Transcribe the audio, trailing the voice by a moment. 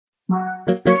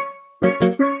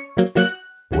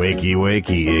Wakey,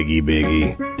 wakey, Iggy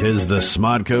Biggy. 'Tis the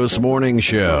SModCo Morning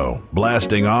Show,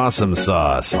 blasting awesome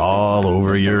sauce all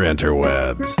over your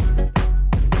interwebs.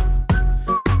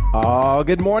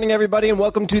 Good morning, everybody, and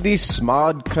welcome to the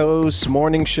SModCo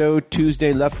Morning Show,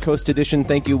 Tuesday Left Coast edition.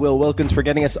 Thank you, Will Wilkins, for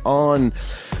getting us on.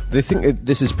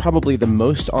 This is probably the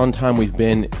most on time we've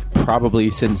been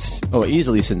easily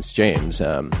since James.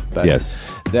 But yes.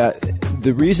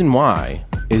 The reason why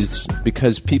is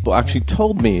because people actually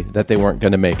told me that they weren't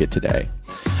going to make it today.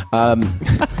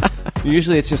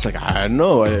 Usually it's just like, I don't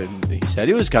know, he said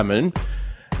he was coming.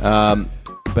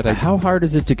 But how hard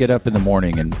is it to get up in the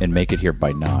morning and make it here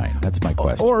by 9? That's my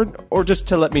question. Or just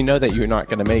to let me know that you're not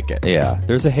going to make it. Yeah,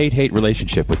 there's a hate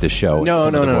relationship with this show. No,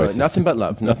 nothing but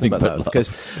love. Nothing but love. Because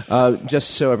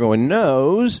just so everyone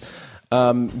knows,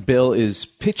 Bill is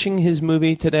pitching his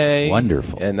movie today.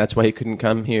 Wonderful. And that's why he couldn't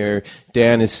come here.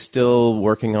 Dan is still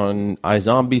working on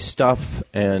iZombie stuff,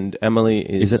 and Emily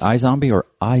is... Is it iZombie or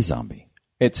iZombie?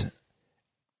 It's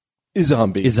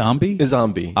iZombie. iZombie?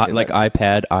 iZombie. Like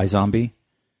iPad, iZombie?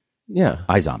 Yeah.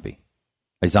 iZombie.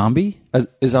 iZombie?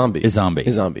 iZombie. iZombie.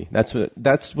 iZombie.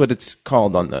 That's what it's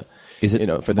called on the... Is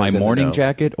it for My Morning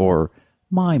Jacket or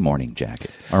My Morning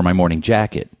Jacket? Or My Morning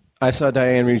Jacket? I saw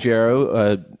Diane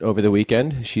Ruggiero over the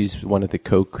weekend. She's one of the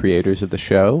co-creators of the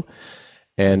show.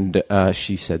 And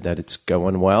she said that it's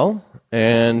going well.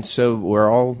 And so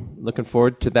we're all looking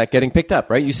forward to that getting picked up,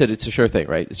 right? You said it's a sure thing,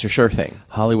 right? It's a sure thing.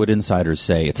 Hollywood insiders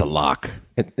say it's a lock.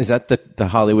 Is that the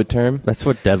Hollywood term? That's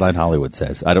what Deadline Hollywood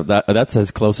says. That's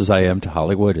as close as I am to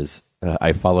Hollywood. Is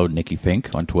I follow Nikki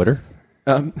Fink on Twitter.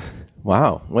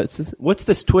 Wow. What's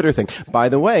this Twitter thing? By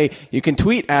the way, you can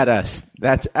tweet at us.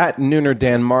 That's at Nooner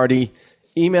Dan Marty.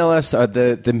 Email us.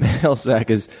 The mail sack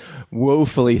is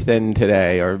woefully thin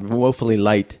today, or woefully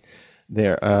light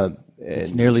there.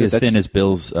 It's nearly as thin as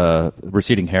Bill's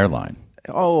receding hairline.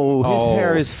 Oh, his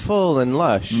hair is full and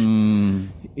lush.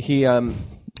 He,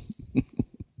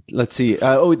 let's see.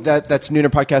 That's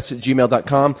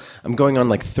noonerpodcast@gmail.com. I'm going on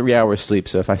like 3 hours sleep,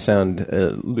 so if I sound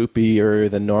loopier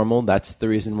than normal, that's the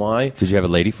reason why. Did you have a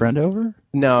lady friend over?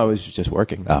 No, I was just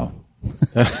working. Oh.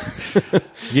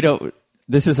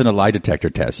 This isn't a lie detector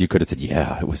test. You could have said,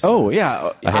 yeah, it was. Oh,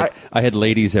 yeah. I had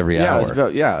ladies every hour.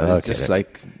 It's just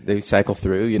like they cycle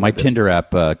through. My Tinder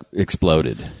app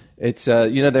exploded. It's,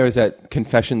 there was that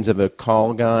Confessions of a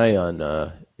Call guy on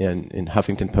in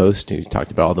Huffington Post who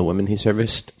talked about all the women he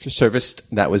serviced.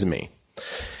 That was me.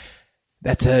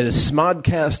 That's a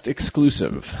Smodcast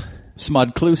exclusive.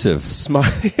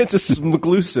 Smodclusive. It's a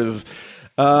Smodclusive.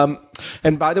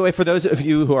 And by the way, for those of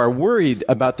you who are worried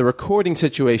about the recording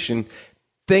situation,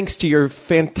 thanks to your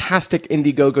fantastic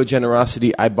Indiegogo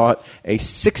generosity, I bought a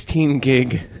 16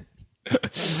 gig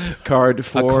card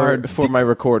for my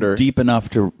recorder. Deep enough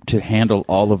to handle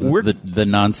all of the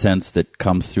nonsense that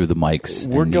comes through the mics.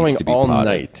 We're going all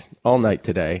night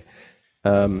today.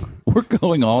 We're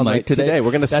going all night today.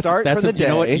 We're going to start for the day. You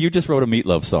know what? You just wrote a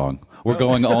Meatloaf song. We're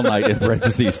going all night in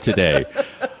parentheses today.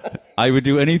 I would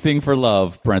do anything for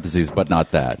love, parentheses, but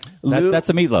not that. That's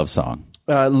a Meatloaf song.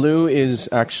 Lou is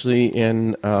actually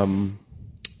in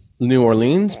New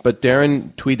Orleans, but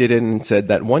Darren tweeted in and said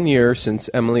that 1 year since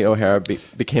Emily O'Hara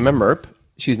became a MERP,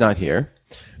 she's not here.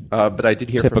 But I did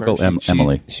hear Typical from her.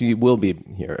 Emily. She will be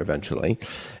here eventually.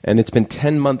 And it's been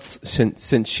 10 months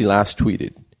since she last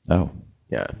tweeted. Oh.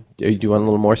 Yeah. Do you want a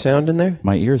little more sound in there?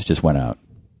 My ears just went out.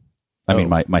 I mean,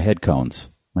 my head cones.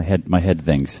 My head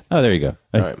things. Oh, there you go.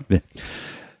 All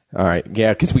right.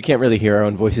 Yeah, because we can't really hear our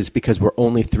own voices because we're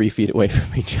only 3 feet away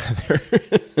from each other.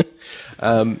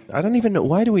 I don't even know.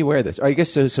 Why do we wear this? I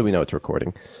guess so we know it's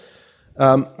recording.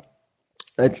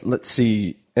 Let's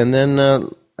see. And then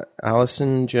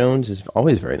Allison Jones is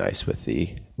always very nice with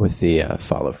the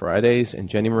Follow Fridays. And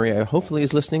Jenny Marie hopefully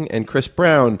is listening. And Chris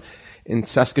Brown in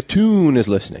Saskatoon is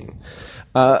listening.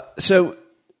 So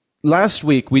last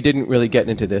week we didn't really get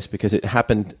into this because it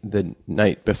happened the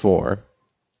night before.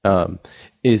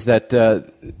 Is that,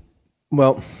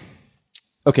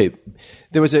 okay,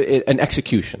 there was an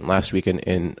execution last week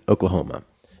in Oklahoma.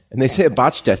 And they say a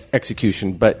botched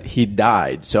execution, but he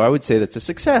died. So I would say that's a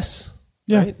success.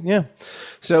 Yeah. Right? Yeah.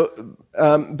 So,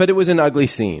 but it was an ugly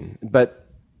scene. But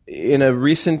in a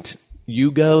recent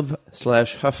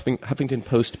YouGov/Huffington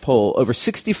Post poll, over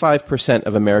 65%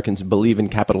 of Americans believe in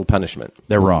capital punishment.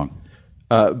 They're wrong.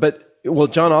 Well,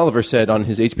 John Oliver said on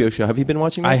his HBO show, have you been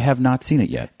watching that? I have not seen it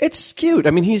yet. It's cute.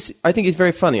 I mean, I think he's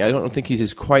very funny. I don't think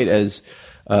he's quite as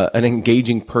an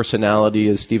engaging personality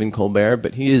as Stephen Colbert,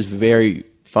 but he is very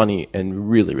funny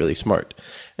and really, really smart.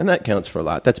 And that counts for a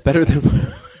lot. That's better than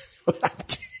what I'm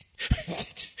doing.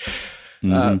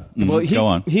 Well, Go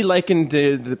on. He likened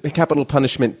the capital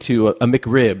punishment to a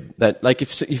McRib. That, like,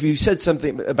 if you said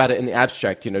something about it in the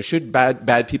abstract, should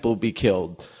bad people be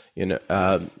killed?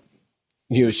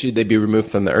 Should they be removed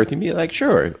from the earth? You'd be like,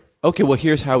 sure. Okay, well,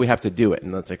 here's how we have to do it.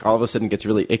 And it's like all of a sudden it gets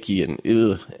really icky and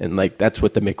ugh. And like that's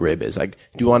what the McRib is. Like,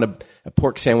 do you want a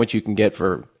pork sandwich you can get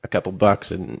for a couple bucks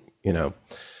and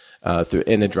through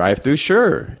in a drive-through?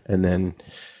 Sure. And then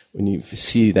when you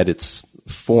see that it's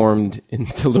formed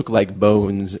to look like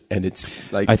bones and it's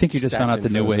like I think you just found out the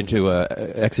new way to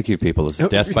execute people is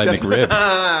death by McRib.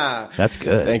 That's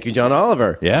good. Thank you, John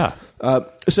Oliver. Yeah.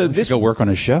 So this go work on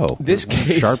a show. This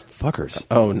case, sharp fuckers.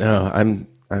 Oh no, I'm.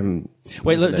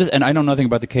 Wait, and I know nothing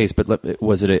about the case, but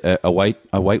was it a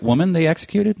white woman they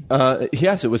executed?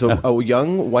 Yes, it was a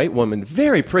young white woman,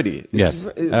 very pretty.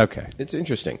 Okay, it's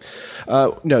interesting.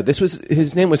 No,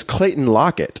 his name was Clayton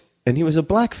Lockett, and he was a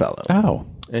black fellow. Oh,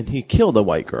 and he killed a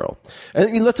white girl.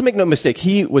 And let's make no mistake,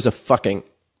 he was a fucking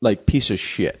piece of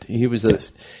shit. He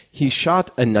was he shot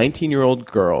a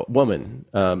 19-year-old woman,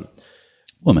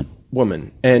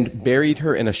 and buried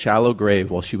her in a shallow grave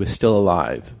while she was still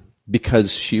alive,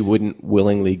 because she wouldn't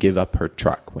willingly give up her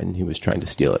truck when he was trying to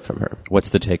steal it from her. What's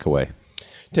the takeaway?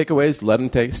 Takeaways: let him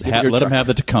let him have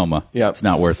the Tacoma. Yeah, it's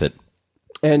not worth it.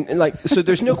 And so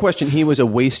there's no question he was a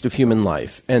waste of human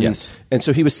life, and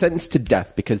so he was sentenced to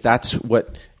death because that's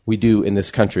what we do in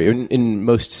this country. In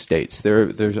most states,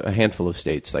 there's a handful of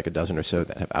states, like a dozen or so,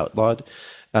 that have outlawed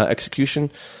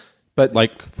execution. But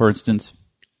for instance.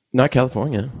 Not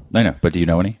California. I know, but do you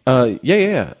know any?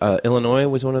 Yeah. Illinois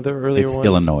was one of the earlier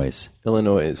ones.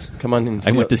 Illinois. Come on.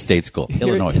 I went to state school.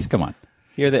 Illinois. Come on.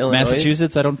 Here, the Illinois.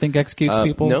 Massachusetts, I don't think executes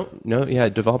people. No. Yeah,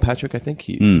 Deval Patrick, I think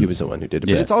he was the one who did it.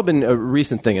 But it's all been a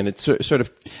recent thing, and it's sort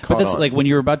of caught But that's on. like when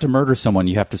you're about to murder someone,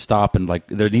 you have to stop and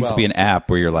there needs to be an app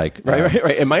where you're like, right.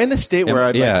 Am I in a state where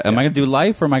I'm? Yeah. Am I going to do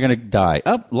life or am I going to die?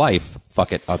 Life.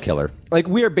 Fuck it. I'll kill her. Like,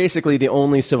 we are basically the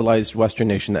only civilized Western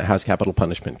nation that has capital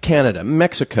punishment. Canada,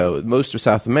 Mexico, most of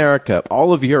South America,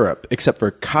 all of Europe, except for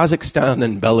Kazakhstan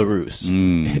and Belarus.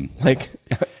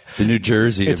 The New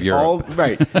Jersey of Europe.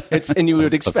 And you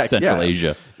would expect Central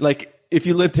Asia. Like, if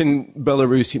you lived in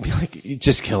Belarus, you'd be like,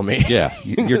 just kill me. Yeah.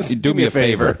 You do me a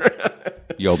favor.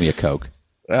 You owe me a Coke.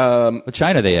 But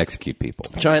China, they execute people.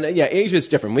 China, yeah, Asia is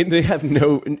different. They have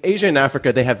in Asia and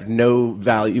Africa, they have no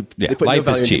value. Yeah, they put life no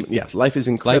value is cheap. Life is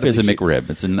incredibly Life is a cheap. McRib.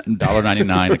 It's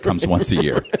 $1.99. It comes once a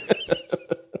year.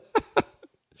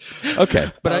 Okay.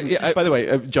 But by the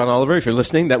way, John Oliver, if you're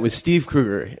listening, that was Steve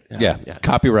Kruger. Yeah.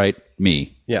 Copyright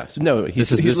me. Yeah. No,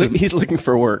 he's looking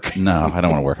for work. No, I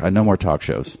don't want to work. I no more talk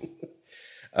shows.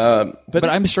 But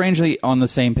I'm strangely on the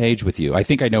same page with you. I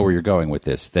think I know where you're going with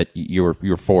this. That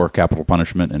you're for capital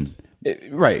punishment and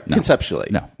right, no. Conceptually.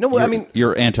 No. Well,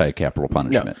 you're anti-capital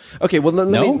punishment. No. Okay. Well,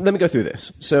 let me go through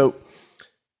this. So,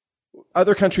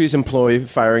 other countries employ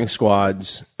firing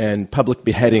squads and public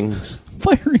beheadings.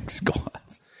 Firing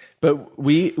squads. But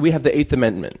we have the Eighth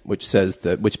Amendment, which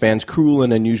bans cruel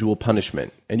and unusual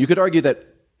punishment. And you could argue that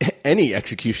any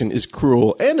execution is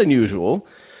cruel and unusual.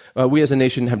 We as a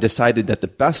nation have decided that the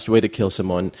best way to kill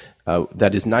someone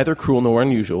that is neither cruel nor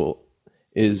unusual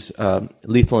is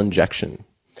lethal injection.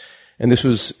 And this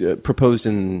was proposed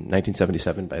in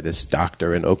 1977 by this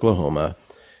doctor in Oklahoma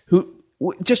who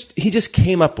just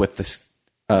came up with this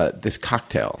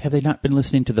cocktail. Have they not been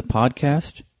listening to the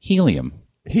podcast? Helium.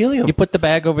 You put the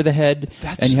bag over the head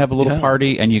and you have a little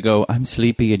party and you go, I'm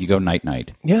sleepy, and you go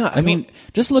night-night. Yeah. I mean,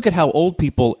 just look at how old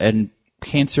people and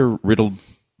cancer-riddled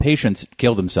patients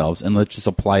kill themselves, and let's just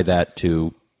apply that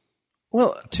to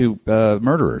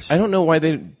murderers. I don't know why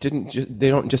they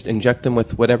don't just inject them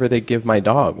with whatever they give my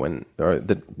dog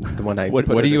the one I what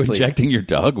put are her you to sleep. Injecting your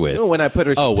dog with? No, when I put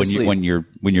her to sleep. when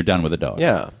you're done with the dog.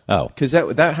 Yeah. Oh, because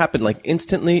that happened like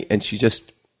instantly, and she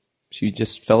just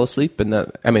fell asleep, and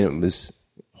it was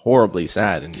horribly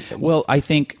sad. Well, I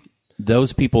think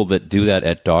those people that do that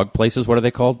at dog places, what are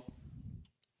they called?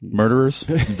 Murderers?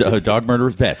 Dog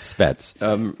murderers? Vets.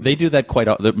 They do that quite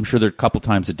often. I'm sure there are a couple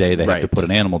times a day they have to put an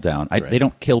animal down. They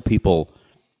don't kill people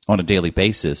on a daily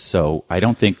basis, so I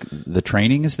don't think the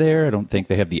training is there. I don't think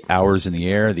they have the hours in the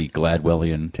air, the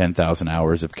Gladwellian 10,000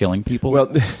 hours of killing people. Well,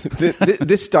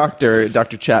 this doctor,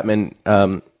 Dr. Chapman,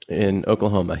 in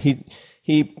Oklahoma,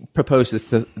 he proposed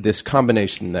this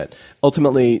combination that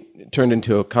ultimately turned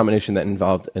into a combination that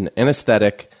involved an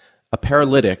anesthetic, a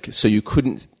paralytic, so you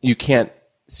can't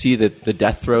see the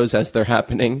death throes as they're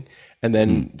happening, and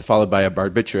then followed by a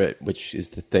barbiturate, which is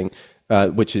the thing,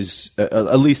 which is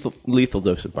a lethal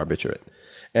dose of barbiturate.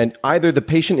 And either the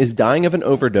patient is dying of an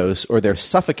overdose or they're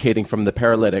suffocating from the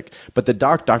paralytic. But the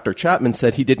Dr. Chapman,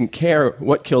 said he didn't care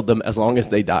what killed them as long as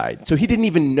they died. So he didn't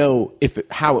even know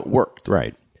how it worked.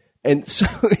 Right. And so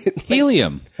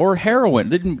helium or heroin.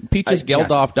 Didn't Peaches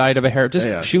Geldof died of a heroin?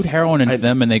 Just shoot heroin into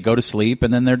them and they go to sleep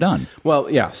and then they're done.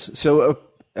 Well, yes. So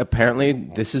apparently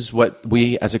this is what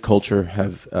we as a culture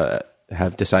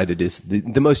have decided is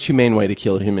the most humane way to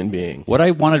kill a human being. What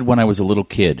I wanted when I was a little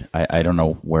kid, I don't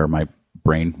know where my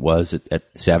brain was at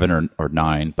 7 or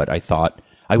 9, but I thought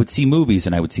I would see movies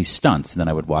and I would see stunts, and then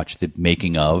I would watch the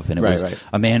making of, and it was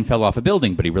a man fell off a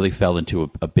building, but he really fell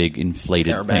into a big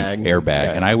inflated airbag.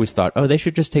 Yeah. And I always thought, they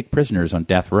should just take prisoners on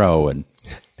death row and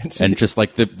just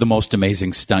like the most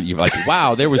amazing stunt. You're like,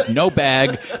 wow, there was no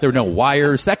bag, there were no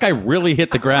wires. That guy really hit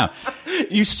the ground.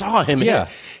 You saw him. Yeah.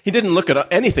 He didn't look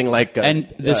at anything like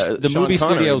and the movie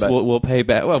studios will pay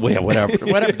back. Well, yeah, whatever.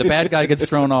 The bad guy gets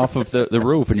thrown off of the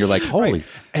roof, and you're like, holy. Right.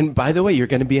 And by the way, you're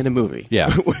going to be in a movie.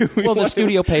 Yeah. Well, the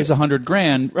studio pays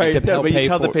 $100,000 to help but pay you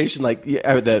tell for the patient,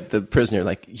 the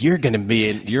prisoner, you're going to be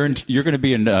in. You're going to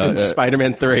be in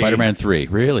Spider-Man 3. Spider-Man 3.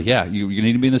 Really? Yeah. You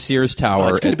need to be in the Sears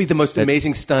Tower. It's going to be the most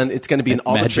amazing stunt. It's going to be in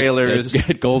all the trailers.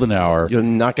 At Golden Hour. You're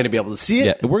not going to be able to see it.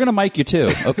 Yeah. We're going to mic you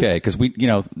too. Okay. Because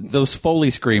those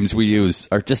Foley screams we use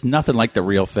are just nothing like the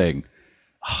real thing.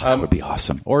 That would be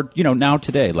awesome. Or now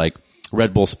today, like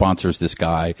Red Bull sponsors this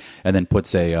guy and then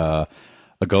puts a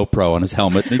GoPro on his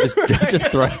helmet and he just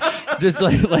throw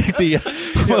like the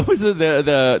what was it,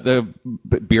 the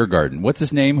beer garden? What's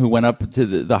his name? Who went up to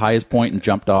the highest point and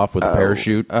jumped off with a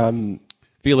parachute?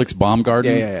 Felix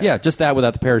Baumgarten. Yeah, just that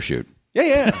without the parachute.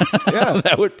 Yeah.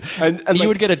 That would, and you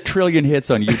would get 1 trillion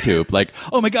hits on YouTube. Like,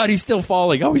 oh my God, he's still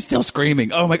falling. Oh, he's still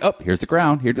screaming. Oh my, here's the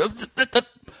ground. Here, that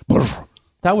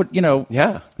would,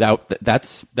 yeah.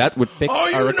 That would fix. Are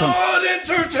you not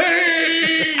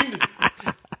entertained?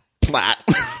 Plat.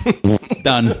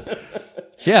 Done.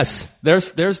 Yes,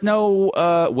 there's no.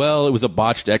 It was a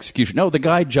botched execution. No, the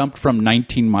guy jumped from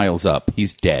 19 miles up.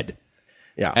 He's dead.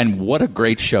 Yeah. And what a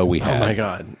great show we had. Oh, my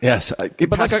God. Yes.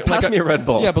 Pass me a Red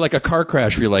Bull. Yeah, but like a car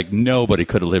crash where you're like, nobody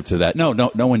could have lived through that. No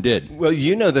one did. Well,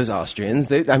 those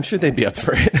Austrians. I'm sure they'd be up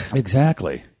for it.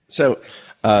 Exactly. So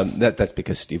that's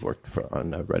because Steve worked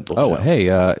on a Red Bull show. Oh, hey,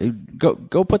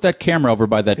 go put that camera over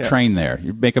by that train there.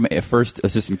 You make them first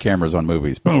assistant cameras on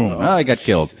movies. Boom. I got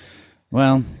killed.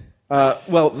 Well.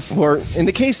 In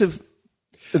the case of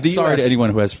the Sorry US, to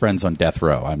anyone who has friends on death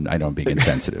row. I know I'm being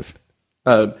insensitive.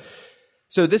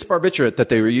 So this barbiturate that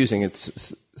they were using,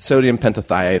 it's sodium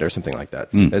pentathiate or something like that.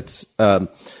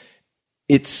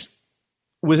 It's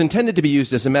was intended to be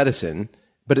used as a medicine,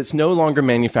 but it's no longer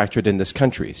manufactured in this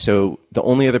country. So the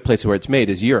only other place where it's made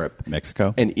is Europe.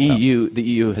 Mexico? And EU. The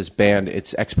EU has banned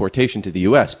its exportation to the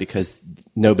U.S. because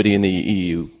nobody in the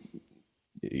EU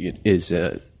is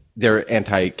they're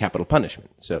anti-capital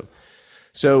punishment. So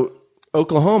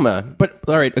Oklahoma. But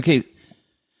all right, okay.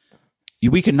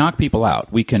 We can knock people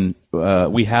out. We can.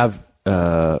 We have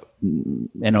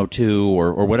NO2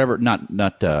 or whatever. Not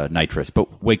nitrous. But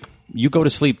you go to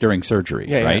sleep during surgery,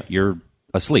 right? Yeah. You're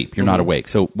asleep. You're not awake.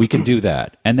 So we can do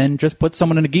that, and then just put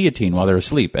someone in a guillotine while they're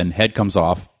asleep, and head comes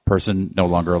off. Person no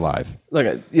longer alive.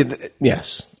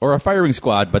 Yes. Or a firing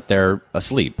squad, but they're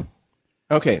asleep.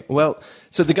 Okay. Well,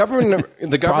 so the governor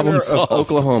of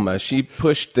Oklahoma, she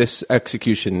pushed this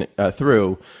execution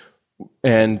through,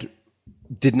 and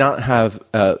did not have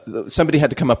somebody had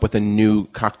to come up with a new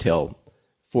cocktail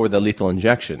for the lethal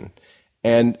injection.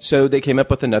 And so they came up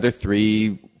with another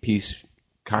 3-piece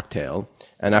cocktail.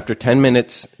 And after 10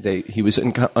 minutes, he was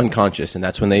unconscious, and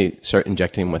that's when they start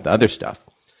injecting him with other stuff.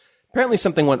 Apparently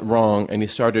something went wrong, and he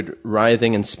started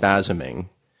writhing and spasming.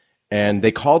 And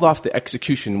they called off the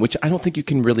execution, which I don't think you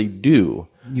can really do.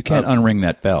 You can't unring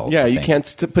that bell. Yeah, you can't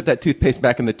put that toothpaste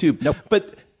back in the tube. Nope.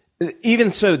 But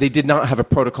even so, they did not have a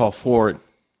protocol for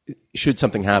should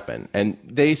something happen. And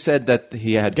they said that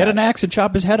he had... Get an axe and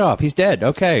chop his head off. He's dead.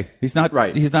 Okay. He's not...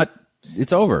 Right. He's not...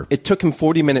 It's over. It took him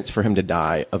 40 minutes for him to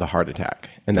die of a heart attack.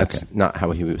 And that's not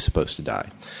how he was supposed to die.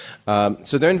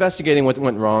 So they're investigating what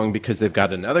went wrong because they've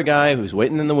got another guy who's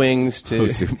waiting in the wings to...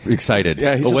 Who's excited.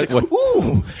 Yeah, he's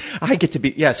ooh, I get to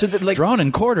be... Yeah, so drawn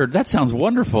and quartered. That sounds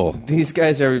wonderful. These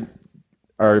guys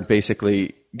are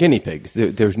basically guinea pigs.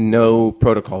 There's no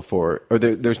protocol for... Or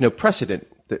there's no precedent.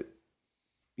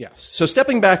 Yes. So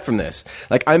stepping back from this,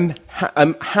 I'm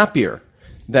happier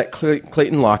that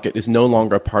Clayton Lockett is no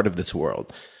longer a part of this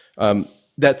world.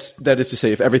 That is to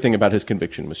say, if everything about his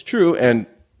conviction was true, and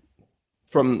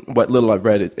from what little I've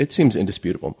read, it seems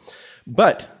indisputable.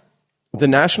 But the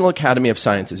National Academy of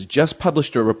Sciences just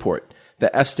published a report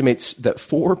that estimates that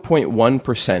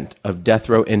 4.1% of death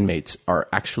row inmates are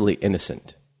actually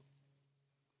innocent.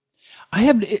 I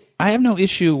have no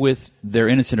issue with they're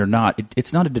innocent or not.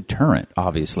 It's not a deterrent,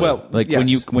 obviously. Well, like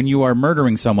yes. when you are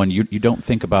murdering someone, you don't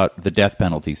think about the death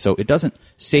penalty, so it doesn't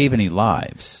save any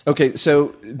lives. Okay, so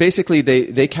basically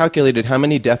they calculated how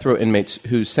many death row inmates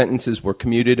whose sentences were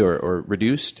commuted or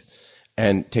reduced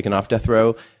and taken off death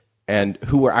row, and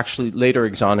who were actually later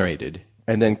exonerated,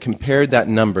 and then compared that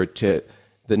number to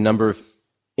the number of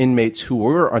inmates who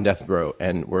were on death row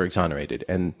and were exonerated,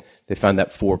 and they found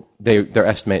that their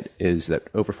estimate is that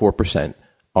over 4%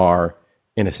 are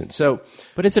innocent. So,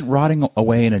 but isn't rotting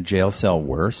away in a jail cell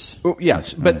worse? Well,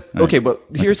 yes, but okay. But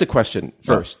here's the question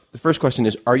first. The first question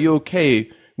is: are you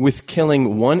okay with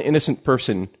killing one innocent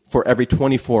person for every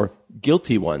 24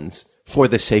 guilty ones for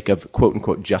the sake of "quote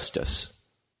unquote" justice?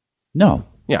 No.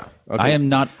 Yeah, okay. I am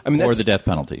not for the death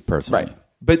penalty personally. Right,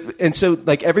 but so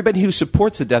like everybody who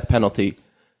supports the death penalty.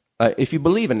 If you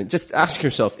believe in it, just ask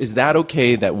yourself, is that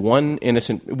okay that one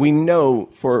innocent, we know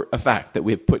for a fact that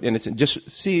we have put innocent, just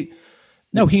see.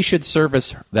 No, he should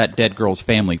service that dead girl's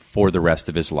family for the rest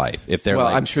of his life. If they're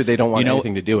I'm sure they don't want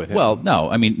anything to do with it. Well,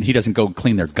 no, I mean, he doesn't go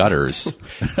clean their gutters.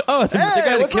 Oh, they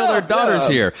got to kill their daughters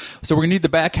here. So we're going to need the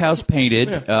back house painted,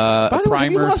 By the primer. way,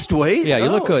 have you lost weight? Yeah, you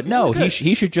look good. No,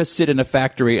 he should just sit in a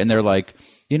factory and they're like,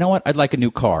 you know what? I'd like a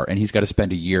new car. And he's got to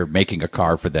spend a year making a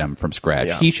car for them from scratch.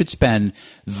 Yeah. He should spend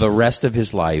the rest of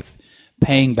his life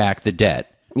paying back the debt.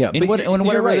 Yeah,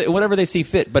 whatever they see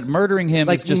fit. But murdering him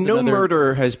is just no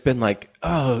murderer has been like,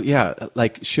 oh, yeah,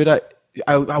 like, should I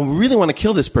really want to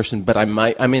kill this person, but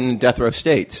I'm in death row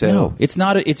state. So. No, it's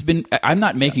not. I'm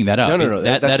not making that up. No.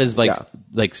 That is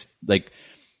like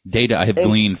data I have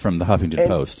gleaned from the Huffington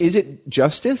Post. Is it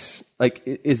justice? Like,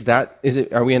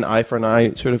 are we an eye for an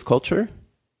eye sort of culture?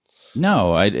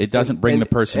 No, it doesn't bring the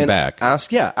person back. Ask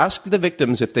the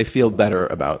victims if they feel better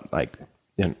about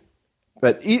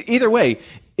but either way,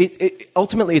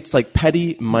 ultimately it's like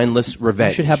petty, mindless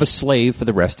revenge. You should have a slave for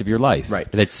the rest of your life,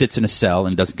 right? That sits in a cell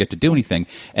and doesn't get to do anything.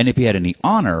 And if he had any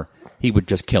honor, he would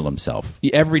just kill himself.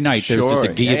 Every night there's just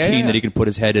a guillotine that he could put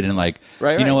his head in and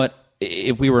you know what?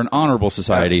 If we were an honorable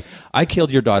society, I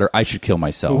killed your daughter, I should kill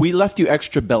myself. We left you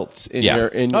extra belts in your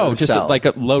just cell. Like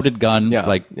a loaded gun,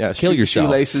 kill yourself.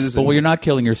 Shoelaces but when you're not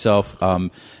killing yourself,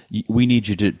 we need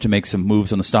you to make some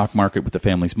moves on the stock market with the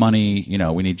family's money. You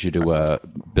know, we need you to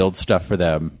build stuff for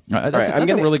them.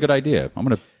 That's a really good idea. I'm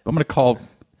gonna call.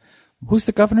 Who's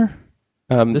the governor?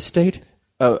 This state?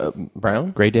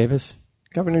 Brown? Gray Davis?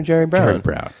 Governor Jerry Brown. Jerry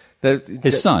Brown.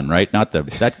 His son, right? Not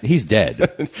he's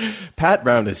dead. Pat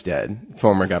Brown is dead,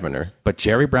 former governor. But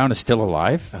Jerry Brown is still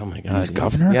alive? Oh, my God. He's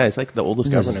governor? Yeah, he's like the oldest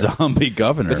governor. A zombie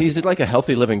governor. But he's like a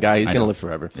healthy living guy. He's going to live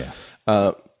forever.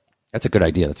 Yeah. That's a good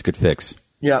idea. That's a good fix.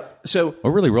 Yeah. So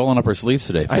we're really rolling up our sleeves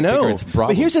today. I know.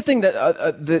 But here's the thing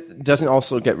that doesn't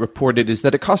also get reported is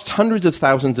that it costs hundreds of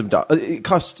thousands of dollars. It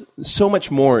costs so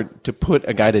much more to put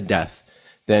a guy to death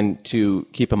than to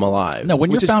keep him alive. No,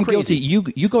 when you're found guilty, you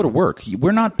go to work.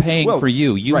 We're not paying for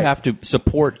you. You have to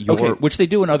support which they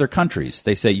do in other countries.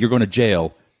 They say you're going to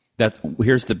jail.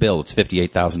 Here's the bill. It's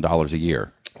 $58,000 a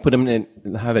year. Put him in,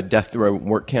 have a death row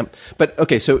work camp. But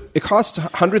okay, so it costs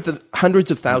hundreds of thousands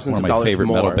of dollars more. One of my favorite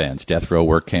metal bands, Death Row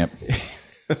Work Camp.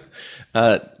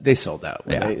 They sold out.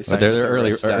 But their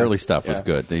early stuff was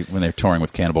good. When they're touring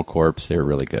with Cannibal Corpse, they were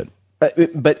really good.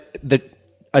 But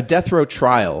a death row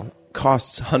trial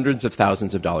costs hundreds of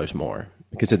thousands of dollars more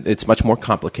because it's much more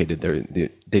complicated.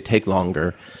 They take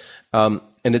longer, and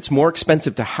it's more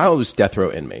expensive to house death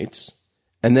row inmates.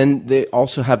 And then they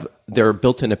also have their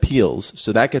built-in appeals,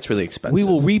 so that gets really expensive. We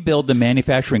will rebuild the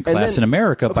manufacturing class in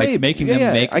America by making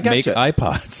them make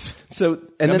iPods. So,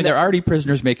 they're already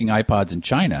prisoners making iPods in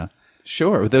China.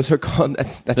 Sure, those are called.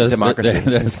 That's a democracy.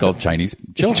 That's called Chinese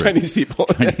children. Chinese people,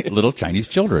 little Chinese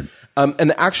children.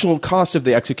 And the actual cost of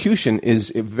the execution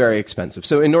is very expensive.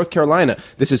 So in North Carolina,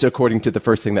 this is according to the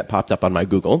first thing that popped up on my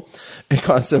Google. It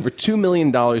costs over $2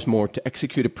 million more to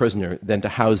execute a prisoner than to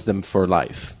house them for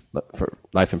life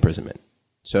imprisonment.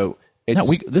 So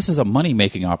this is a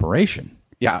money-making operation.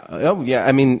 Yeah. Oh, yeah.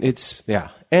 I mean,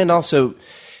 and also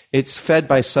it's fed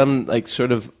by some like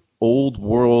sort of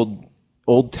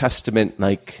Old Testament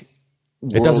like.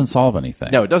 It doesn't solve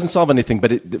anything. No, it doesn't solve anything.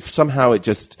 But somehow it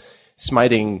just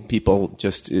smiting people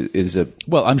just is a.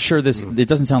 Well, I'm sure this. It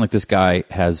doesn't sound like this guy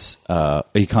has.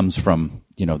 He comes from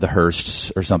the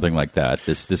Hearsts or something like that.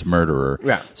 This murderer.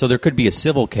 Yeah. So there could be a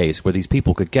civil case where these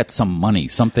people could get some money,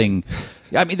 something.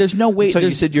 I mean, there's no way. So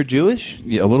you said you're Jewish?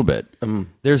 Yeah, a little bit.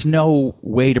 There's no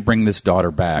way to bring this daughter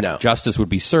back. No. Justice would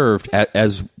be served,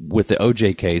 as with the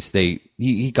OJ case.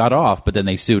 He got off, but then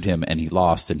they sued him and he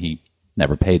lost, and he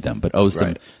never paid them, but owes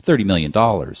them $30 million.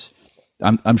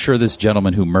 I'm sure this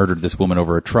gentleman who murdered this woman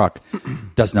over a truck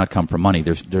does not come from money.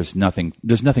 There's nothing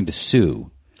to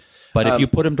sue. But if you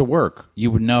put him to work,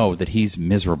 you would know that he's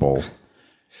miserable.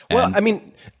 Well, I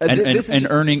mean, and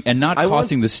earning and not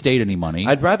costing the state any money.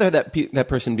 I'd rather that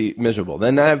person be miserable.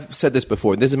 And I've said this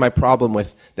before. This is my problem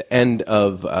with the end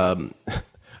of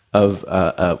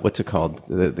what's it called?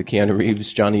 The Keanu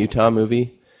Reeves Johnny Utah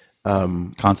movie,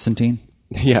 Constantine.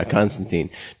 Yeah, Constantine.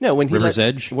 No, River's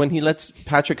Edge. When he lets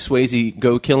Patrick Swayze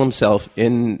go kill himself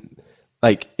in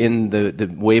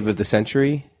the wave of the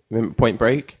century. Remember Point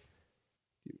Break?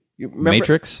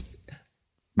 Matrix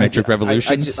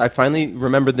Revolutions. I finally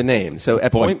remembered the name. So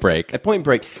at Point Break,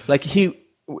 like he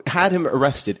had him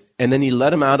arrested, and then he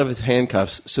let him out of his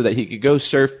handcuffs so that he could go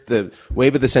surf the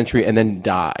wave of the century and then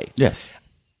die. Yes.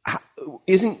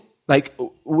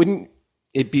 Wouldn't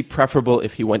it be preferable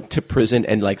if he went to prison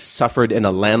and suffered in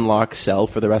a landlocked cell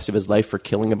for the rest of his life for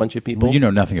killing a bunch of people? Well, you know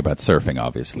nothing about surfing,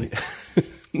 obviously.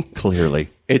 Clearly,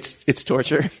 it's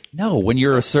torture. No,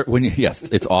 yes,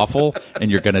 it's awful,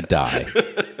 and you're going to die.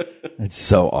 It's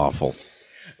so awful.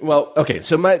 Well, okay.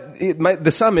 So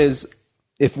the sum is,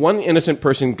 if one innocent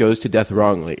person goes to death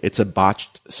wrongly, it's a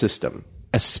botched system,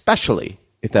 especially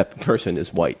if that person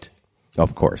is white.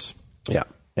 Of course. Yeah.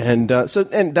 And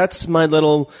that's my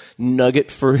little nugget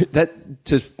for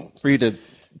you to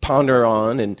ponder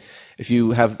on. And if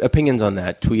you have opinions on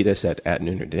that, tweet us at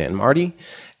Nooner Dan Marty.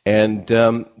 And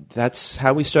that's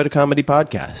how we start a comedy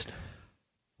podcast.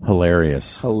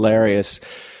 Hilarious.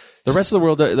 The rest of the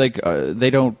world, they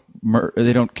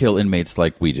don't kill inmates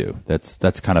like we do.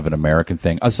 That's kind of an American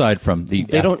thing. Aside from the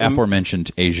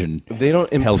aforementioned Asian, they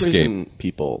don't imprison hellscape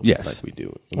people like we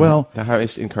do. Well, the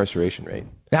highest incarceration rate.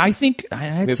 I think I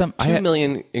had 2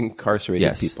 million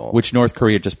incarcerated people. Which North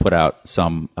Korea just put out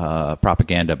some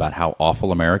propaganda about how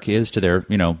awful America is to their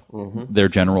their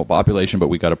general population, but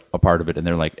we got a part of it, and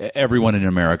they're like, everyone in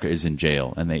America is in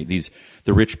jail, and the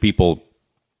rich people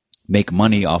make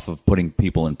money off of putting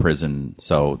people in prison,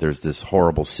 so there's this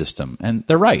horrible system. And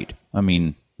they're right. I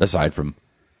mean, aside from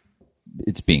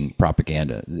it's being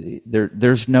propaganda,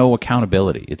 there's no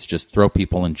accountability. It's just throw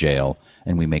people in jail,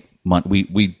 and we make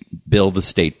we build the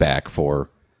state back for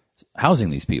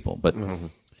housing these people. But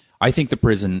I think the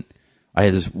prison, I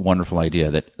had this wonderful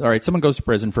idea that, all right, someone goes to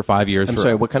prison for 5 years. I'm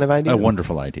sorry, what kind of idea? A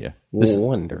wonderful idea.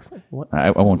 Wonderful. What?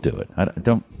 I won't do it. I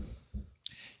don't.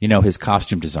 You know, his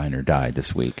costume designer died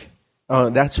this week.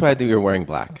 Oh, that's why you're wearing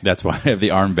black. That's why I have the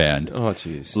armband. Oh,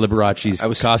 jeez. Liberace's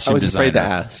costume designer. I was afraid to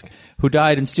ask. Who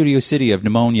died in Studio City of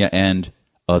pneumonia and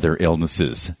other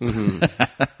illnesses. Mm-hmm.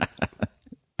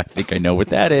 I think I know what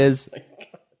that is.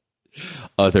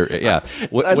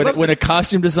 When a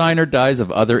costume designer dies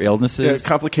of other illnesses.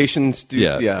 Complications.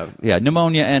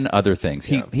 Pneumonia and other things.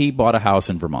 He bought a house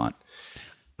in Vermont.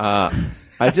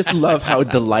 I just love how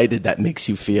delighted that makes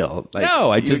you feel.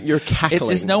 You're cackling. It's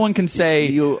just no one can say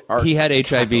he had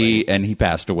HIV and he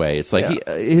passed away. It's like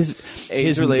his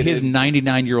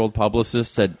 99-year-old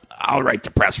publicist said, "I'll write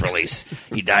the press release.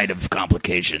 He died of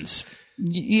complications.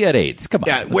 He had AIDS. Come on.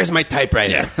 Yeah, where's my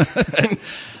typewriter? Yeah.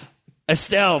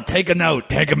 Estelle, take a note.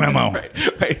 Take a memo."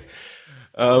 Right.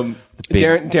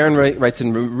 Darren writes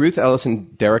in, Ruth Ellis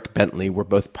and Derek Bentley were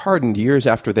both pardoned years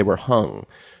after they were hung.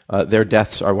 Their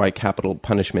deaths are why capital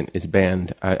punishment is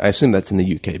banned. I assume that's in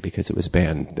the UK because it was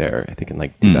banned there, I think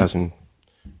in 2000,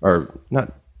 or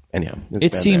not, anyhow.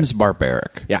 It seems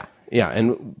barbaric. Yeah.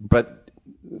 But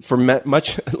for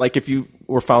much, if you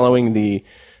were following the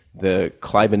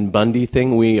Cliven Bundy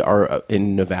thing, we are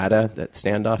in Nevada, that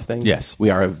standoff thing. Yes. We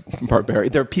are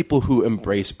barbaric. There are people who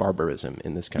embrace barbarism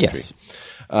in this country.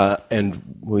 Yes. And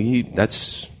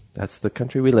that's the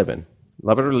country we live in.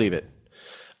 Love it or leave it.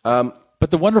 But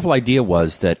the wonderful idea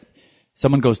was that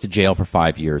someone goes to jail for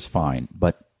 5 years, fine.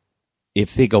 But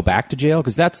if they go back to jail,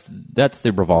 because that's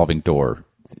the revolving door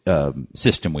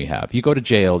system we have. You go to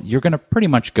jail, you're going to pretty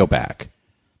much go back.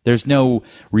 There's no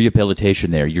rehabilitation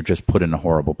there. You're just put in a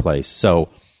horrible place. So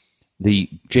the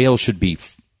jail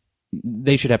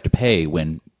they should have to pay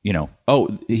when,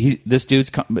 this dude's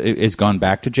is gone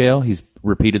back to jail. He's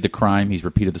repeated the crime. He's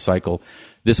repeated the cycle.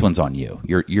 This one's on you.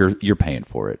 You're paying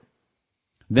for it.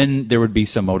 Then there would be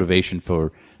some motivation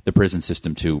for the prison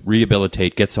system to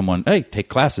rehabilitate, get someone, take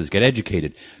classes, get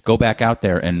educated, go back out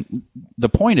there. And the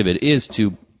point of it is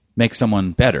to make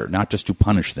someone better, not just to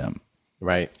punish them.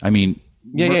 Right. I mean,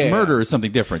 murder is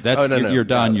something different. That's you're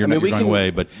done. You're going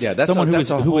away. But someone who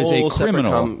is a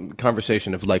criminal.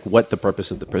 Conversation of what the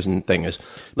purpose of the prison thing is.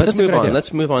 Let's move on.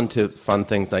 Let's move on to fun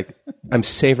things. I'm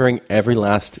savoring every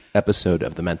last episode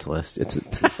of The Mentalist. It's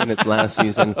in its last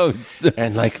season,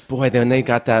 and boy, when they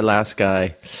got that last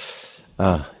guy,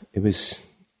 it was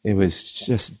It was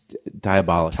just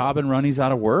diabolical. Tob and Runny's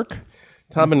out of work.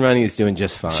 Tom and Runny is doing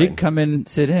just fine. She'd come in,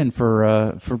 sit in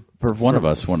for one of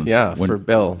us. For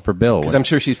Bill. For Bill. Because I'm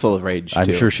sure she's full of rage, I'm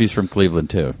too. sure she's from Cleveland,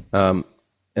 too. And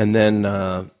then,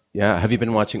 have you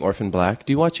been watching Orphan Black?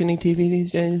 Do you watch any TV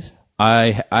these days?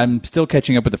 I'm still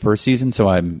catching up with the first season, so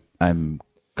I'm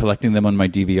collecting them on my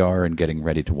DVR and getting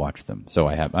ready to watch them. So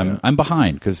I'm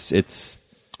behind because it's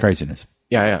craziness.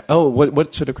 Yeah. Oh,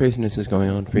 what sort of craziness is going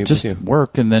on for you? Just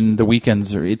work, and then the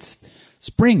weekends it's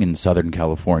spring in Southern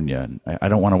California, and I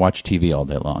don't want to watch TV all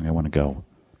day long. I want to go.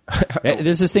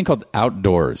 There's this thing called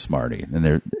outdoors, Marty,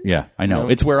 and I know.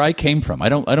 It's where I came from. I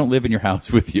don't live in your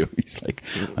house with you. He's like,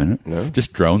 I don't know.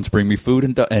 Just drones bring me food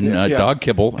and dog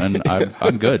kibble, and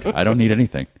I'm good. I don't need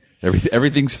anything.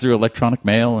 Everything's through electronic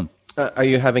mail. And are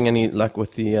you having any luck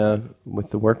with the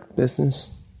work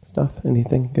business stuff?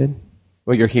 Anything good?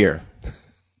 Well, you're here.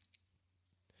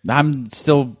 I'm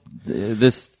still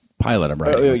this pilot I'm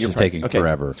writing, which is taking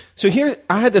forever. So here,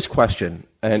 I had this question,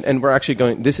 and we're actually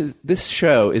going. This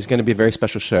show is going to be a very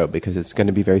special show because it's going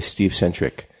to be very Steve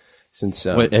centric. Since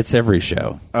it's every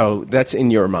show. Oh, that's in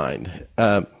your mind.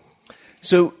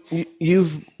 So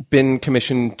you've been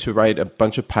commissioned to write a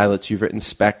bunch of pilots. You've written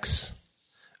specs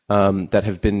that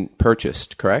have been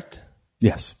purchased, correct?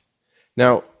 Yes.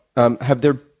 Now, have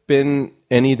there been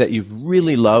any that you've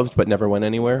really loved but never went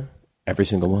anywhere? Every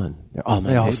single one.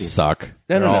 They all suck.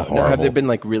 No. Have there been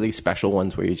like really special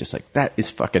ones where you're just like, that is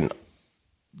fucking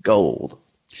gold?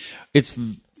 It's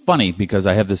funny because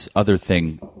I have this other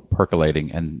thing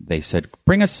percolating, and they said,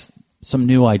 bring us some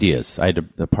new ideas. I had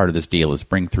a part of this deal is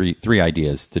bring three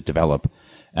ideas to develop,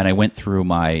 and I went through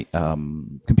my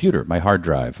computer, my hard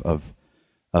drive of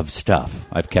stuff.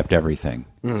 I've kept everything,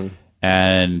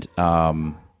 and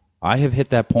I have hit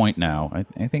that point now.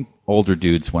 I think older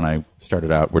dudes, when I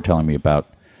started out, were telling me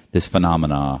about this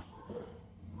phenomena.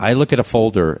 I look at a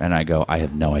folder and I go, I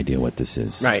have no idea what this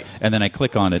is. Right. And then I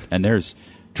click on it, and there's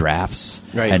drafts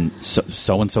and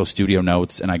so-and-so studio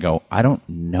notes, and I go, I don't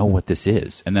know what this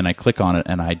is. And then I click on it,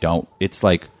 and I don't. It's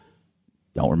like,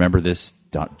 don't remember this.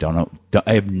 Don't know.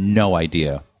 I have no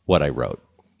idea what I wrote.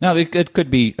 Now, it could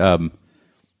be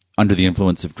under the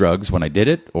influence of drugs when I did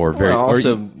it, or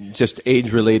just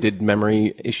age-related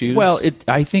memory issues. Well,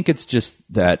 I think it's just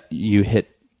that you hit.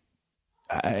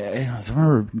 I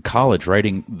remember in college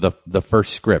writing the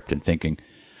first script and thinking,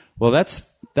 well, that's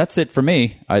it for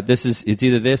me. It's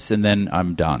either this and then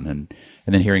I'm done. And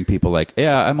then hearing people like,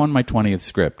 yeah, I'm on my 20th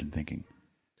script, and thinking,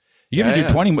 you have to do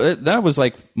 20. That was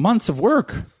like months of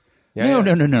work. No.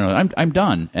 I'm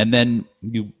done. And then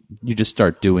you just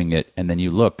start doing it, and then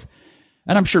you look.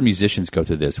 And I'm sure musicians go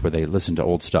through this where they listen to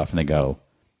old stuff and they go,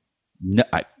 no,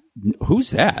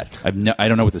 who's that? I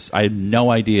don't know what this. I have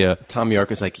no idea. Tom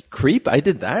York is like, Creep? I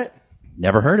did that?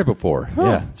 Never heard it before. Huh.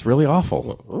 Yeah, it's really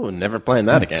awful. Oh, never playing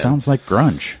that again. Sounds like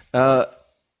grunge.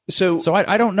 So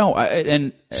I don't know.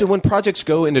 So when projects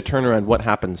go into turnaround, what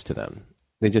happens to them?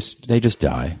 They just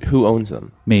die. Who owns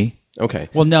them? Me. Okay.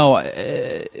 Well, no.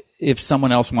 If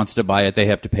someone else wants to buy it, they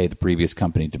have to pay the previous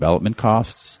company development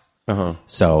costs.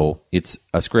 So it's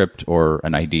a script or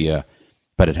an idea,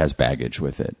 but it has baggage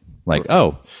with it. Like,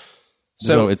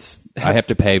 so it's I have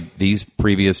to pay these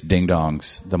previous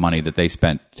ding-dongs the money that they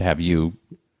spent to have you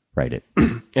write it.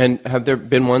 And have there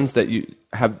been ones that you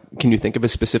have? Can you think of a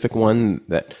specific one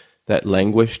that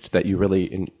languished that you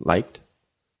really liked?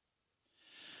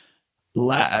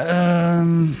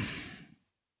 No.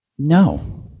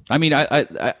 I mean,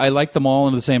 I like them all,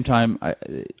 and at the same time,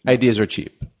 ideas are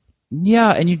cheap.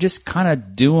 Yeah, and you just kind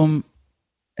of do them.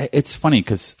 It's funny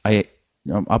because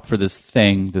I'm up for this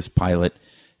pilot,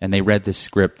 and they read this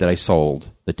script that I sold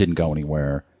that didn't go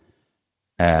anywhere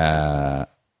about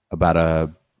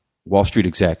a Wall Street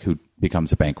exec who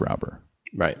becomes a bank robber.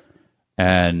 Right.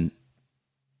 And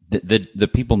the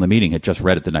people in the meeting had just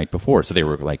read it the night before, so they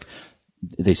were like,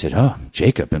 they said, "Oh,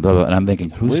 Jacob," and blah, blah, and I'm thinking,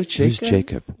 who's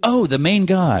Jacob? Oh, the main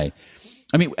guy.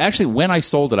 I mean, actually, when I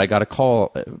sold it, I got a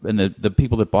call, and the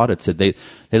people that bought it said they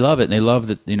love it, and they love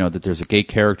that that there's a gay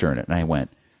character in it. And I went,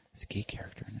 "There's a gay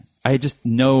character in it." I had just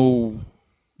no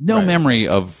memory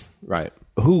of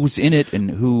who's in it and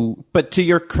who. But to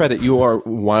your credit, you are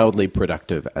wildly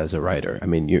productive as a writer. I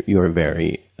mean, you're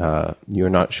very you're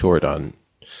not short on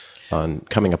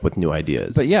coming up with new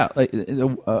ideas. But yeah, like,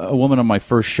 a woman on my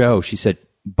first show, she said,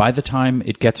 by the time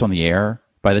it gets on the air,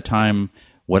 by the time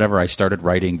whatever I started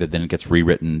writing, that then gets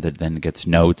rewritten, that then gets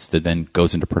notes, that then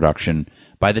goes into production.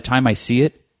 By the time I see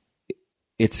it,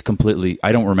 it's completely.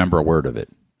 I don't remember a word of it.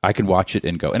 I can watch it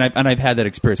and go, and I've had that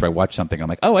experience where I watch something, and I'm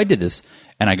like, oh, I did this,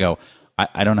 and I go,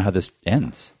 I don't know how this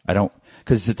ends. I don't.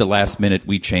 because at the last minute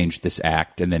we changed this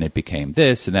act and then it became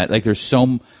this and that. Like there's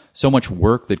so much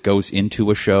work that goes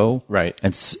into a show, right?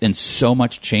 And so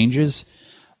much changes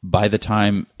by the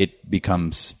time it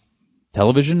becomes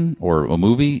television or a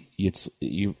movie.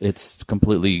 It's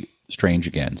completely strange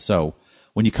again. So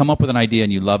when you come up with an idea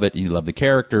and you love it and you love the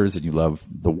characters and you love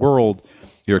the world,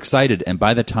 you're excited. And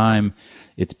by the time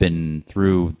it's been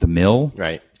through the mill,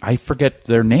 right? I forget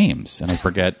their names and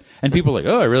and people are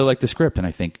like, oh, I really like the script. And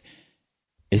I think,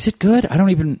 is it good? I don't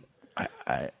even,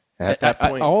 at that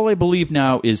point. All I believe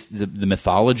now is the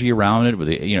mythology around it with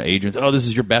the, agents. Oh, this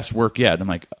is your best work yet. And I'm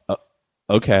like,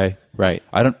 okay. Right.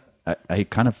 I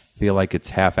kind of feel like it's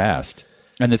half-assed.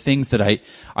 And the things that I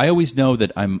always know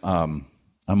that I'm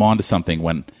onto something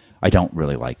when I don't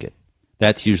really like it.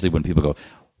 That's usually when people go,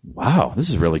 wow, this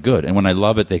is really good. And when I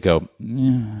love it, they go,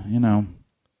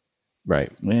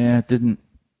 right. Yeah, it didn't.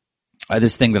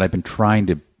 This thing that I've been trying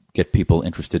to get people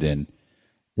interested in,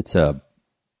 it's a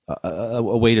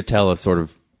way to tell a sort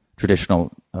of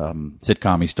traditional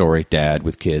sitcom-y story, dad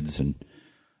with kids and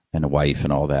a wife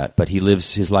and all that. But he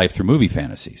lives his life through movie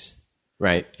fantasies.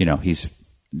 Right. He's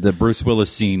the Bruce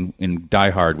Willis scene in Die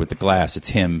Hard with the glass. It's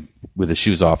him with his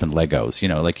shoes off and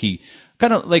Legos. Like he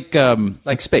kind of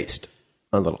like Spaced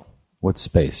a little. What's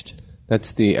Spaced?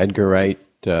 That's the Edgar Wright.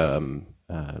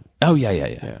 Oh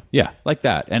yeah, like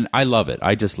that. And I love it.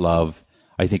 I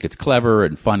think it's clever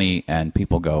and funny, and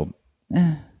people go,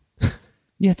 yeah,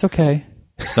 it's okay.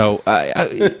 So,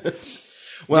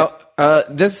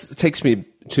 this takes me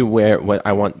to what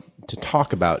I want to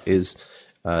talk about is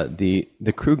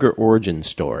the Kruger origin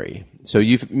story. So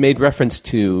you've made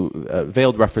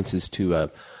veiled references to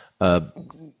a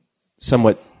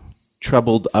somewhat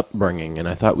troubled upbringing, and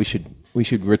I thought we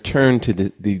should return to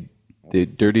the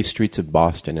dirty streets of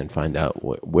Boston and find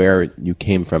out where you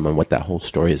came from and what that whole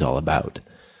story is all about.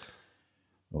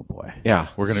 Oh boy, yeah,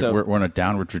 we're on a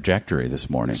downward trajectory this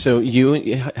morning. So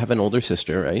you have an older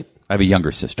sister, right? I have a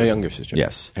younger sister.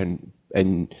 Yes,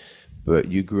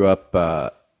 but you grew up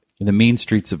in the mean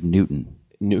streets of Newton,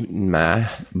 Ma,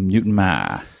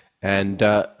 and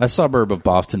a suburb of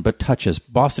Boston, but touches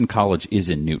Boston College is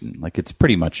in Newton. Like it's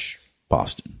pretty much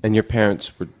Boston. And your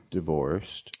parents were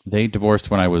divorced? They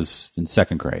divorced when I was in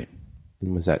second grade.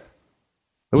 And was that?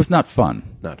 It was not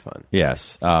fun. Not fun.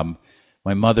 Yes.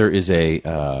 My mother is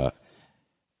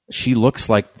she looks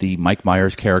like the Mike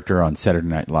Myers character on Saturday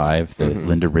Night Live, the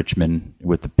Linda Richman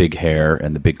with the big hair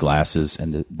and the big glasses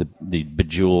and the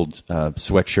bejeweled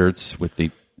sweatshirts with the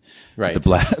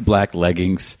black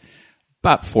leggings.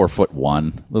 About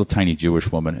 4'1", little tiny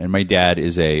Jewish woman. And my dad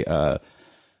is a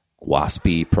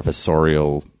waspy,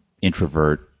 professorial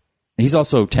introvert. He's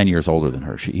also 10 years older than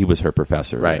her. He was her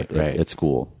professor at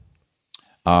school.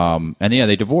 And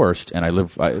they divorced, and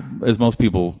as most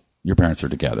people, your parents are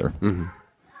together. Mm-hmm.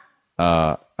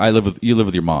 You live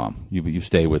with your mom. You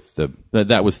stay with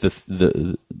that was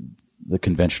the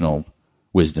conventional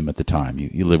wisdom at the time.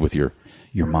 You live with your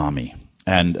mommy.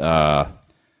 And,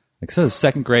 like I said,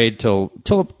 second grade till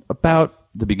about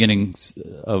the beginnings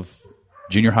of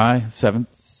junior high,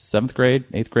 seventh grade,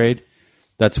 eighth grade.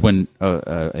 That's when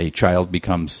a child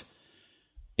becomes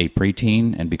a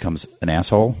preteen and becomes an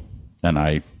asshole. And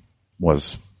I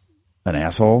was an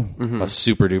asshole, a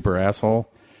super duper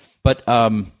asshole. But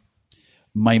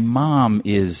my mom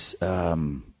is,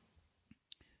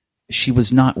 she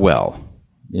was not well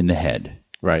in the head.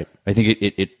 Right. I think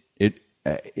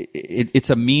it's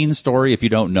a mean story if you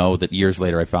don't know that years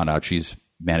later I found out she's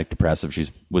manic depressive. She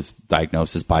was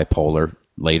diagnosed as bipolar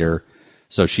later.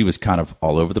 So she was kind of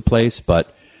all over the place.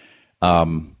 But oh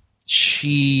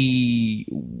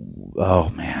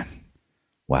man.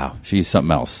 Wow, she's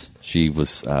something else. She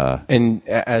was and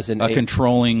as a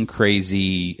controlling,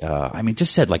 crazy.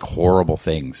 Just said like horrible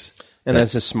things. And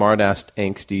as a smart-ass,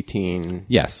 angsty teen,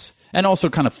 yes, and also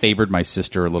kind of favored my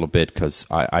sister a little bit because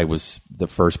I was the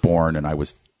firstborn, and I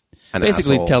was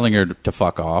basically telling her to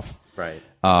fuck off. Right.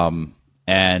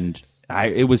 And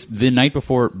it was the night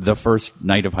before the first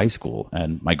night of high school,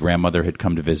 and my grandmother had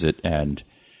come to visit, and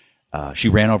she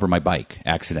ran over my bike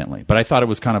accidentally, but I thought it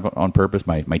was kind of on purpose,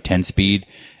 my 10-speed,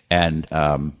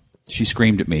 and she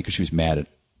screamed at me because she was mad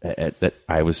at that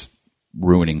I was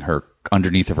ruining her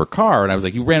underneath of her car, and I was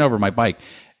like, you ran over my bike,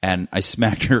 and I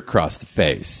smacked her across the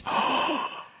face.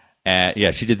 And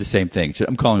yeah, she did the same thing.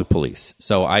 I'm calling the police.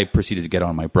 So I proceeded to get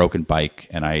on my broken bike,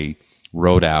 and I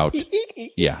rode out.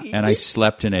 Yeah, and I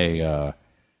slept in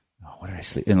what did I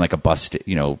sleep in? Like a bus,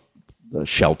 a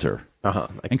shelter.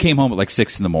 And came home at like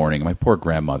 6 a.m. My poor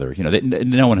grandmother,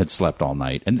 no one had slept all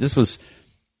night. And this was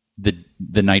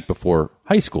the night before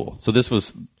high school. So this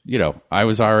was, I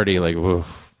was already like, whoa.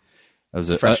 I was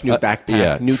a fresh new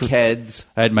backpack, new Keds.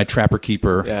 I had my Trapper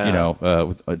Keeper,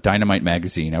 with a Dynamite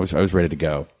magazine. I was ready to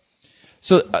go.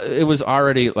 So it was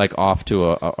already like off to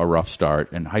a rough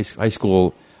start. And high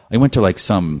school, I went to like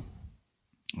some.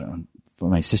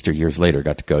 My sister years later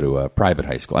got to go to a private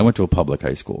high school. I went to a public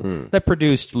high school that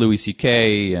produced Louis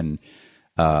C.K. and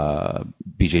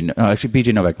BJ. Actually,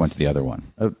 BJ Novak went to the other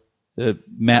one.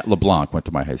 Matt LeBlanc went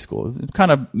to my high school.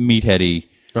 Kind of meatheady,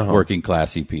 working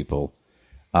classy people.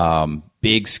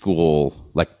 Big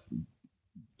school, like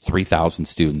 3,000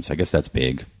 students. I guess that's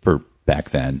big for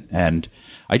back then. And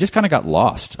I just kind of got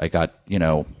lost. I got,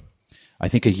 I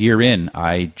think a year in,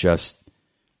 I just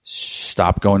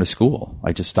stopped going to school.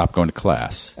 I just stopped going to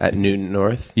class. At Newton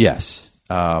North? Yes.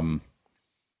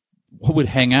 Would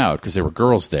hang out because there were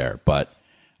girls there, but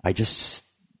I just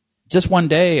one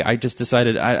day I just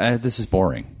decided this is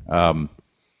boring.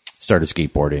 Started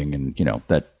skateboarding and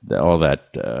all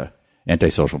that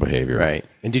antisocial behavior. Right.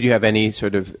 And did you have any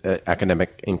sort of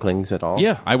academic inklings at all?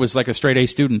 Yeah, I was like a straight A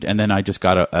student, and then I just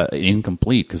got an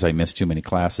incomplete because I missed too many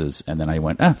classes, and then I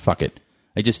went, fuck it.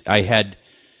 I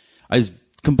was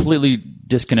completely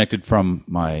disconnected from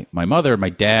my mother. My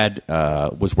dad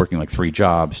was working like 3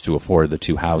 jobs to afford the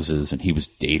 2 houses, and he was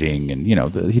dating, and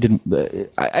he didn't.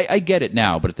 I get it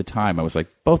now, but at the time I was like,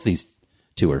 both these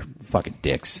 2 are fucking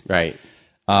dicks. Right.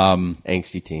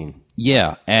 Angsty teen.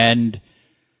 Yeah, and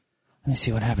let me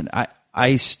see what happened.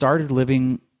 I started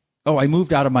living. I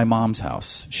moved out of my mom's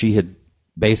house. She had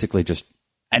basically just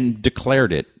and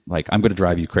declared it like, I'm going to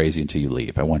drive you crazy until you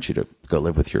leave. I want you to go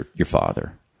live with your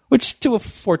father. Which to a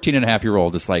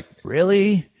 14-and-a-half-year-old is like,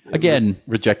 really? Again,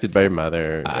 rejected by your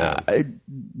mother.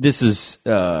 This is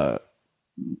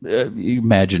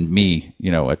imagine me,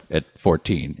 at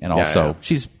 14, and also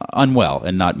she's unwell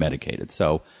and not medicated.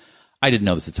 So I didn't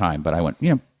know this at the time, but I went,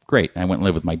 great. And I went and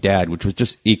lived with my dad, which was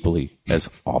just equally as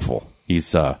awful.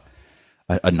 He's a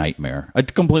nightmare, a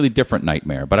completely different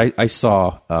nightmare. But I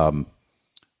saw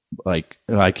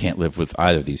I can't live with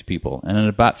either of these people. And at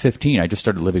about 15, I just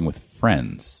started living with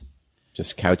friends.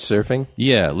 Just couch surfing?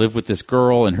 Yeah, lived with this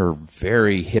girl and her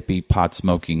very hippie,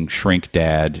 pot-smoking shrink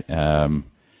dad.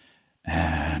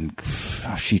 And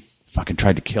she fucking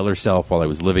tried to kill herself while I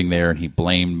was living there, and he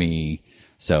blamed me.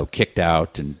 So kicked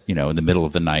out and, in the middle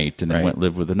of the night, and then went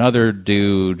live with another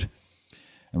dude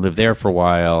and lived there for a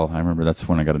while. I remember that's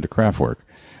when I got into Kraftwerk.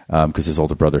 Because his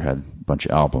older brother had a bunch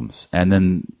of albums. And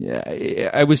then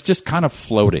I was just kind of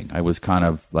floating. I was kind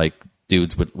of like,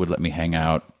 dudes would let me hang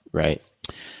out. Right.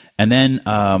 And then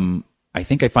I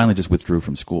think I finally just withdrew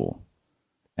from school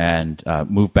and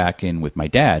moved back in with my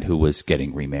dad, who was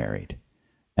getting remarried.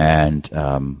 And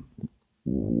I,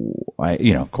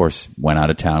 of course, went out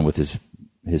of town with his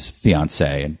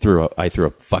fiancée and I threw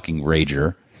a fucking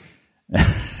rager.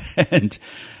 And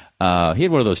he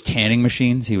had one of those tanning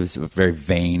machines. He was a very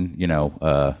vain,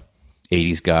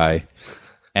 80s guy.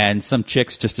 And some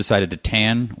chicks just decided to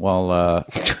tan while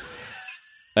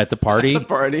at the party. At the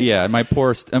party? Yeah, and my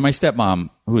stepmom,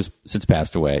 who has since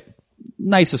passed away,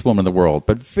 nicest woman in the world,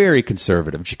 but very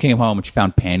conservative. She came home and she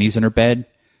found panties in her bed,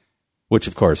 which,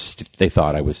 of course, they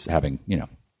thought I was having,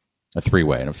 a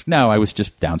 3-way. And I was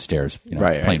just downstairs,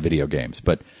 playing video games.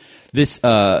 But this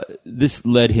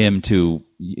led him to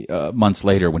months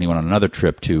later, when he went on another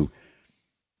trip, to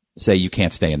say, you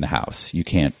can't stay in the house. You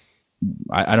can't.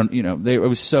 I don't. It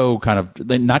was so kind of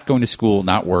not going to school,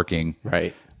 not working.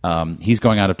 Right. He's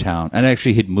going out of town, and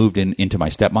actually he'd moved into my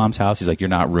stepmom's house. He's like, you're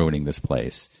not ruining this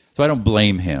place. So I don't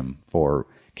blame him for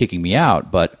kicking me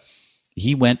out, but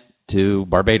he went to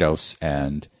Barbados,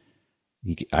 and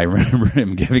I remember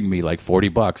him giving me like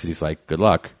 $40, and he's like, good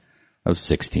luck. I was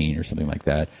 16 or something like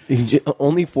that.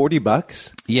 Only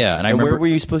 $40? Yeah. And I remember, where were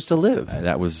you supposed to live?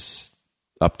 That was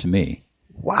up to me.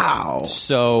 Wow.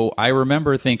 So I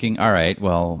remember thinking, all right,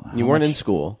 well. You weren't in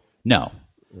school? No.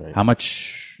 Right. How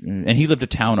much? And he lived a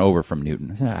town over from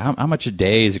Newton. I said, how much a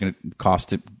day is it going to cost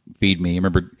to feed me? I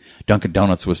remember Dunkin'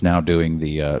 Donuts was now doing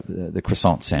the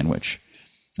croissant sandwich.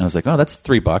 And I was like, oh, that's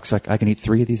 $3. I can eat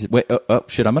 3 of these. Wait,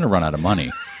 shit, I'm going to run out of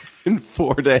money. In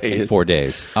 4 days. In 4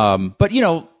 days. But,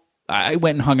 I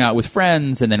went and hung out with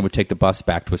friends, and then would take the bus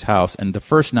back to his house. And the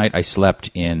first night I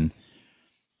slept in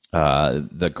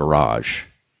the garage,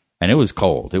 and it was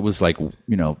cold. It was like,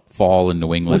 fall in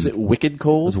New England. Was it wicked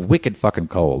cold? It was wicked fucking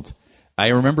cold. I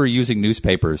remember using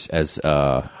newspapers as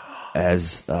a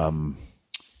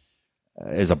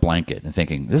blanket and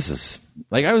thinking, this is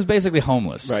like, I was basically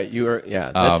homeless. Right. You were.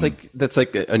 Yeah. That's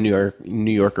like a New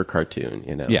Yorker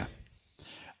cartoon. Yeah.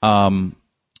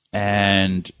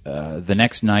 And the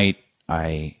next night,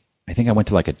 I I think I went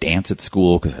to like a dance at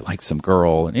school because I liked some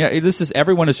girl. And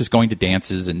everyone is just going to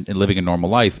dances and living a normal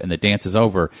life, and the dance is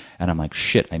over. And I'm like,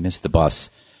 shit, I missed the bus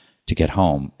to get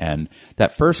home. And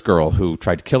that first girl who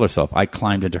tried to kill herself, I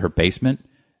climbed into her basement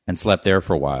and slept there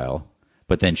for a while.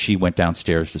 But then she went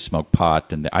downstairs to smoke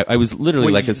pot, and I was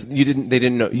literally They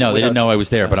didn't know. No, they didn't know I was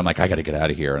there. But I'm like, I got to get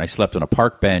out of here. And I slept on a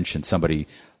park bench, and somebody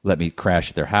let me crash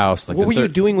at their house. Like, what were you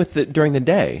doing during the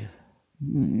day?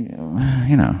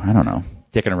 I don't know.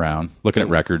 Dicking around, looking at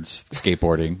records,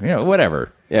 skateboarding,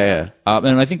 whatever. Yeah.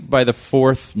 And I think by the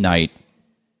fourth night,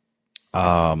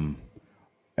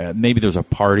 maybe there was a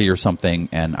party or something,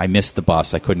 and I missed the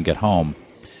bus. I couldn't get home.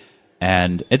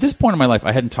 And at this point in my life,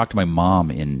 I hadn't talked to my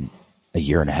mom in a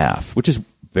year and a half, which is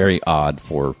very odd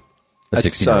for a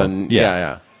 16-year-old.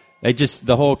 Yeah.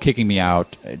 The whole kicking me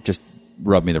out just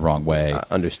rubbed me the wrong way.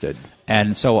 Understood.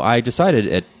 And so I decided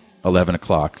at 11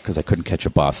 o'clock, because I couldn't catch a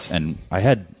bus, and I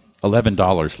had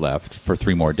 $11 left for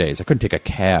 3 more days. I couldn't take a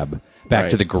cab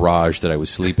back to the garage that I was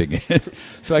sleeping in.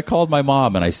 So I called my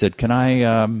mom and I said, can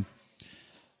I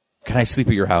sleep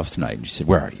at your house tonight? And she said,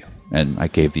 where are you? And I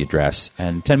gave the address.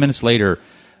 And 10 minutes later,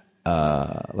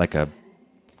 like a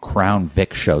Crown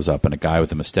Vic shows up, and a guy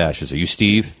with a mustache says, are you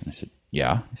Steve? And I said,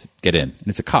 yeah. He said, get in. And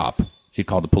it's a cop. She'd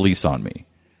called the police on me.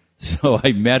 So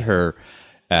I met her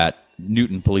at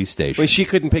Newton Police Station. Wait, she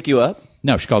couldn't pick you up?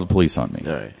 No, she called the police on me.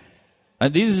 All right.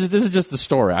 This is just the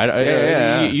story.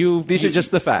 These are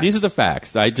just the facts. These are the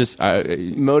facts.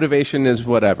 Motivation is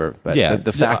whatever, but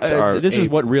the facts are. This is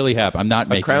what really happened. I'm not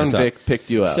making Crown this up. Vic picked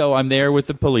you up. So I'm there with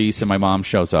the police, and my mom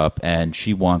shows up, and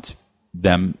she wants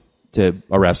them to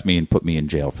arrest me and put me in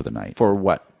jail for the night. For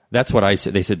what? That's what I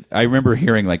said. They said, I remember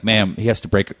hearing like, ma'am, he has to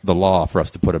break the law for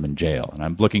us to put him in jail. And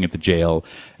I'm looking at the jail,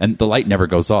 and the light never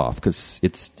goes off because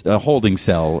it's a holding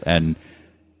cell, and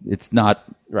it's not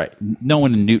right. No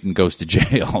one in Newton goes to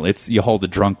jail. It's you hold a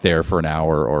drunk there for an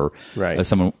hour, or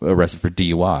someone arrested for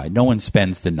DUI. No one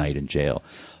spends the night in jail.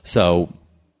 So,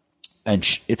 and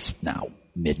it's now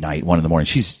midnight, 1 a.m.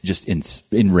 She's just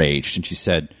enraged, and she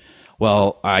said,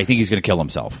 "Well, I think he's going to kill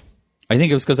himself." I think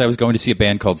it was because I was going to see a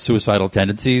band called Suicidal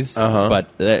Tendencies, but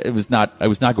it was not. I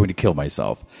was not going to kill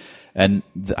myself. And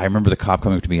I remember the cop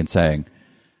coming up to me and saying,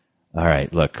 "All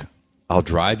right, look, I'll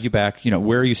drive you back.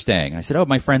 Where are you staying?" And I said, "Oh,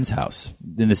 my friend's house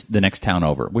in the next town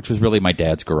over," which was really my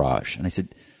dad's garage. And I said,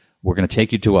 "We're going to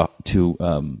take you to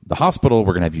the hospital.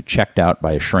 We're going to have you checked out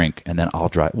by a shrink, and then I'll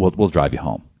drive. We'll drive you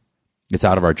home. It's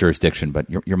out of our jurisdiction, but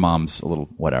your mom's a little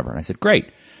whatever." And I said, "Great."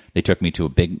 They took me to a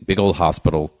big old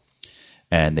hospital,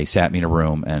 and they sat me in a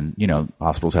room. And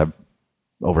hospitals have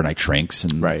overnight shrinks,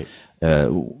 and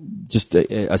just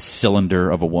a cylinder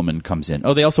of a woman comes in.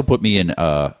 Oh, they also put me in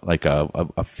like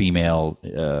a female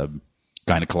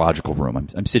gynecological room.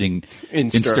 I'm sitting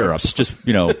in stirrups, just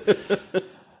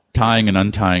tying and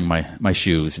untying my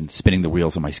shoes and spinning the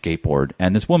wheels of my skateboard.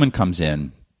 And this woman comes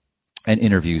in and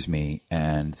interviews me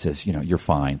and says, "You're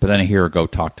fine." But then I hear her go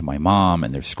talk to my mom,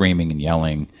 and they're screaming and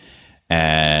yelling.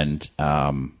 And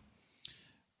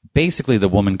basically, the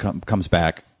woman comes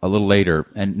back a little later,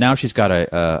 and now she's got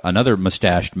another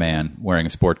mustached man wearing a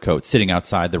sport coat sitting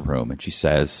outside the room, and she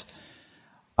says,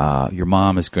 "Your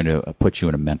mom is going to put you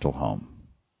in a mental home.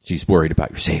 She's worried about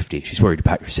your safety. She's worried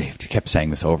about your safety." Kept saying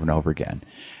this over and over again.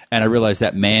 And I realized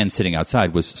that man sitting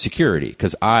outside was security,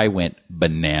 because I went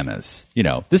bananas.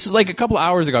 This is like a couple of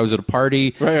hours ago. I was at a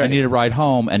party. Right. I needed a ride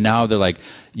home, and now they're like,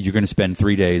 "You're going to spend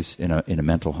 3 days in a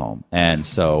mental home." And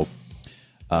so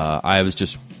I was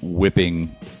just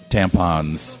whipping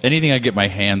tampons, anything I get my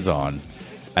hands on,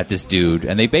 at this dude,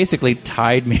 and they basically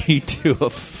tied me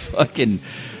to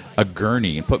a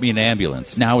gurney and put me in an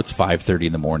ambulance. Now it's 5:30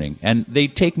 in the morning, and they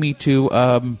take me to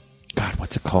God,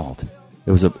 what's it called?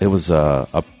 It was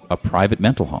a private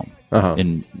mental home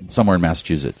in somewhere in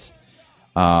Massachusetts.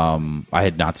 I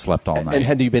had not slept all night. And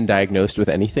had you been diagnosed with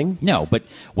anything? No, but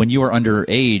when you are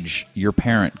underage, your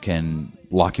parent can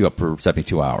lock you up for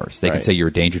 72 hours. They can say you're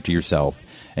a danger to yourself,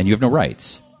 and you have no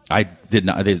rights. I did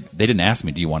not. They didn't ask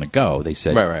me, "Do you want to go?" They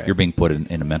said, "You're being put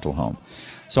in a mental home."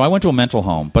 So I went to a mental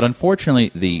home, but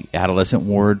unfortunately, the adolescent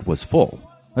ward was full.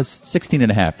 I was 16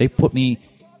 and a half. They put me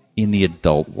in the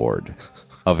adult ward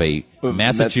of a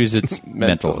Massachusetts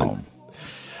mental home.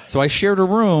 So I shared a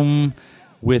room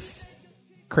with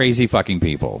crazy fucking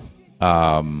people.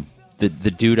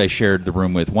 The dude I shared the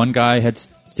room with, one guy had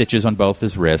stitches on both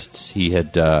his wrists. He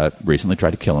had recently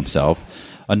tried to kill himself.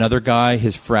 Another guy,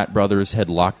 his frat brothers had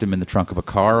locked him in the trunk of a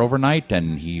car overnight,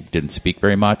 and he didn't speak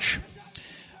very much.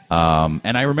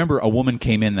 And I remember a woman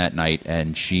came in that night,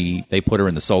 and they put her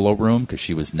in the solo room because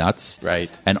she was nuts. Right.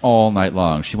 And all night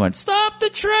long, she went, "Stop the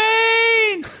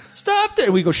train! Stop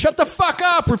it. We go, shut the fuck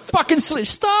up. We're fucking sleep.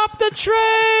 Stop the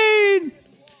train.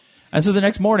 And so the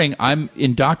next morning, I'm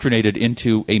indoctrinated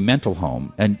into a mental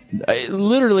home. And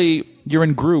literally, you're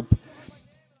in group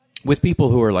with people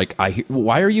who are like,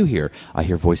 why are you here? I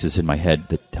hear voices in my head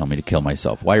that tell me to kill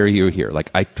myself. Why are you here?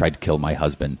 Like, I tried to kill my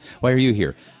husband. Why are you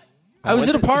here? I was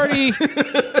at a party.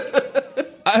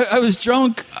 I was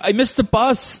drunk. I missed the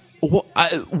bus.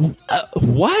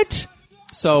 What?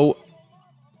 So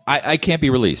I can't be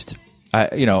released.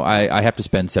 I have to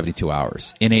spend 72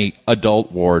 hours in a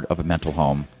adult ward of a mental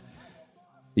home.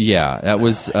 Yeah, that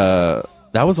was a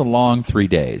long 3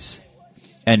 days.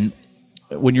 And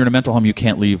when you're in a mental home, you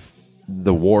can't leave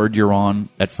the ward you're on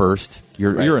at first.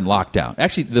 You're in lockdown.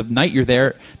 Actually, the night you're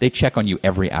there, they check on you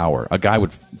every hour. A guy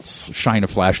would shine a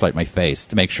flashlight in my face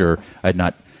to make sure I had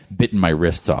not bitten my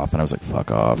wrists off. And I was like,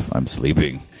 fuck off, I'm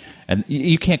sleeping. And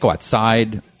you can't go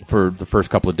outside for the first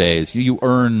couple of days. You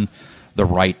earn the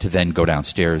right to then go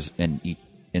downstairs and eat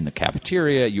in the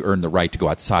cafeteria. You earn the right to go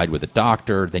outside with a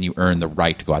doctor. Then you earn the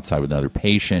right to go outside with another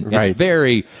patient. Right. It's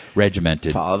very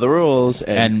regimented. Follow the rules.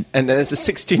 And then as a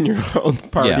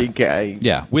 16-year-old party guy.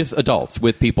 Yeah, with adults,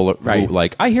 with people who,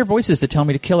 like, I hear voices that tell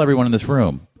me to kill everyone in this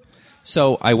room.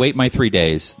 So I wait my 3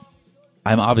 days.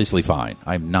 I'm obviously fine.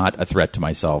 I'm not a threat to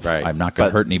myself. Right. I'm not going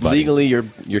to hurt anybody. Legally,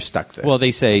 you're stuck there. Well,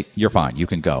 they say, you're fine. You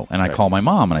can go. And I call my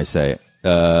mom and I say,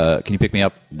 can you pick me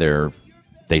up?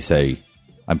 They say,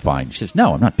 I'm fine. She says,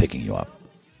 no, I'm not picking you up.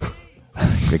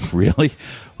 Like, really?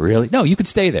 Really? No, you could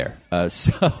stay there.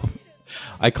 So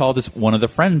I called one of the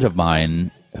friends of mine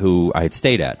who I had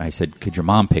stayed at. I said, could your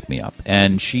mom pick me up?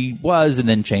 And she was, and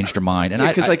then changed her mind. And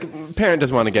because parent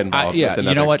doesn't want to get involved with another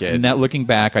you know what? kid. Now, looking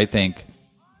back, I think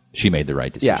she made the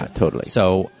right decision. Yeah, totally.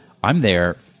 So I'm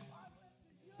there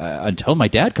until my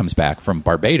dad comes back from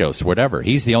Barbados or whatever.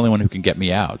 He's the only one who can get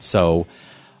me out. So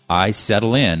I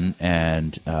settle in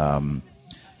and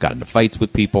got into fights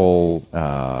with people.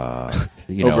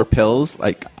 Over pills?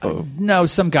 No,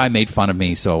 some guy made fun of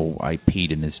me, so I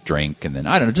peed in his drink, and then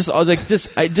I don't know.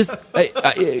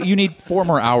 You need 4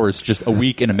 more hours just a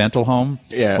week in a mental home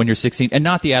when you're 16, and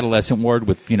not the adolescent ward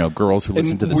with girls who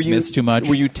listen to the Smiths too much.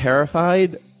 Were you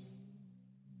terrified?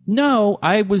 No,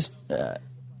 I was.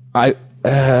 I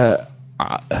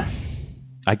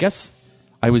guess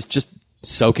I was just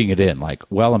soaking it in. Like,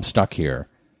 well, I'm stuck here.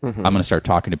 Mm-hmm. I'm going to start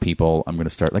talking to people. I'm going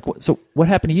to start so what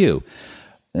happened to you?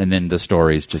 And then the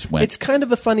stories just went. It's kind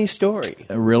of a funny story.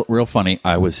 Real funny.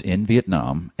 I was in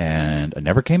Vietnam and I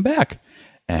never came back.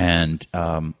 And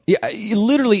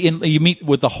you meet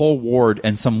with the whole ward,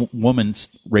 and some woman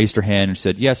raised her hand and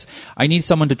said, "Yes, I need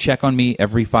someone to check on me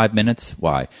every 5 minutes."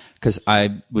 Why? Because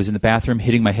I was in the bathroom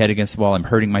hitting my head against the wall. I'm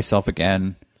hurting myself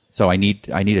again, so I need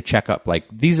a checkup. Like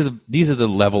these are the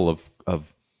level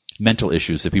of mental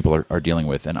issues that people are dealing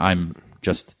with, and I'm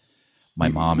just my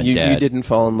mom and dad. You didn't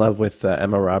fall in love with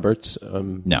Emma Roberts?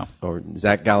 No. Or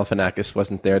Zach Galifianakis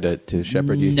wasn't there to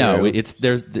shepherd you through? No,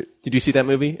 Did you see that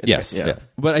movie? Yes.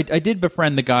 But I did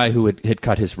befriend the guy who had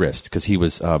cut his wrist, because he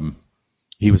was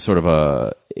sort of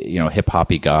a hip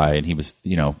hoppy guy, and he was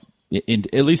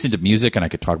at least into music, and I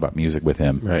could talk about music with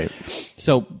him. Right.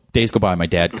 So days go by. My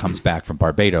dad comes back from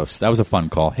Barbados. That was a fun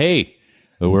call. Hey,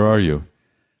 where are you?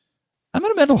 I'm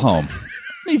in a mental home.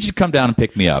 I need you to come down and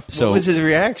pick me up. So what was his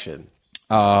reaction?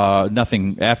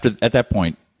 Nothing. At that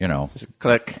point, just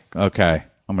click. Okay,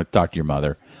 I'm going to talk to your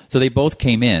mother. So they both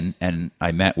came in, and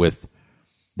I met with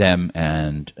them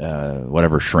and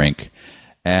whatever shrink,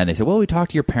 and they said, "Well, we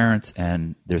talked to your parents,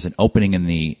 and there's an opening in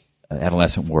the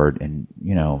adolescent ward, and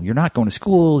you're not going to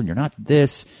school, and you're not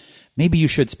this. Maybe you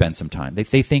should spend some time. They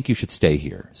think you should stay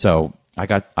here." So I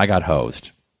got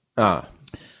hosed.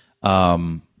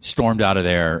 Stormed out of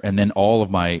there, and then all of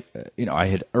my, I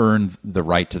had earned the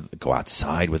right to go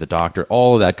outside with a doctor.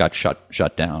 All of that got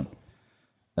shut down.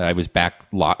 I was back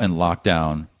in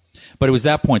lockdown. But it was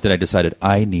that point that I decided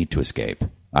I need to escape.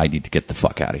 I need to get the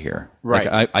fuck out of here.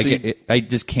 Right. I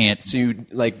just can't. So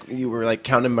you were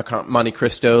counting Monte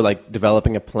Cristo,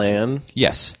 developing a plan?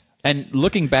 Yes. And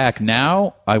looking back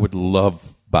now, I would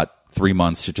love about 3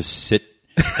 months to just sit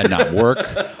and not work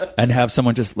and have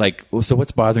someone just so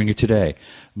what's bothering you today?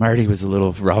 Marty was a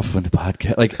little rough on the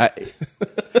podcast.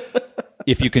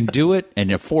 If you can do it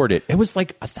and afford it, it was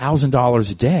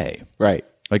 $1,000 a day. Right.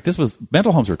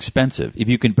 Mental homes are expensive. If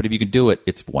you can do it,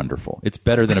 it's wonderful. It's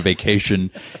better than a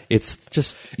vacation. It's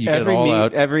just, you get it all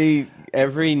out.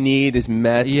 Every need is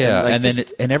met. Yeah,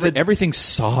 everything's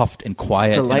soft and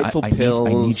quiet. Delightful pills.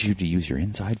 I need you to use your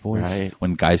inside voice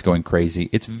when guys going crazy.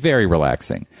 It's very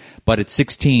relaxing. But at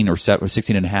 16 or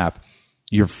 16 and a half,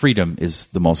 your freedom is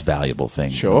the most valuable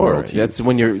thing. Sure, that's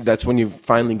when you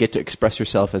finally get to express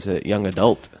yourself as a young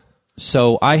adult.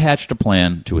 So I hatched a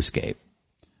plan to escape.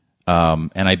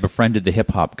 And I befriended the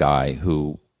hip-hop guy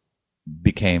who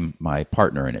became my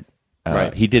partner in it.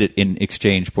 Right. He did it in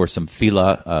exchange for some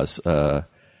Fila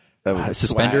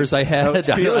suspenders swag. I had. No, it's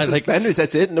Fila suspenders,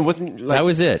 that's it? And it wasn't like... That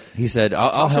was it. He said,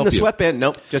 I'll help in the you. Sweatband.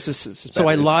 Nope, just a suspenders. So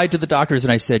I lied to the doctors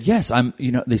and I said, yes,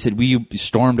 they said, you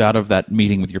stormed out of that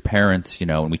meeting with your parents,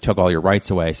 and we took all your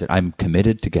rights away. I said, I'm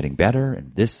committed to getting better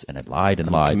and this, and I lied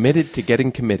and lied. Committed to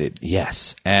getting committed.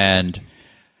 Yes. And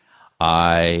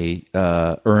I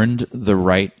earned the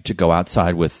right to go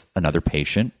outside with another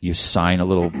patient. You sign a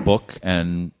little book,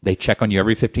 and they check on you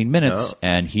every 15 minutes. Oh.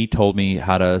 And he told me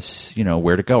how to,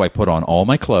 where to go. I put on all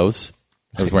my clothes.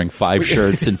 I was wearing 5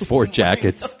 shirts and 4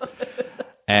 jackets.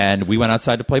 And we went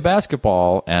outside to play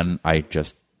basketball, and I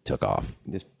just took off.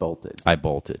 Just bolted. I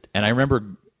bolted. And I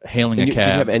remember hailing a cab. Did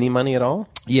you have any money at all?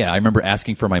 Yeah, I remember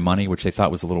asking for my money, which they thought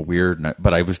was a little weird,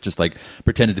 but I was just like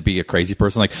pretended to be a crazy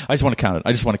person. Like, I just want to count it.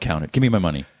 I just want to count it. Give me my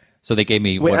money. So they gave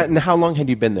me. Wait, and how long had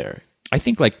you been there? I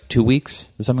think like 2 weeks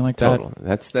or something like that. Total.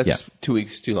 That's 2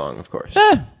 weeks too long, of course.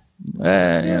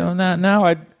 Now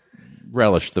I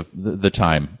relish the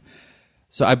time.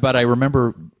 So, but I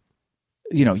remember.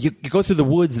 You go through the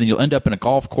woods and then you'll end up in a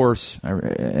golf course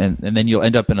and then you'll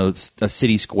end up in a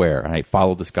city square. And I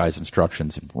followed this guy's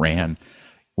instructions and ran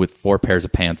with 4 pairs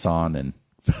of pants on and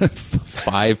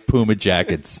 5 Puma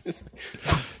jackets.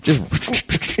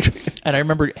 And I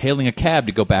remember hailing a cab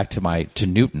to go back to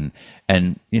Newton.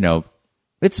 And,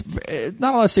 it's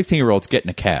not a lot of 16-year-olds get in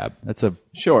a cab. That's a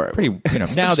pretty,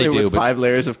 now they do. With 5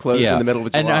 layers of clothes in the middle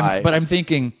of July. But I'm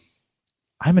thinking,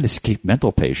 I'm an escaped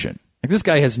mental patient. Like, this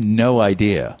guy has no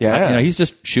idea. Yeah. He's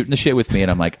just shooting the shit with me, and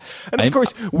I'm like... And of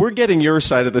course, we're getting your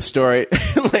side of the story.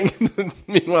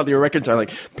 Meanwhile, your records are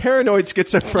like paranoid,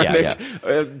 schizophrenic,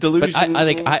 delusion.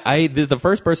 But the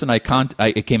first person I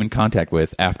came in contact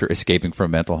with after escaping from a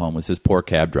mental home was this poor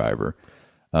cab driver.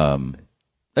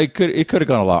 It could have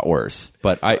gone a lot worse,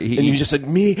 but and you just said,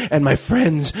 me and my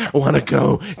friends want to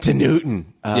go to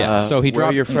Newton. So he dropped... Where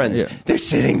are your friends? Yeah. They're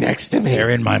sitting next to me. They're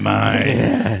in my mind.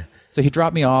 Yeah. So he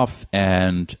dropped me off,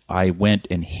 and I went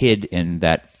and hid in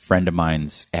that friend of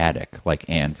mine's attic, like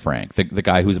Anne Frank, the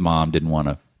guy whose mom didn't want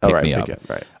to pick me up.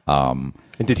 Right. And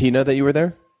did he know that you were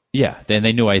there? Yeah. Then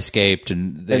they knew I escaped,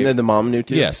 and then the mom knew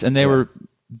too. Yes, and they were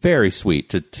very sweet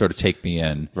to sort of take me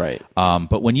in. Right.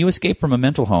 But when you escape from a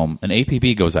mental home, an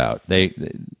APB goes out. The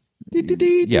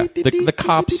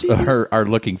cops are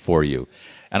looking for you.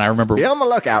 And I remember... Be on the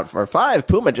lookout for 5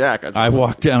 Puma jackets. I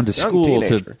walked down to school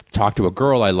to talk to a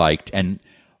girl I liked, and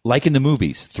like in the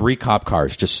movies, 3 cop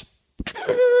cars just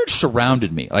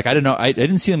surrounded me. Like, I didn't know... I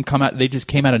didn't see them come out. They just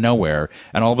came out of nowhere,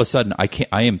 and all of a sudden,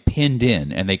 I am pinned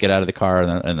in, and they get out of the car,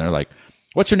 and they're like,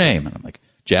 "What's your name?" And I'm like,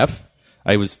 "Jeff."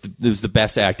 It was the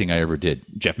best acting I ever did.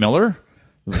 Jeff Miller?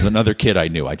 It was another kid I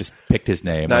knew. I just picked his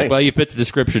name. Nice. Like, well, you fit the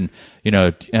description, and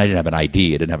I didn't have an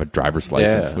ID. I didn't have a driver's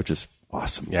license, which is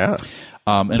awesome. Yeah.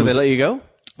 So they let you go?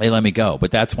 They let me go,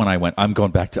 but that's when I went. I'm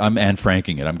Anne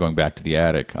Franking it. I'm going back to the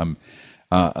attic. And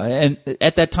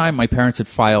at that time, my parents had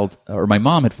filed, or my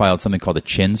mom had filed something called a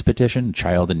CHINS petition,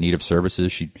 Child in Need of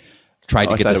Services. She tried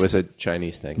to get. I thought it was a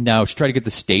Chinese thing. No, she tried to get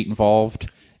the state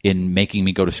involved in making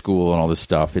me go to school and all this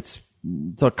stuff. It's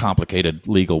a complicated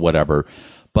legal whatever,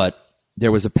 but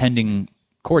there was a pending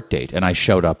court date, and I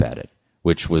showed up at it,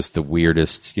 which was the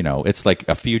weirdest. It's like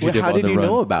a fugitive. How did you run.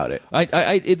 know about it?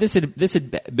 This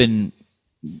had been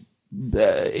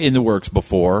in the works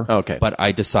before. Okay, but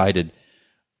I decided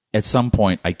at some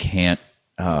point I can't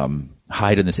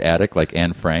hide in this attic like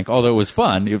Anne Frank. Although it was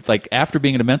fun, it was like after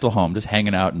being in a mental home, just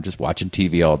hanging out and just watching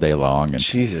TV all day long. And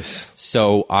Jesus.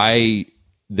 So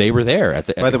they were there at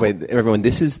the. By the way, everyone,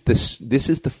 this is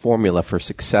the formula for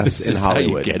success in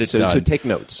Hollywood. How you get it done. So take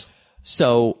notes.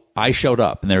 So I showed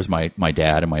up, and there's my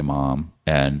dad and my mom,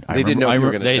 and they didn't know you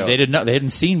were going to show up. They didn't know. They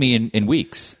hadn't seen me in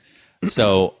weeks.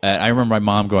 So I remember my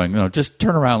mom going, "No, just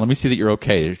turn around. Let me see that you're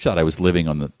okay." She thought I was living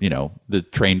on the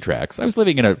train tracks. I was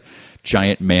living in a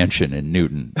giant mansion in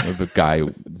Newton with a guy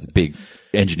who was a big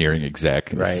engineering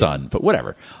exec and his son, but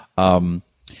whatever. And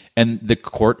the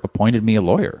court appointed me a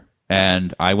lawyer,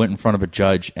 and I went in front of a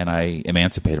judge, and I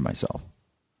emancipated myself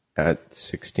at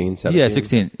 16, 17? Yeah,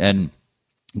 16, and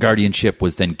guardianship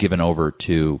was then given over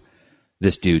to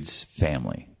this dude's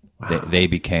family. Wow. They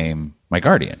became my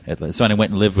guardian. So I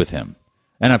went and lived with him.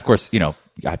 And of course, you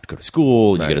have to go to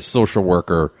school, you get a social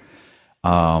worker.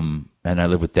 And I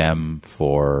lived with them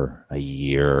for a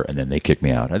year, and then they kicked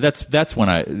me out. That's when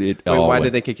why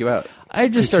did they kick you out? I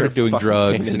just started doing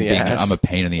drugs, and I'm a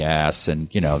pain in the ass. And,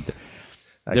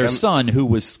 their son, who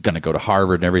was going to go to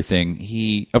Harvard and everything,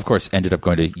 he, of course, ended up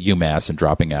going to UMass and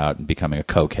dropping out and becoming a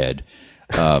cokehead.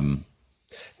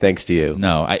 Thanks to you.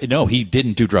 No, he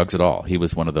didn't do drugs at all. He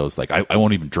was one of those, like, I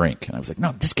won't even drink. And I was like,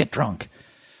 no, just get drunk.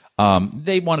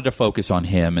 They wanted to focus on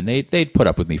him, and they'd put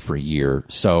up with me for a year.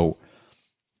 So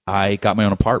I got my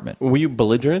own apartment. Were you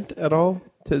belligerent at all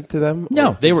to them?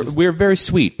 No, we were very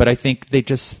sweet, but I think they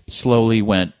just slowly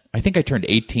went. I think I turned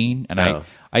 18, and I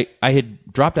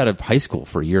had dropped out of high school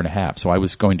for a year and a half, so I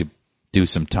was going to do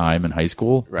some time in high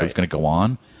school. Right. I was going to go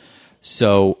on.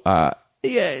 So, a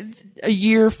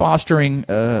year fostering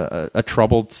a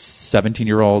troubled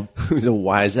 17-year-old who's a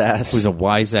wise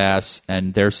ass,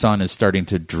 and their son is starting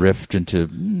to drift into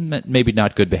maybe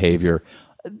not good behavior.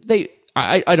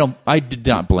 I did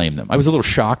not blame them. I was a little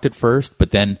shocked at first,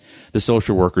 but then the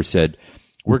social worker said,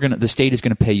 the state is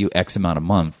going to pay you X amount a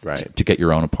month to get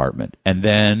your own apartment. And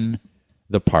then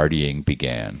the partying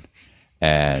began.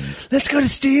 And let's go to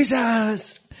Steve's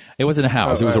house. It wasn't a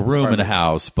house. It was a room in a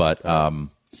house, but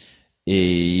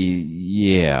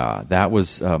yeah, that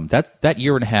was that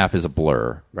year and a half is a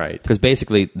blur. Right. Because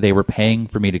basically they were paying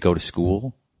for me to go to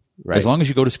school. Right. As long as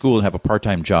you go to school and have a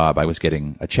part-time job, I was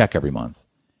getting a check every month.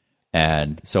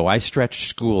 And so I stretched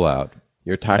school out.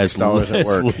 Your tax dollars at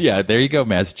work. Yeah, there you go,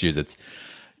 Massachusetts.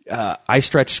 I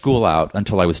stretched school out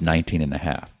until I was 19 and a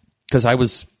half because I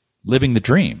was living the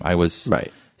dream. I was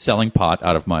selling pot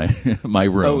out of my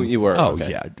room. Oh, you were? Oh,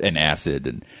 okay. Yeah, and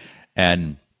acid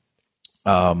and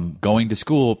going to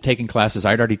school, taking classes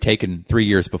I'd already taken 3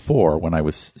 years before when I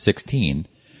was 16.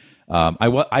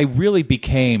 I really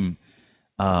became...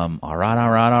 all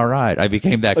right. I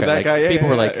became that guy. Guy, people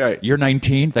were like, "You're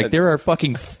 19." Like there are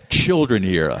fucking children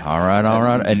here. All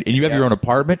right. And you have your own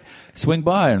apartment. Swing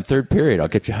by in third period. I'll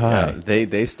get you high. Yeah,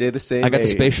 they stay the same. I got age. the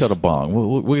space shuttle bong.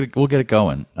 We'll get it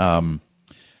going.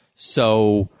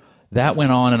 So that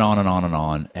went on and on and on and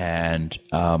on. And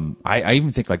I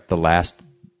even think like the last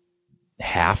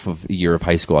half of a year of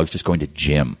high school, I was just going to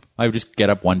gym. I would just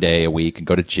get up one day a week and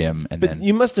go to gym. But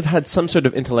you must have had some sort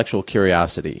of intellectual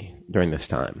curiosity during this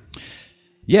time.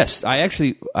 Yes, I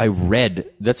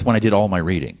read. That's when I did all my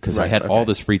reading because I had all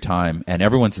this free time and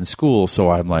everyone's in school.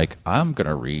 So I'm like, I'm going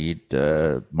to read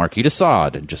Marquis de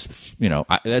Sade and just,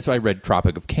 that's why I read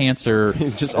Tropic of Cancer.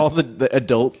 Just all the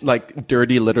adult, like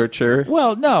dirty literature.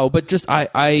 Well, no, but just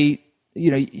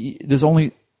there's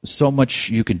only so much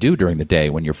you can do during the day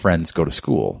when your friends go to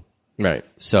school. Right.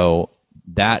 So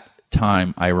that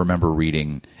time I remember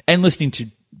reading and listening to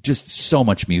just so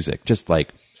much music, just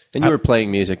like. And you were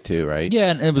playing music too, right? Yeah,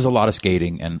 and it was a lot of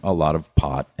skating and a lot of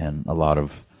pot and a lot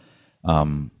of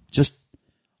just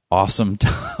awesome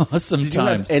times. Did you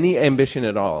have any ambition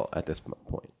at all at this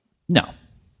point? No.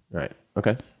 Right.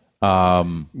 Okay.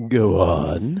 Go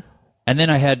on. And then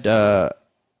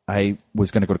I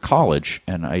was going to go to college,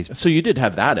 and So you did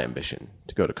have that ambition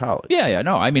to go to college? Yeah.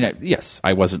 No, I mean, yes,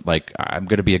 I wasn't like I'm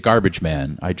going to be a garbage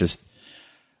man. I just,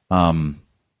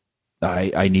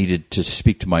 I needed to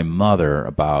speak to my mother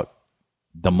about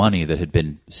the money that had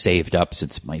been saved up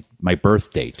since my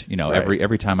birth date.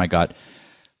 Every time I got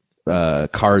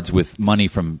cards with money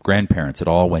from grandparents, it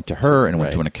all went to her and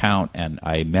went to an account. And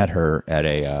I met her at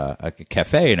a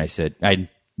cafe, and I said I'd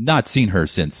not seen her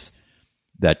since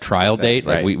that trial date.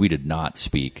 Like we did not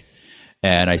speak.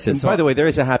 And I said, by the way, there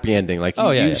is a happy ending. Like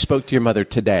you spoke to your mother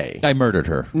today. I murdered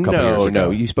her a couple years ago.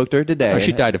 No, you spoke to her today. Oh,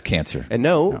 she died of cancer. And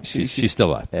she's still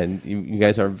alive. And you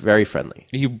guys are very friendly.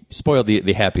 You spoiled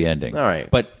the happy ending. All right.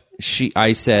 But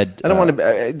I said, I don't want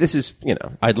to, this is,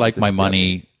 I'd like my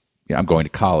money. I'm going to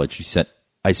college. She said,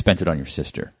 I spent it on your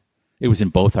sister. It was in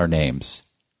both our names.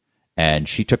 And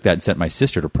she took that and sent my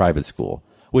sister to private school,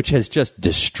 which has just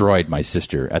destroyed my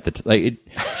sister at the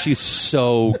she's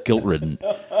so guilt-ridden.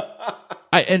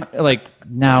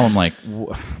 Now I'm like,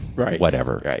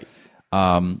 whatever. Right.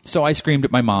 So I screamed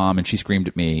at my mom, and she screamed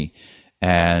at me,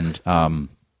 and so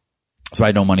I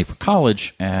had no money for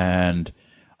college, and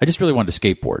I just really wanted to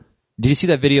skateboard. Did you see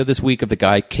that video this week of the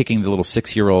guy kicking the little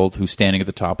 6-year-old who's standing at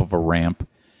the top of a ramp?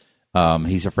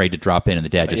 He's afraid to drop in, and the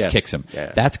dad just kicks him.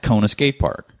 Yeah. That's Kona Skate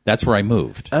Park. That's where I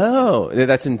moved. Oh,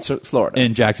 that's in Florida.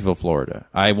 In Jacksonville, Florida.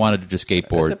 I wanted to just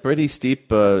skateboard. That's a pretty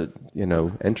steep,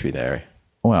 entry there.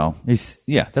 Well,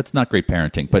 that's not great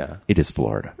parenting, but it is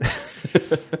Florida.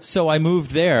 So I moved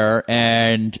there,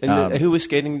 and who was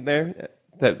skating there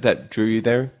that drew you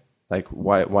there? Like,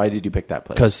 why did you pick that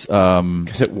place?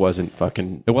 Because it wasn't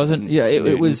fucking. It wasn't. Yeah,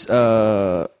 it was.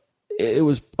 It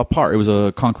was a park. It was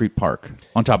a concrete park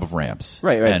on top of ramps.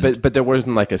 Right. But there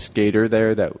wasn't like a skater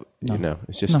there that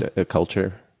it's just a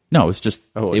culture. No, it's just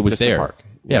it was just there. A park.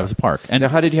 Yeah, it was a park. And now,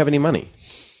 how did you have any money?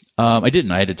 I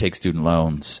didn't. I had to take student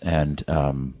loans, and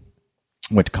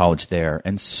went to college there,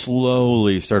 and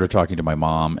slowly started talking to my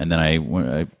mom. And then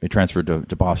I transferred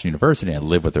to Boston University, and I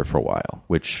lived with her for a while,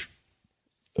 which,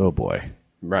 oh boy.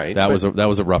 Right. That was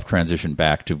a rough transition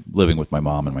back to living with my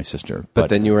mom and my sister. But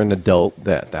then you were an adult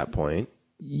at that point.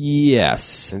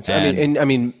 Yes. And so, I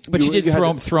mean, but she did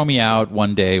throw me out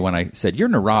one day when I said, "You're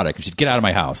neurotic." She'd get out of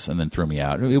my house and then threw me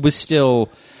out. It was still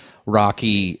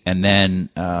rocky. And then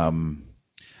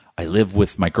I lived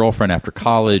with my girlfriend after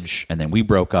college, and then we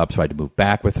broke up, so I had to move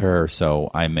back with her.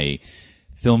 So I'm a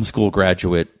film school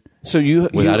graduate. So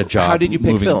without a job. How did you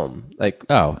pick film? I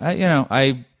don't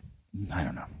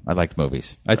know. I liked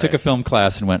movies. I took a film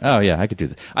class and went, oh, yeah, I could do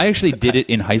this. I actually did it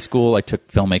in high school. I took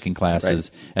filmmaking classes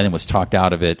and then was talked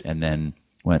out of it, and then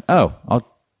went, who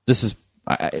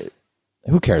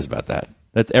cares about that?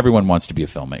 Everyone wants to be a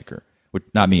filmmaker.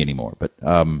 Not me anymore. But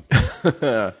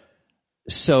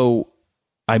so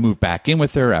I moved back in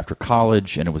with her after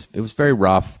college, and it was very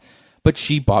rough. But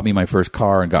she bought me my first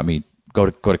car and got me go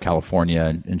to California,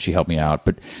 and she helped me out.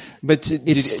 But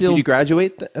did you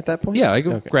graduate at that point? Yeah, I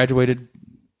graduated.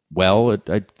 Well,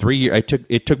 3 years.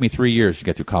 It took me 3 years to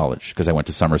get through college because I went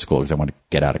to summer school because I wanted to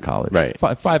get out of college. Right,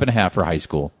 5.5 for high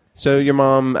school. So your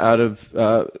mom, out of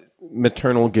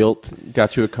maternal guilt,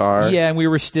 got you a car. Yeah, and we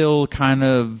were still kind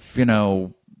of,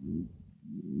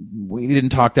 we didn't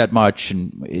talk that much,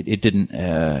 and it didn't.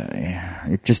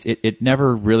 It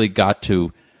never really got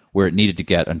to where it needed to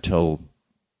get until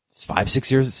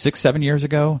 7 years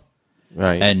ago.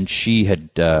 Right. And she had,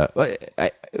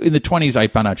 in the 20s, I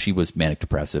found out she was manic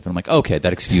depressive. And I'm like, okay,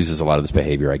 that excuses a lot of this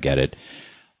behavior. I get it.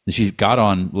 She got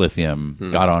on lithium,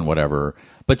 got on whatever,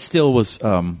 but still was,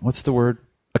 what's the word?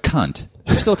 A cunt.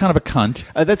 She's still kind of a cunt.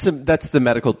 That's the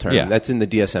medical term. Yeah. That's in the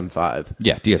DSM-5.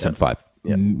 Yeah, DSM-5.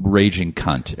 Yeah. Raging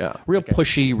cunt. Yeah. Real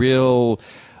pushy, real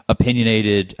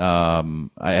opinionated. I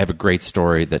have a great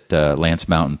story that Lance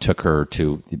Mountain took her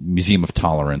to the Museum of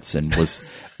Tolerance and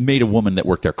made a woman that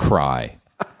worked there cry.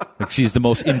 Like, she's the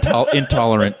most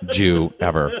intolerant Jew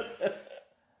ever.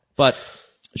 But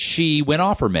she went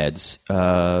off her meds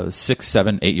 6,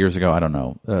 7, 8 years ago. I don't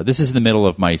know. This is in the middle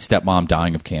of my stepmom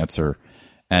dying of cancer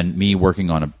and me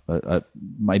working on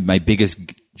my biggest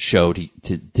show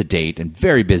to date, and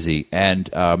very busy.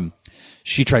 And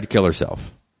she tried to kill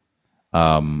herself.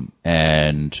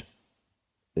 And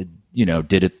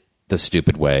did it the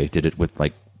stupid way, did it with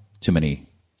like too many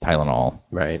Tylenol.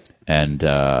 Right. And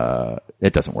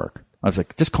it doesn't work. I was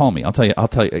like, just call me. I'll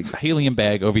tell you, helium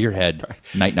bag over your head.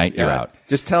 Night, you're out.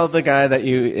 Just tell the guy that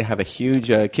you have a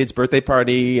huge kid's birthday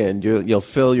party, and you'll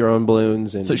fill your own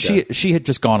balloons. And so she had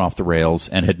just gone off the rails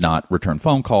and had not returned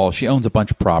phone calls. She owns a bunch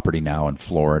of property now in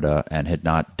Florida and had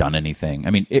not done anything.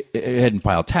 I mean, it hadn't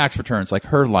filed tax returns. Like,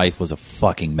 her life was a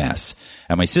fucking mess.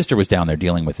 And my sister was down there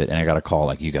dealing with it, and I got a call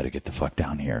like, you got to get the fuck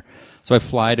down here. So I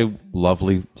fly to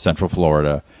lovely Central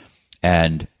Florida,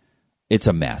 and it's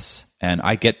a mess. And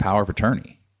I get power of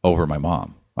attorney over my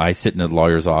mom. I sit in the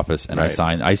lawyer's office and I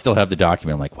sign. I still have the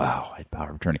document. I'm like, wow, I had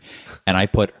power of attorney. And I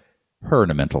put her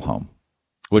in a mental home,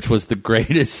 which was the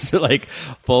greatest, like,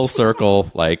 full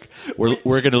circle. Like, we're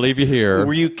going to leave you here.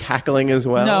 Were you cackling as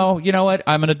well? No, you know what?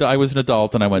 I was an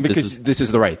adult, and I went, this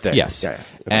is the right thing. Yes. Yeah.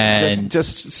 And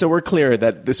just so we're clear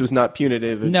that this was not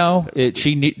punitive. No, when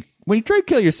you try to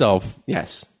kill yourself.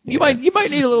 Yes. You might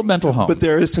need a little mental home. But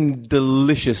there is some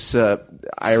delicious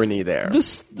irony there.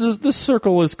 The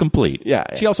circle is complete. Yeah.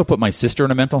 She also put my sister in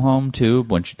a mental home too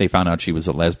when they found out she was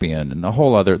a lesbian, and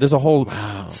there's a whole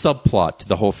subplot to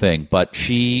the whole thing. But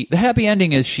the happy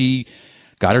ending is she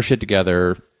got her shit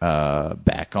together,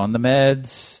 back on the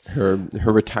meds. Her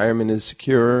retirement is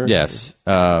secure. Yes.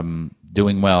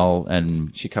 Doing well,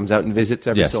 and she comes out and visits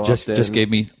every so often. Just gave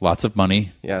me lots of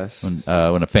money. Yes,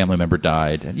 when a family member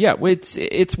died, and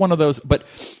it's one of those. But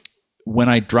when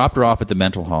I dropped her off at the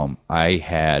mental home, I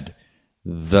had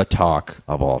the talk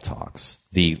of all talks.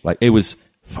 It was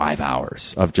 5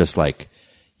 hours of just like,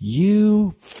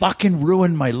 you fucking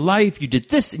ruined my life. You did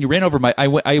this, and you ran over my.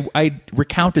 I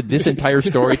recounted this entire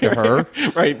story to her.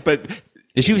 Right, but.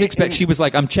 She was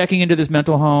like, I'm checking into this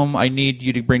mental home. I need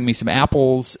you to bring me some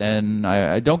apples, and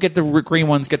I don't get the green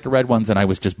ones, get the red ones. And I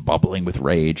was just bubbling with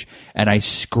rage, and I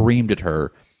screamed at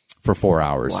her for 4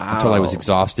 hours until I was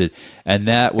exhausted. And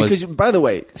that was because, by the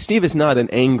way, Steve is not an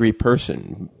angry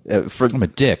person. I'm a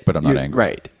dick, but I'm not angry.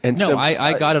 Right? And no, so,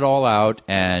 I got it all out,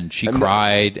 and she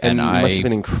cried, and I must have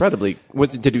been incredibly.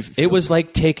 What did you? It was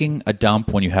like taking a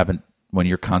dump when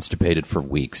you're constipated for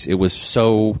weeks. It was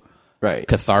so. Right.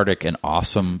 Cathartic and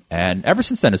awesome, and ever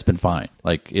since then it's been fine.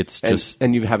 Like, it's just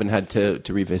and you haven't had to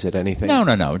revisit anything.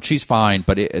 No. She's fine,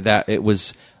 but it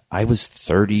was I was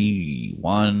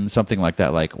 31, something like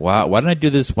that. Like, wow, why didn't I do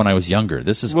this when I was younger?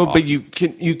 This is but you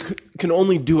can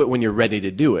only do it when you're ready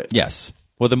to do it. Yes.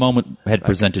 Well, the moment had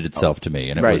presented itself to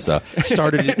me, and it was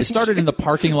started in the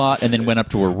parking lot, and then went up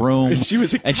to her room. She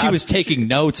was taking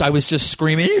notes. I was just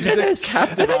screaming, "You did this,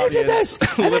 and then you did this,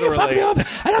 and then you fucked me up,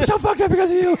 and I'm so fucked up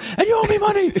because of you, and you owe me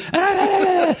money,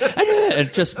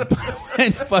 and just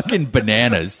went fucking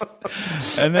bananas."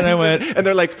 And then I went, and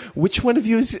they're like, "Which one of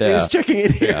you is checking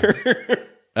in here?"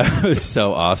 Yeah. It was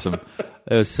so awesome.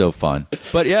 It was so fun.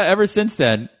 But yeah, ever since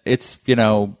then, it's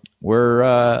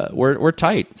we're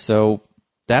tight. So.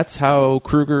 That's how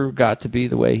Kruger got to be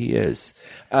the way he is.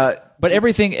 But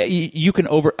everything you can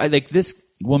like this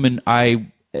woman,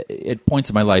 at points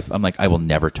in my life, I'm like, I will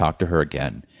never talk to her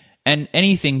again. And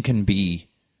anything can be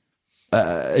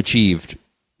achieved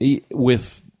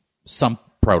with some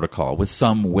protocol, with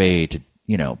some way to,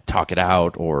 talk it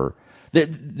out, or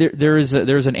there's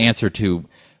an answer to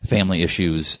family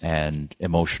issues and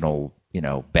emotional,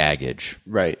 baggage.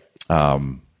 Right.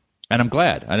 And I'm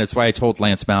glad. And that's why I told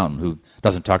Lance Mountain, who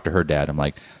doesn't talk to her dad, I'm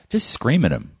like, just scream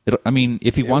at him.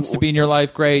 If he wants to be in your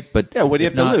life, great. But what do you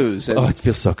have to lose? Oh, it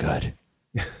feels so good.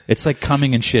 It's like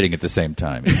coming and shitting at the same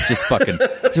time. It's just fucking,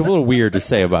 it's a little weird to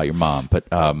say about your mom, but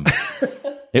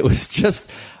it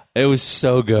was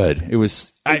so good. It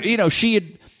was, she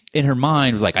had, in her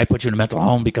mind, was like, I put you in a mental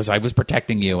home because I was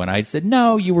protecting you. And I said,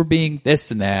 no, you were being this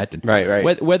and that. And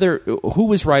right. Whether who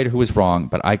was right or who was wrong,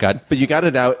 but you got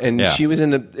it out, and she was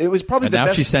it was probably and the now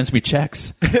best. She sends me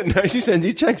checks. Now she sends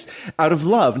you checks out of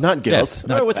love, not guilt.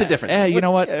 Yes, what's the difference? You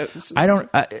know what?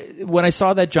 When I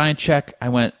saw that giant check, I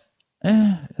went,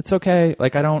 it's okay.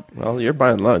 Like, I don't. Well, you're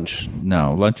buying lunch.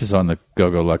 No, lunch is on the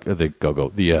Go-Go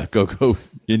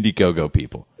Indiegogo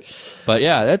people. But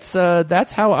yeah,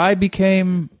 that's how I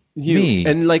became me.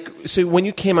 And so when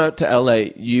you came out to LA,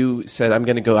 you said, I'm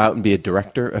going to go out and be a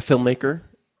director, a filmmaker.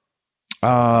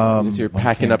 So you're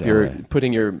packing up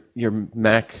putting your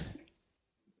Mac.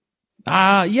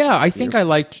 Yeah, I think I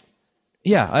liked.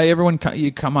 Yeah, everyone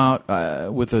you come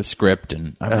out with a script,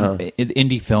 and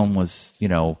indie film was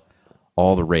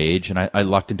all the rage, and I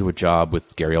lucked into a job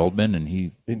with Gary Oldman,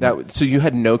 and so you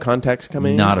had no contacts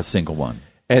coming in? Not a single one.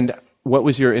 And what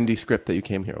was your indie script that you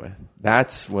came here with?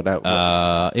 That's what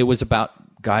it was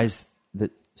about guys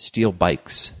that steal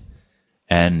bikes,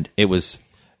 and it was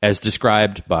as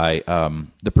described by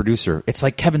the producer. It's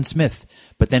like Kevin Smith,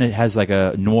 but then it has like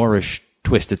a noirish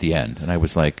twist at the end, and I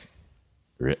was like,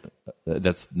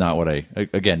 that's not what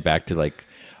again, back to like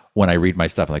when I read my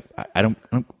stuff, like I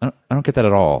don't get that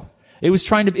at all. It was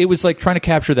trying to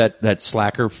capture that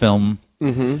slacker film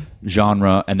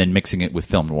genre, and then mixing it with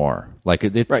film noir. Like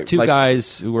it's two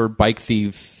guys who are bike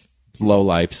thieves, low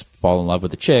lifes, fall in love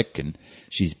with a chick, and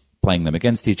she's playing them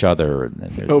against each other,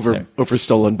 and over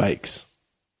stolen bikes.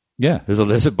 Yeah,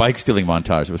 there's a bike stealing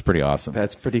montage. It was pretty awesome.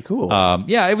 That's pretty cool.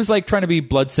 Yeah, it was like trying to be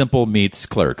Blood Simple meets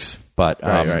Clerks, but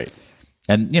right.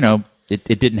 And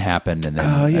it didn't happen. And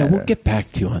then we'll get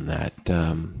back to you on that.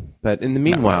 But in the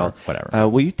meanwhile, whatever.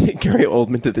 Will you take Gary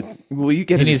Oldman to the? Will you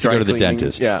get? He needs to go to the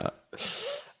dentist. Yeah.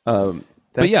 But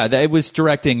yeah, it was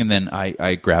directing, and then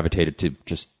I gravitated to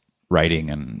just writing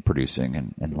and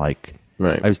producing, and like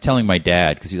I was telling my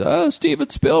dad, because he's like, oh, Steven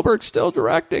Spielberg's still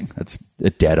directing. That's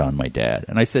dead on my dad.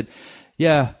 And I said,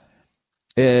 yeah,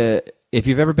 if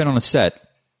you've ever been on a set,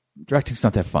 directing's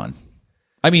not that fun.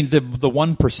 I mean, the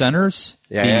one percenters,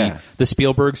 the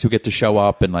Spielbergs who get to show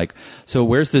up and like, so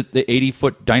where's the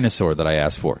 80-foot dinosaur that I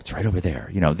asked for? It's right over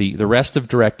there. The rest of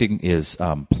directing is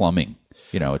plumbing.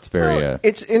 It's very.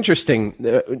 It's interesting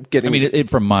getting. I mean,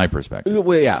 from my perspective.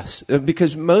 Well, yes,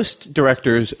 because most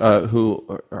directors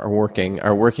who are working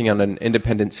on an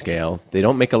independent scale. They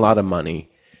don't make a lot of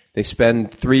money. They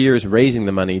spend 3 years raising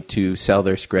the money to sell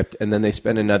their script, and then they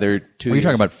spend another 2 years.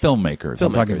 You're talking about filmmakers.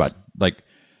 I'm talking about like.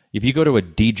 If you go to a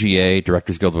DGA,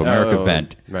 Directors Guild of America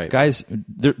event, guys,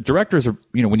 the directors are,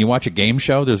 when you watch a game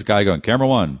show, there's a guy going, camera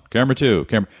one, camera two,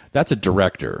 that's a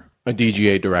director. A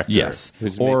DGA director. Yes.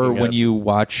 Or when you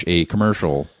watch a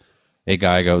commercial, a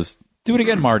guy goes, do it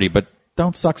again, Marty, but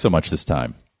don't suck so much this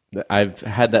time. I've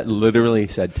had that literally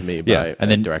said to me by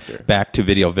and then a director. Back to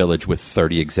Video Village with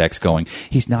 30 execs going,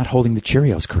 he's not holding the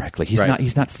Cheerios correctly.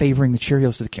 He's not favoring the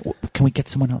Cheerios to the camera. Can we get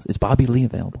someone else? Is Bobby Lee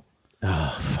available?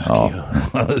 Oh, fuck you.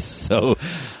 That was so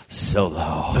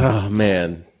low. Oh,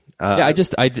 man. I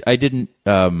didn't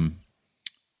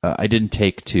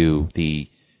take to the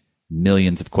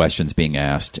millions of questions being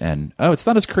asked, and it's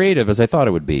not as creative as I thought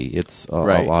it would be. It's a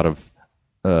lot of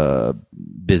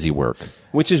busy work.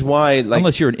 Which is why,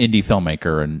 unless you're an indie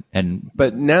filmmaker, and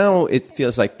but now it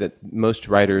feels like that most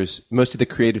of the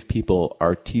creative people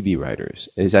are TV writers.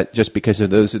 Is that just because of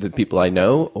those are the people I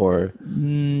know, or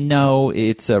no?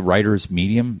 It's a writer's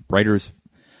medium.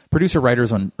 Producer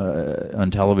writers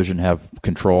on television have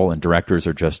control, and directors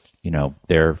are just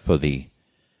there for the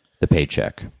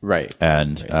paycheck, right?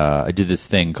 And I did this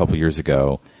thing a couple years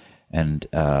ago, and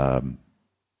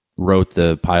wrote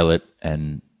the pilot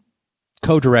and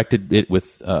co-directed it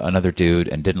with another dude,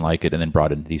 and didn't like it, and then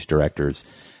brought in these directors,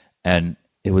 and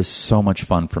it was so much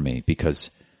fun for me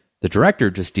because the director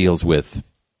just deals with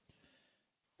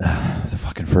the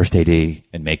fucking first AD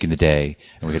and making the day,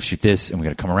 and we got to shoot this, and we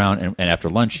got to come around, and after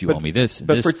lunch you owe me this.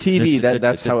 But this, for TV,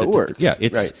 that's how it works. Yeah,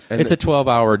 it's a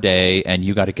 12-hour day, and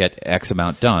you got to get X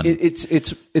amount done.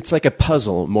 It's like a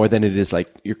puzzle more than it is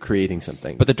like you're creating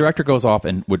something. But the director goes off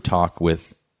and would talk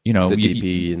with the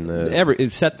DP and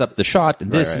it set up the shot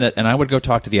and this and that, and I would go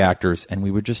talk to the actors, and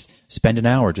we would just spend an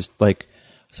hour just like,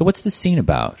 so what's this scene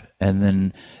about? And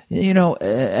then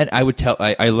and I would tell.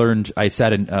 I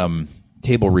sat in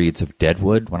table reads of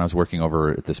Deadwood when I was working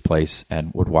over at this place,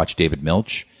 and would watch David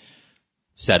Milch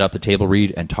set up the table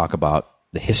read and talk about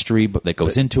the history that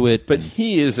goes into it. But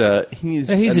he's a genius.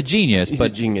 He's a genius.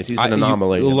 He's an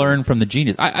anomaly. You learn from the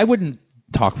genius. I wouldn't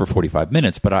talk for 45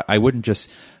 minutes, but I wouldn't just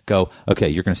go, okay,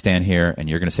 you're going to stand here and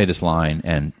you're going to say this line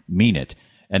and mean it.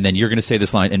 And then you're going to say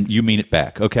this line and you mean it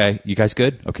back. Okay. You guys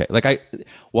good? Okay.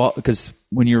 Because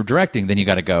when you're directing, then you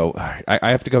got to go, all right,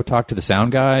 I have to go talk to the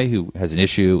sound guy who has an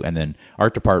issue, and then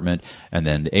art department, and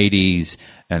then the ADs,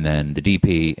 and then the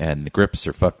DP, and the grips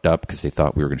are fucked up because they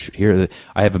thought we were going to shoot here.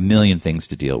 I have a million things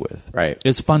to deal with. Right.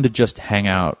 It's fun to just hang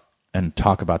out and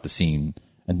talk about the scene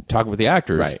and talk with the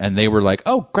actors. Right. And they were like,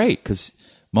 oh, great. Because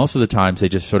most of the times they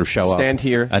just sort of show up. Stand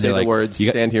here, and say the like, words.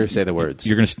 Stand here, say the words.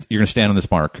 You're gonna stand on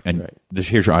this mark, and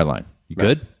here's your eye line. You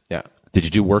good? Yeah. Did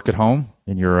you do work at home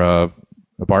in your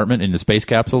apartment, in the space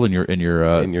capsule, in your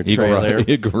trailer,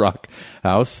 Eagle Rock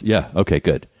house? Yeah. Okay.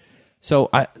 Good. So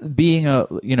being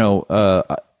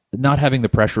not having the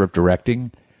pressure of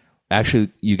directing, actually,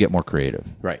 you get more creative.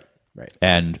 Right.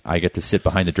 And I get to sit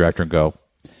behind the director and go,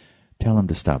 tell him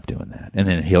to stop doing that. And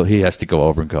then he has to go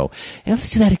over and go, hey,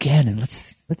 let's do that again, and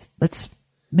let's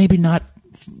maybe not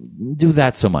do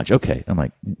that so much. Okay. I'm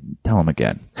like, tell him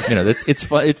again. It's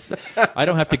fun. I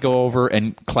don't have to go over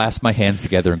and clasp my hands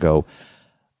together and go,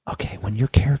 okay, when your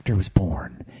character was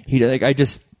born,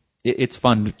 it's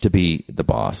fun to be the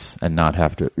boss and not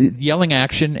have to yelling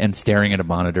action and staring at a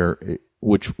monitor,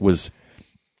 which was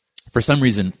for some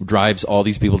reason drives all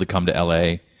these people to come to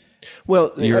LA.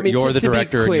 Well, you're the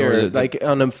director. To be clear, and like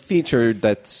on a feature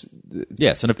that's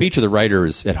yes, on a feature the writer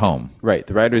is at home. Right,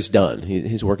 the writer's done.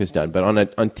 His work is done. But on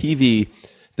TV,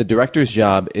 the director's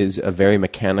job is a very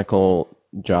mechanical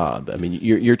job. I mean,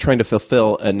 you're trying to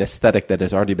fulfill an aesthetic that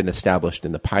has already been established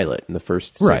in the pilot in the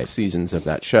first 6 seasons of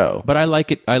that show. But I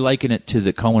liken it to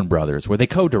the Coen brothers, where they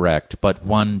co-direct, but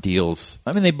one deals.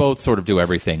 I mean, they both sort of do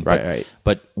everything. Right.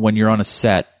 But when you're on a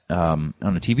set on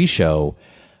a TV show,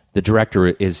 the director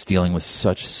is dealing with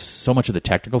so much of the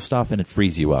technical stuff, and it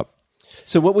frees you up.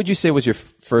 So what would you say was your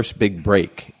first big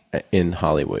break in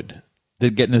Hollywood?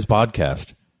 Getting this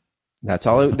podcast. That's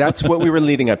all. That's what we were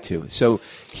leading up to. So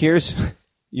here's...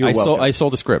 I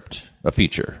sold a script, a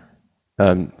feature.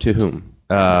 To whom?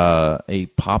 A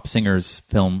pop singer's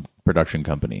film production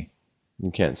company.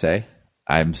 You can't say?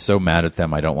 I'm so mad at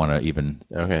them, I don't want to even...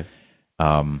 Okay.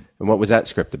 And what was that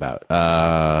script about?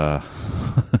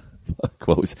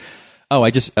 What was? Oh,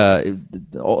 it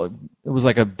was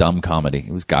like a dumb comedy.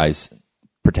 It was guys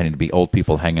pretending to be old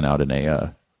people hanging out in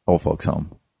a old folks'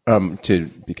 home.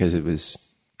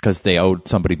 Because they owed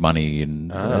somebody money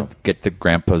and get the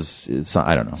grandpa's.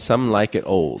 I don't know. Some like it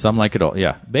old.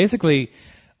 Yeah. Basically,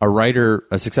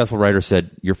 a successful writer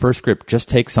said, "Your first script, just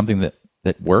take something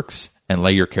that works and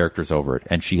lay your characters over it."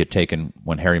 And she had taken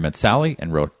When Harry Met Sally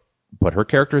and put her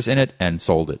characters in it and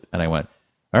sold it. And I went,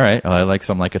 all right, well, I like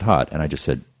Some Like It Hot. And I just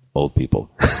said, old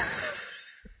people.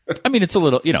 I mean, it's a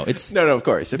little, it's... No, of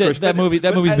course. That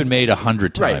movie's been made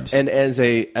 100 times. Right. And as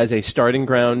a starting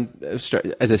ground,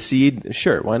 as a seed,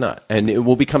 sure, why not? And it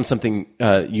will become something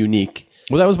unique.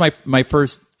 Well, that was my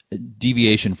first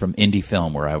deviation from indie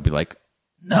film, where I would be like,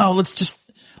 no, let's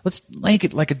make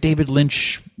it like a David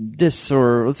Lynch this,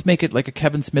 or let's make it like a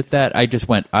Kevin Smith that. I just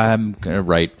went, I'm going to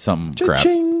write some crap.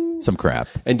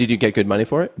 And did you get good money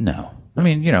for it? No. I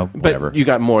mean, whatever. But you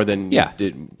got more than you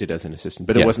did as an assistant.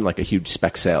 But it wasn't like a huge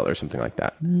spec sale or something like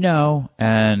that. No.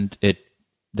 And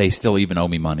they still even owe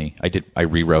me money. I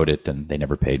rewrote it and they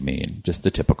never paid me, and just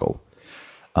the typical.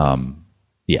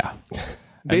 Yeah.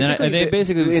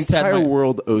 Basically, the entire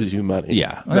world owes you money.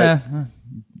 Yeah.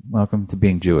 Welcome to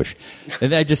being Jewish.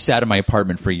 And then I just sat in my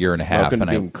apartment for a year and a half. Welcome to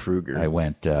and being Kruger. I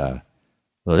went, well,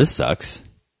 this sucks.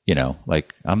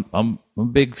 Like I'm a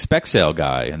big spec sale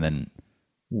guy. And then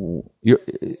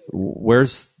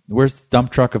where's the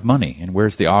dump truck of money and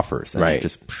where's the offers? And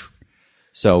right.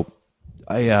 So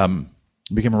I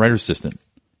became a writer's assistant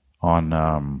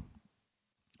on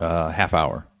Half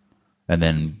Hour. And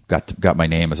then got my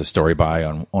name as a story by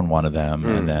on one of them,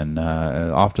 and then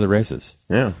off to the races.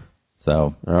 Yeah.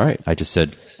 So all right, I just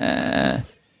said,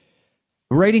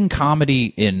 writing comedy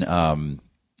in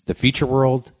the feature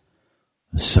world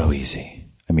is so easy.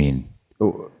 I mean,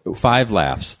 5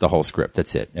 laughs, the whole script.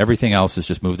 That's it. Everything else is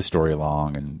just move the story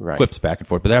along and quips back and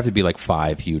forth. But there have to be like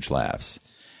 5 huge laughs.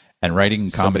 And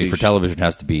writing comedy for television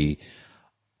has to be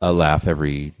a laugh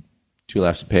every 2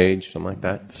 laughs a page, something like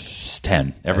that.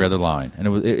 10 every other line,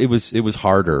 and it was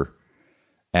harder,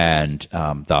 and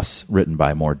thus written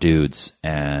by more dudes.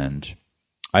 And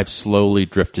I've slowly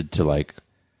drifted to like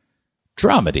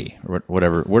dramedy or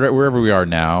wherever we are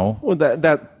now. Well,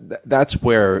 that's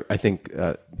where I think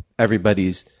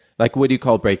everybody's like, what do you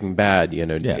call Breaking Bad?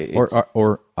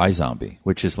 Or iZombie,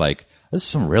 which is like there's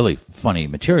some really funny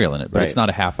material in it, but it's not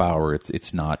a half hour.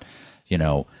 It's not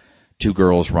 2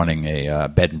 girls running a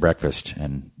bed and breakfast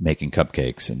and making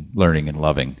cupcakes and learning and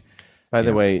loving. By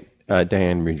the way,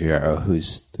 Diane Ruggiero,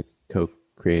 who's the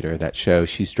co-creator of that show,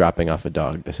 she's dropping off a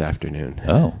dog this afternoon.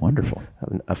 Oh, wonderful.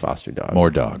 A foster dog. More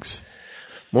dogs.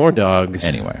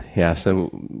 Anyway. Yeah,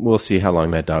 so we'll see how long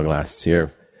that dog lasts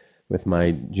here with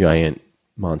my giant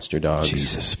monster dogs.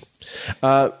 Jesus.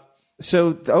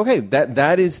 So, okay,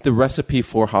 that is the recipe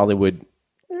for Hollywood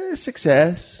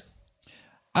success.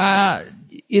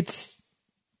 It's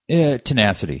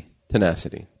tenacity.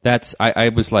 That's I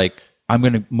was like, I'm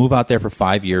going to move out there for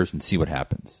 5 years and see what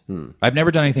happens. I've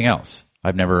never done anything else.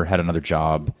 I've never had another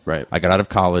job. Right. I got out of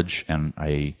college and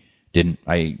I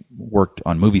worked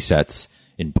on movie sets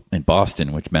in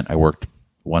Boston, which meant I worked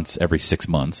once every 6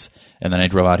 months, and then I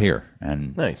drove out here.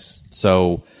 And nice.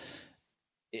 So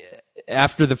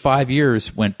after the 5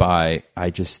 years went by, I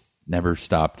just never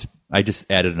stopped. I just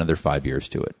added another 5 years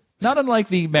to it. Not unlike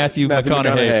the Matthew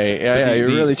McConaughey. Yeah, you're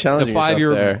really challenging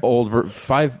yourself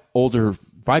there.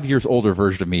 5 years older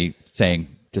version of me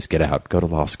saying, just get out, go to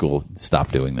law school,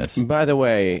 stop doing this. By the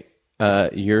way,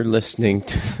 you're listening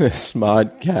to the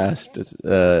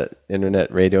SModcast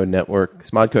Internet Radio Network,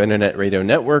 SModCo Internet Radio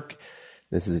Network.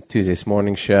 This is a Tuesday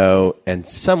morning show, and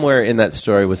somewhere in that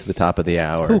story was the top of the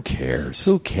hour. Who cares?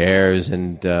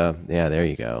 And there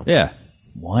you go. Yeah.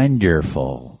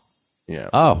 Wonderful. Yeah.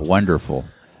 Oh, wonderful.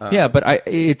 But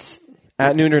it's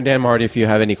at Nooner Dan Marty. If you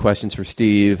have any questions for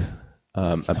Steve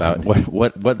about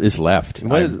what is left,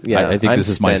 I think this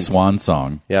is my swan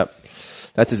song. Yep,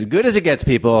 that's as good as it gets,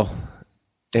 people.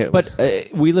 But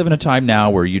we live in a time now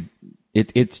where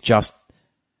it's just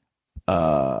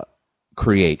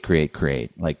create.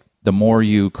 Like the more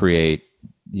you create,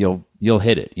 you'll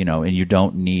hit it, and you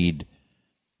don't need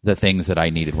the things that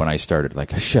I needed when I started.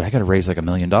 Like shit, I got to raise like $1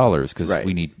 million because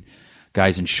we need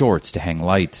guys in shorts to hang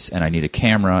lights, and I need a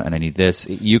camera, and I need this.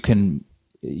 You can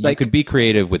be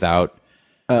creative without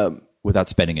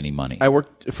spending any money. I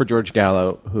worked for George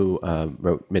Gallo, who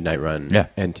wrote Midnight Run,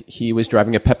 and he was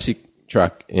driving a Pepsi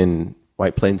truck in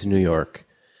White Plains, New York,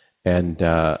 and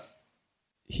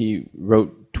he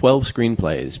wrote 12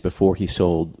 screenplays before he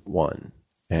sold one.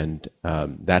 And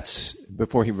that's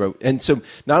before he wrote. And so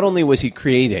not only was he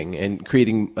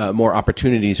creating more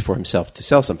opportunities for himself to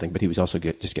sell something, but he was also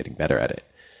just getting better at it.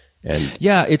 And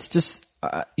it's just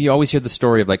you always hear the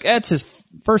story of like, it's his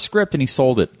first script and he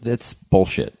sold it. That's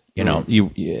bullshit.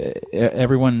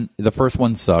 Everyone, the first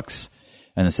one sucks,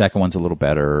 and the second one's a little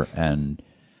better, and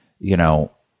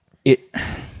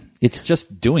it's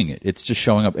just doing it. It's just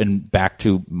showing up and back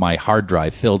to my hard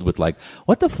drive filled with like,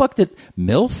 what the fuck did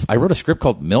MILF? I wrote a script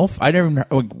called MILF. I don't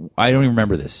even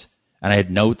remember this. And I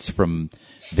had notes from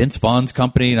Vince Vaughn's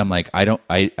company, and I'm like,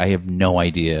 I have no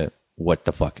idea what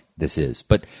the fuck this is.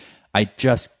 But I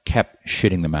just kept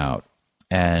shitting them out.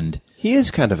 And he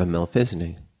is kind of a MILF, isn't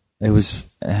he? It was,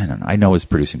 I don't know, I know his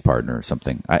producing partner or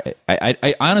something.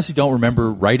 I honestly don't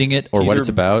remember writing it or what it's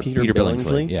about. Peter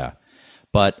Billingsley? Yeah.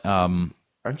 But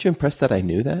aren't you impressed that I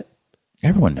knew that?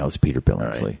 Everyone knows Peter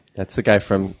Billingsley. Right. That's the guy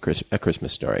from A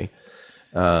Christmas Story.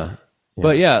 But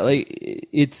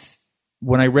it's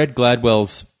when I read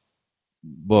Gladwell's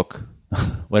book,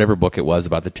 whatever book it was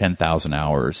about the 10,000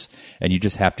 hours, and you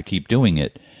just have to keep doing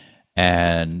it.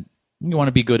 And You want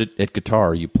to be good at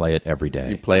guitar, you play it every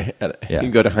day. You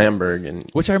go to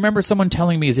Hamburg. Which I remember someone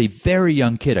telling me as a very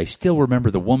young kid. I still remember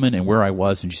the woman and where I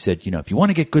was, and she said, if you want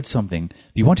to get good at something,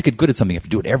 you have to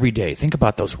do it every day. Think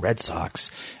about those Red Sox,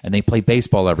 and they play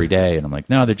baseball every day. And I'm like,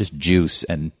 no, they're just juice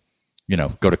and,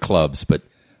 go to clubs. But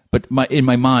in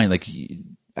my mind, like,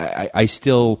 I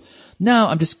still, no,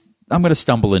 I'm going to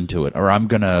stumble into it, or I'm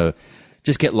going to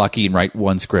just get lucky and write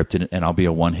one script, and I'll be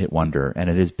a one-hit wonder. And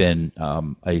it has been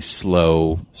a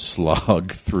slow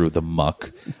slog through the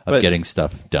muck of getting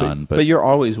stuff done. But you're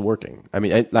always working. I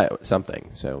mean,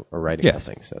 something, or writing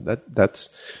something. So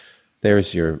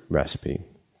there's your recipe,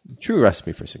 true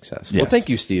recipe for success. Yes. Well, thank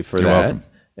you, Steve, for You're that. welcome.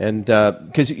 And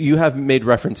because you have made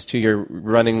reference to your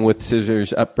running with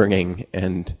scissors upbringing,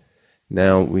 and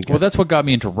now Well, that's what got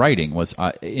me into writing. Was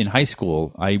in high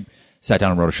school, I sat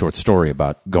down and wrote a short story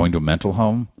about going to a mental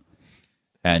home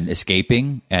and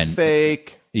escaping. And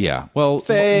fake. Yeah. Well,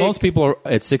 most people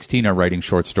at 16 are writing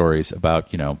short stories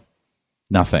about,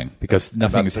 nothing, because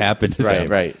nothing's happened to them.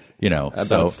 Right.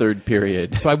 About third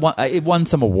period. So it won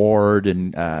some award,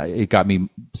 and it got me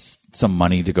some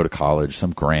money to go to college,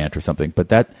 some grant or something. But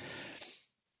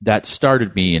that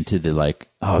started me into the like,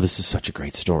 oh, this is such a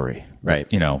great story. Right.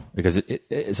 Because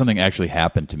it something actually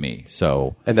happened to me.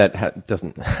 So, and that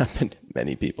doesn't happen to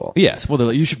many people. Yes. Well, they're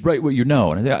like, you should write what you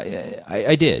know. And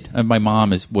I did. And my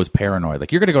mom was paranoid.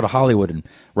 Like, you're going to go to Hollywood and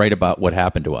write about what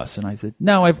happened to us. And I said,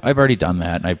 no, I've already done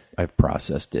that. And I've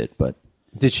processed it. But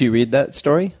did she read that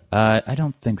story? I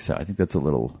don't think so. I think that's a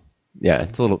little. Yeah,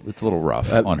 it's a little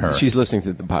rough on her. She's listening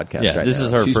to the podcast right this now.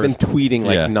 is her. She's been tweeting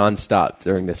nonstop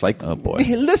during this. Like, oh boy,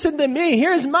 listen to me.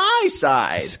 Here's my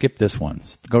side. Skip this one.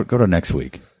 Go to next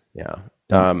week. Yeah,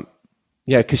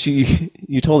 because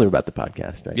you told her about the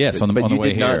podcast, right? Yes, on the way here. But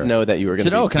you did not know that you were going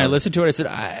to. Said, can I listen to it? I said,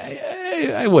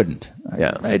 I wouldn't.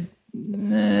 Yeah,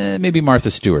 maybe Martha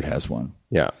Stewart has one.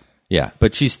 Yeah,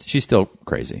 but she's still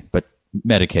crazy, but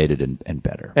medicated and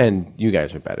better. And you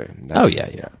guys are better.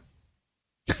 Yeah.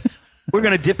 We're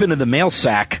going to dip into the mail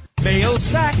sack. Mail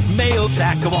sack.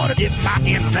 I want to dip my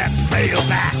hands in that mail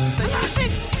sack.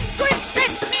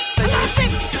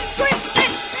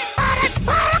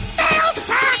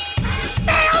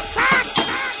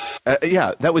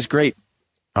 Yeah, that was great.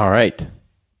 All right.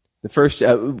 The first,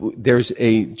 there's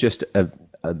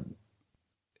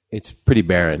it's pretty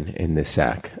barren in this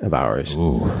sack of ours.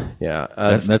 Ooh. Yeah.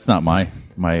 That's not my.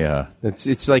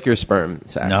 It's like your sperm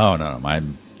sack. No.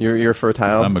 You're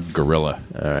fertile? I'm a gorilla.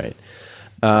 All right.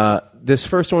 This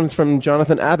first one is from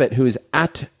Jonathan Abbott, who is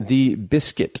at the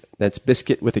Biscuit. That's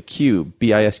Biscuit with a Q,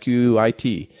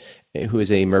 Bisquit, who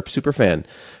is a Merp superfan.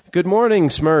 Good morning,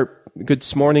 Smurp. Good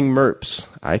Smorning Merps.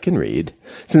 I can read.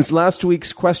 Since last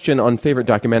week's question on favorite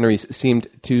documentaries seemed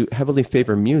to heavily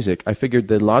favor music, I figured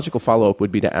the logical follow-up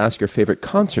would be to ask your favorite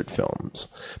concert films.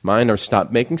 Mine are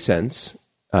Stop Making Sense,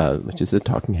 which is the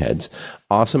Talking Heads.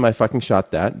 Awesome, I Fucking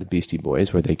Shot That, the Beastie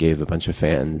Boys, where they gave a bunch of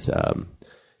fans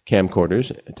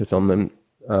camcorders to film them.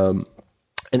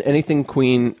 And anything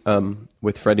Queen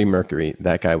with Freddie Mercury.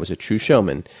 That guy was a true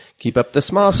showman. Keep up the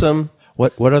smawsome.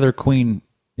 What other Queen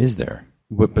is there?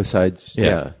 What besides?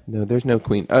 Yeah. No, there's no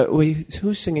Queen. Wait,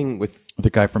 who's singing with the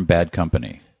guy from Bad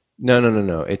Company?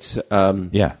 No. It's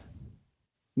yeah.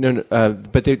 No.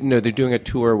 But they're doing a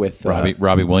tour with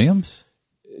Robbie Williams.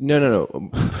 No.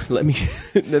 Let me.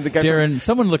 The guy Darren,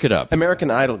 someone look it up.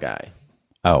 American Idol guy.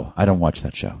 Oh, I don't watch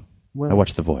that show. Well, I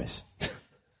watch The Voice.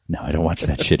 No, I don't watch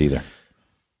that shit either.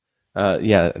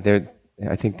 Yeah,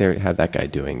 I think they have that guy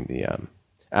doing the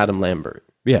Adam Lambert.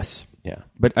 Yes. Yeah.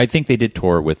 But I think they did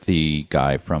tour with the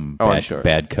guy from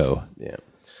Bad Co. Yeah.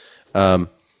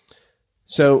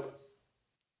 So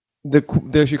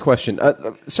there's your question.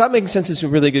 Stop Making Sense is a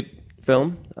really good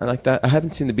film. I like that. I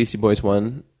haven't seen the Beastie Boys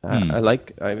one. I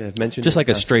have mentioned just like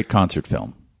a straight concert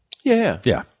film. Yeah.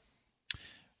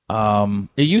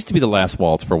 It used to be The Last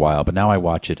Waltz for a while, but now I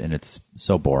watch it and it's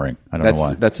so boring. I don't know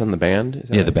why. That's on the band? Is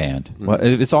that right? The band. Mm-hmm. Well,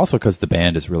 it's also because the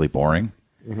band is really boring.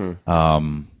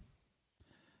 Mm-hmm.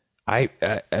 I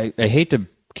hate to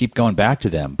keep going back to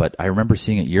them, but I remember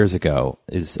seeing it years ago.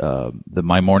 Is the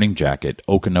My Morning Jacket,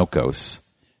 Okanokos,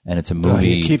 and it's a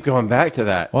movie. You keep going back to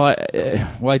that. Well,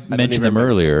 I mentioned them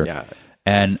earlier,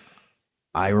 and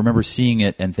I remember seeing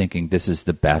it and thinking this is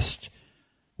the best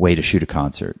way to shoot a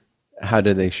concert. How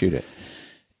did they shoot it?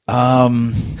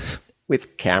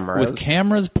 With cameras. With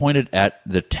cameras pointed at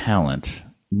the talent.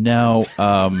 No.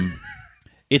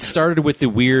 It started with the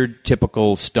weird,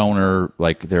 typical stoner,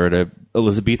 like they're at a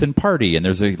Elizabethan party and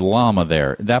there's a llama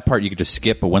there. That part you could just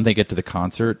skip, but when they get to the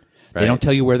concert, they don't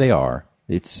tell you where they are.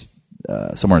 It's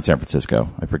somewhere in San Francisco.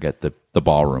 I forget the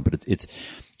ballroom, but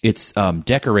It's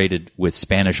decorated with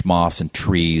Spanish moss and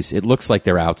trees. It looks like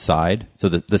they're outside. So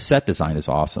the set design is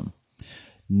awesome.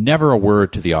 Never a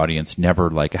word to the audience. Never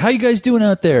like, how you guys doing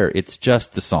out there? It's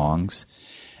just the songs.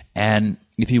 And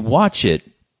if you watch it,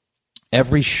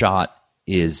 every shot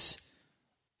is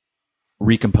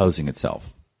recomposing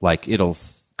itself. Like it'll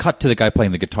cut to the guy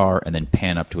playing the guitar and then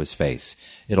pan up to his face.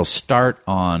 It'll start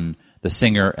on the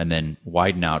singer and then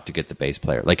widen out to get the bass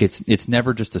player. Like it's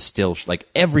never just a still. Like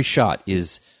every shot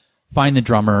is find the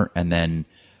drummer and then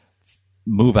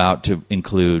move out to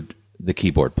include the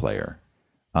keyboard player.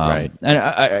 Right.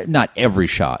 And not every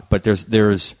shot, but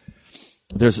there's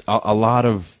a lot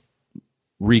of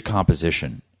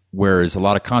recomposition. Whereas a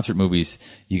lot of concert movies,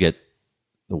 you get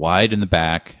the wide in the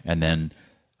back, and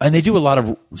they do a lot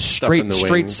of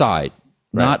straight side,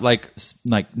 right.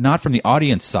 not from the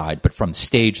audience side, but from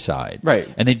stage side.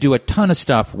 Right. And they do a ton of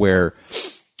stuff where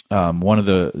one of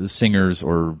the singers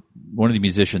or one of the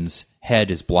musicians'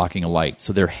 head is blocking a light,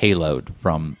 so they're haloed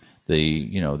from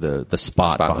the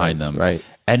spot behind them. Right.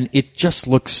 And it just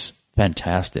looks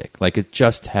fantastic. Like it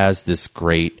just has this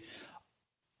great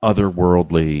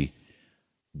otherworldly,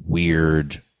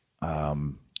 weird.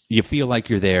 You feel like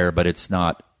you're there, but it's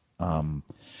not. Well,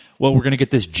 we're going to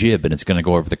get this jib, and it's going to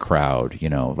go over the crowd.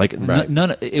 Like right.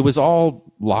 none. It was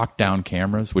all locked down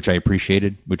cameras, which I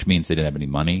appreciated. Which means they didn't have any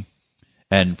money.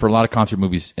 And for a lot of concert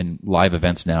movies and live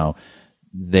events now,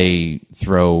 they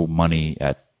throw money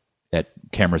at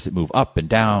cameras that move up and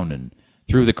down and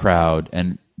through the crowd,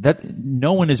 and that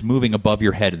no one is moving above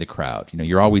your head in the crowd.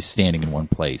 You're always standing in one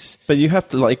place. But you have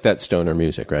to like that stoner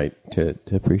music, right, to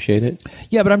appreciate it?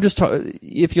 Yeah, but I'm just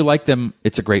if you like them,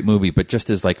 it's a great movie. But just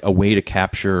as like a way to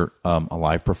capture a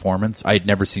live performance, I had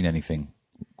never seen anything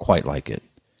quite like it.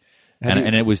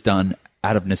 And it was done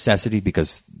out of necessity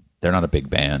because they're not a big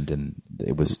band, and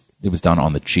it was done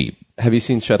on the cheap. Have you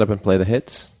seen Shut Up and Play the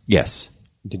Hits? Yes.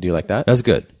 Did you like that? That was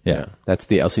good. Yeah. That's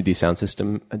the LCD Sound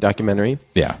System documentary.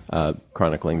 Yeah.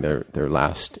 Chronicling their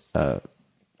last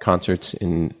concerts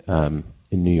in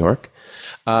New York.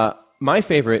 My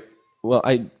favorite,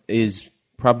 is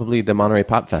probably the Monterey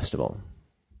Pop Festival.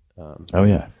 Oh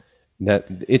yeah. That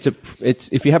it's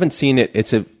if you haven't seen it,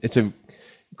 it's a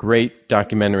great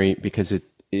documentary because it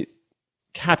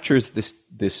captures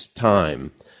this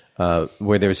time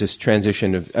where there's this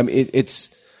transition of. I mean,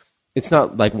 it's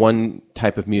not like one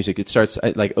type of music. It starts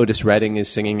like Otis Redding is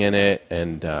singing in it,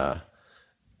 and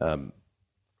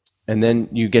then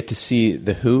you get to see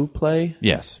The Who play.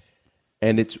 Yes,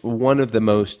 and it's one of the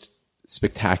most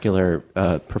spectacular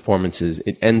performances.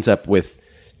 It ends up with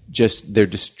just they're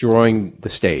destroying the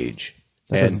stage.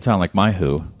 That doesn't sound like my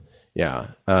Who. Yeah,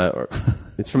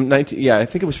 it's from 19. Yeah, I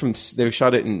think it was from. They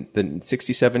shot it in the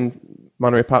 '67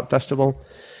 Monterey Pop Festival.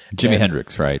 Jimi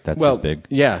Hendrix, right? That's his big.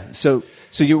 Yeah. So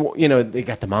they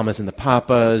got the Mamas and the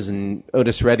Papas and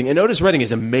Otis Redding. And Otis Redding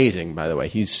is amazing, by the way.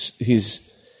 He's is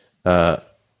that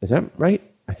right?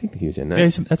 I think he was in that. Yeah,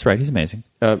 that's right. He's amazing.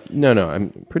 No,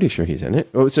 I'm pretty sure he's in it.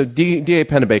 Oh, so D.A.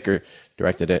 Pennebaker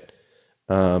directed it.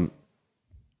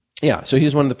 Yeah, so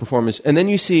he's one of the performers. And then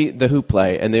you see The Who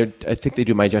play, and I think they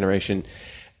do My Generation.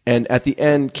 And at the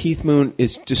end, Keith Moon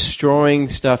is destroying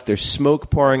stuff. There's smoke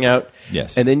pouring out.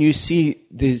 Yes. And then you see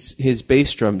his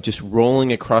bass drum just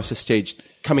rolling across the stage,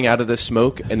 coming out of the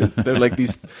smoke. And they're like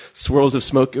these swirls of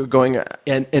smoke going.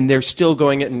 And they're still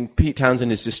going it. And Pete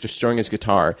Townsend is just destroying his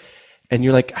guitar. And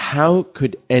you're like, how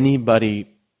could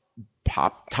anybody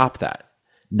top that?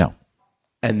 No.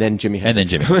 And then Jimi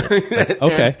Hendrix. Right.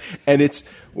 Okay. And it's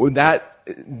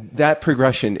that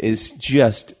progression is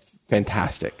just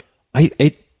fantastic.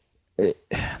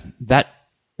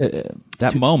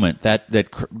 That moment, that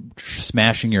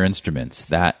smashing your instruments,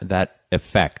 that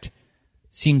effect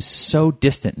seems so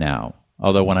distant now.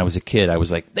 Although when I was a kid, I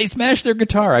was like, they smashed their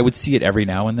guitar. I would see it every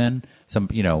now and then.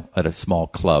 At a small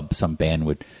club, some band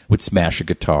would smash a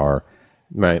guitar.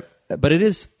 Right. But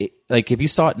like if you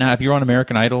saw it now, if you're on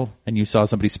American Idol and you saw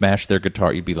somebody smash their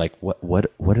guitar, you'd be like, what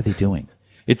are they doing?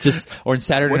 It's just, or in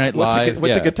Saturday Night Live.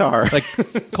 What's a guitar? Like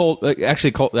Cole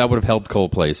that would have helped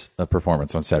Coldplay's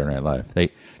performance on Saturday Night Live.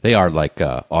 They are like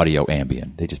audio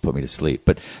ambient. They just put me to sleep.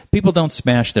 But people don't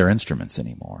smash their instruments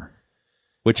anymore,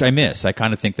 which I miss. I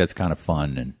kind of think that's kind of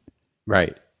fun. And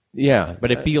right. Yeah.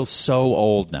 But it feels so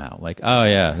old now. Like, oh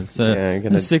yeah, it's in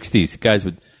the 60s. Guys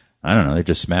would, I don't know, they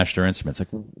just smashed their instruments. Like,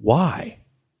 why?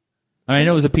 I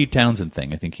know it was a Pete Townsend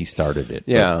thing. I think he started it.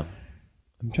 Yeah.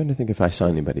 I'm trying to think if I saw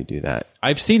anybody do that.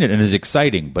 I've seen it, and it's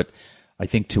exciting, but I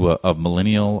think to a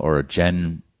millennial or a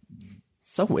Gen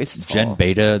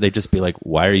Beta, they'd just be like,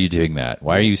 why are you doing that?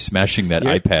 Why are you smashing that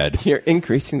iPad? You're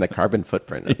increasing the carbon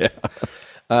footprint. Yeah.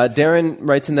 Darren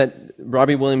writes in that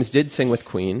Robbie Williams did sing with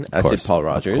Queen, as did Paul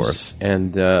Rogers. Of course.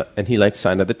 And he likes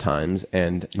Sign of the Times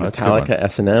and Metallica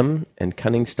S&M and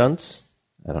Cunning Stunts.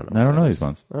 I don't know. I don't know these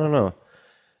ones. I don't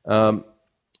know.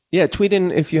 Yeah, tweet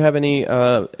in if you have any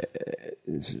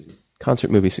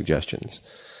concert movie suggestions.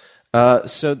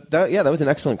 So that was an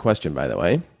excellent question, by the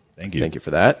way. Thank you. Thank you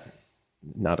for that.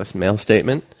 Not a mail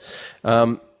statement.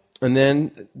 And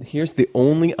then here's the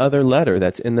only other letter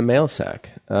that's in the mail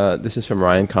sack. This is from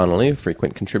Ryan Connolly, a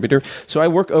frequent contributor. So I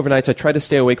work overnights. I try to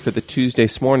stay awake for the Tuesday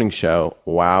Smorning show.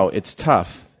 Wow, it's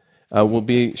tough. We'll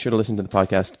be sure to listen to the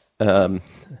podcast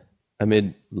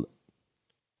amid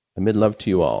love to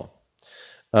you all.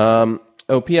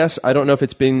 P.S. I don't know if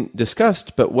it's been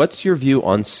discussed, but what's your view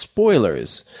on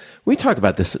spoilers? We talk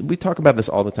about this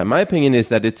all the time. My opinion is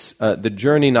that it's the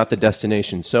journey, not the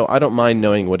destination. So I don't mind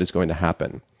knowing what is going to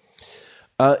happen.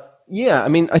 Yeah, I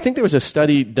mean, I think there was a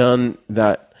study done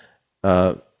that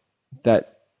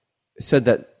said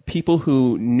that people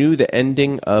who knew the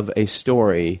ending of a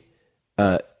story,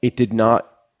 it did not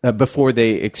before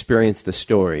they experienced the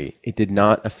story, it did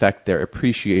not affect their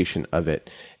appreciation of it.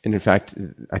 And in fact,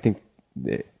 I think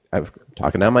I'm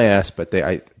talking out my ass, but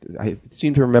I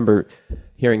seem to remember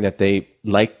hearing that they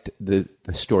liked the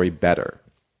story better.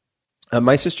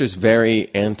 My sister's very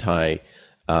anti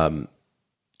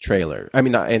trailer. I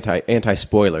mean, not anti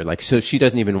spoiler. Like, so she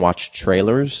doesn't even watch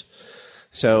trailers.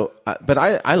 So, but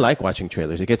I like watching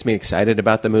trailers. It gets me excited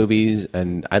about the movies,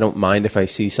 and I don't mind if I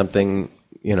see something,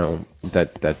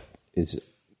 that is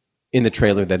in the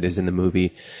trailer that is in the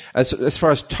movie. As far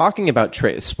as talking about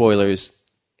spoilers,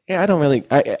 yeah, I don't really.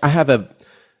 I have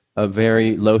a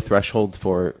very low threshold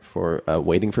for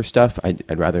waiting for stuff.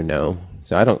 I'd rather know.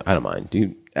 So I don't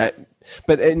mind.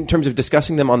 But in terms of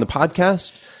discussing them on the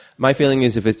podcast, my feeling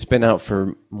is if it's been out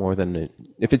for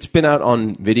if it's been out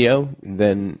on video,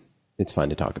 then it's fine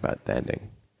to talk about the ending.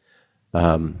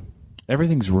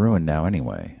 Everything's ruined now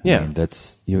anyway. Yeah. I mean,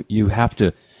 that's you have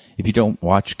to, if you don't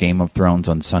watch Game of Thrones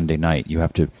on Sunday night, you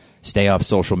have to stay off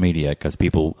social media because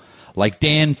people like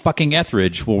Dan fucking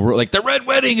Etheridge will like the Red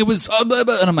Wedding. It was blah,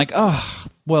 blah, and I'm like, oh,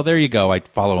 well, there you go. I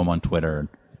follow him on Twitter and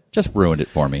just ruined it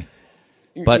for me.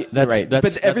 But that's right.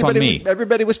 That's on me.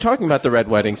 Everybody was talking about the Red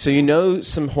Wedding, so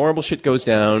some horrible shit goes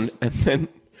down, and then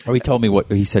he told me what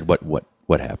he said.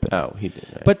 What happened? Oh, he did.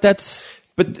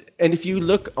 Right. And if you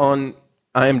look on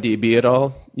IMDb at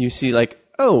all, you see like,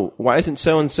 oh, why isn't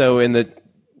so and so in the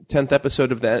 10th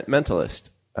episode of The Mentalist?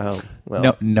 Oh,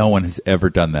 well. No one has ever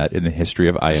done that in the history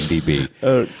of IMDb.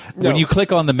 No. When you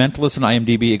click on The Mentalist on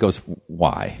IMDb, it goes,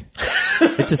 why?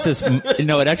 It just says, it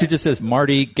actually just says,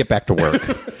 Marty, get back to work.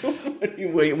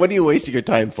 What are you wasting your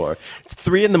time for? It's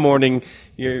 3 a.m.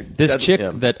 This chick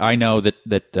that I know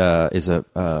that is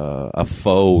a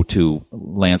foe to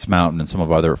Lance Mountain and some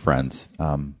of our other friends,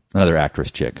 another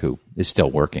actress chick who is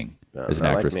still working as an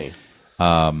actress. Like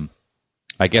me.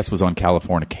 I guess was on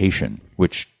Californication,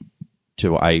 which I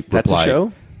replied, that's a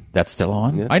show? That's still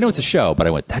on? Yes. I know it's a show, but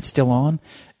I went, that's still on?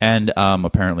 And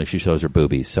apparently she shows her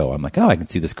boobies, so I'm like, oh, I can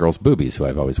see this girl's boobies, who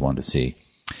I've always wanted to see.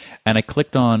 And I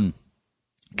clicked on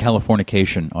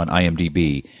Californication on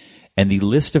IMDb, and the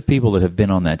list of people that have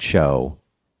been on that show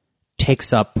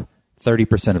takes up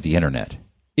 30% of the internet.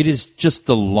 It is just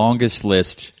the longest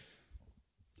list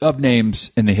of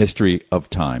names in the history of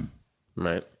time.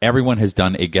 Right. Everyone has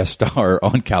done a guest star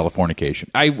on Californication.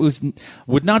 I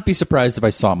would not be surprised if I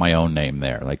saw my own name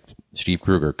there, like Steve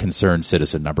Kruger, Concerned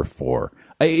Citizen number 4.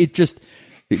 It just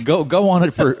go on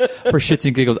it for shits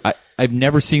and giggles. I've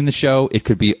never seen the show. It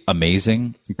could be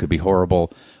amazing. It could be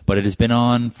horrible, but it has been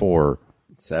on for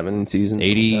 7 seasons,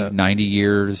 80, 90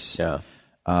 years. Yeah.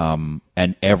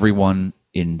 And everyone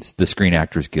in the Screen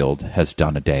Actors Guild has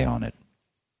done a day on it,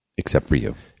 except for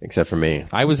you. Except for me.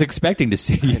 I was expecting to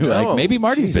see you. Like, maybe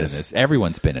Marty's been in this.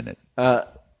 Everyone's been in it.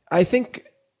 I think,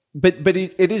 but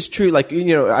it is true. Like,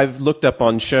 I've looked up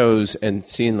on shows and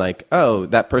seen like, oh,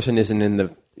 that person isn't in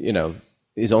the,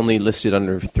 is only listed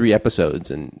under 3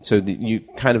 episodes. And so you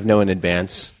kind of know in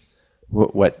advance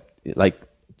what like,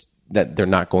 that they're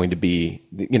not going to be,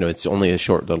 it's only a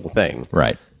short little thing.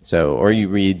 Right. So, or you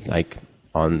read like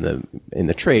in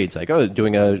the trades, like, oh,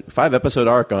 doing a 5-episode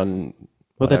arc on.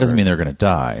 Well, that doesn't mean they're going to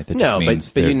die. That just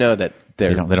means but you know that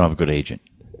they don't have a good agent.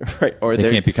 Right. Or they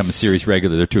can't become a series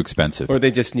regular. They're too expensive. Or they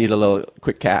just need a little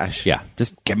quick cash. Yeah.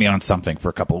 Just get me on something for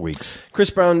a couple of weeks. Chris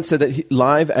Brown said that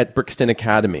live at Brixton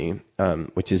Academy,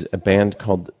 which is a band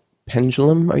called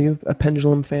Pendulum. Are you a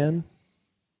Pendulum fan?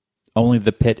 Only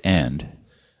the Pit End.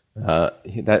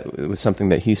 That was something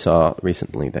that he saw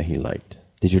recently that he liked.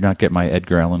 Did you not get my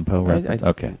Edgar Allan Poe reference?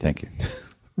 Okay, thank you.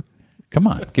 Come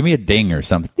on. Give me a ding or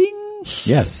something. Ding.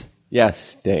 Yes.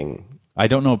 Yes, ding. I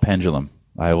don't know Pendulum.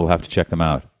 I will have to check them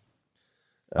out.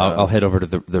 I'll head over to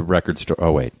the record store.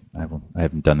 Oh, wait. I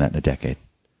haven't done that in a decade.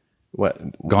 What?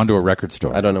 Gone to a record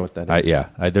store. I don't know what that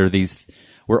is. There are these...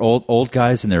 We're old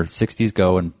guys in their 60s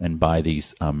go and buy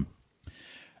these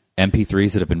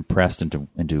MP3s that have been pressed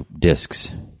into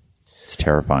discs. It's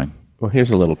terrifying. Well,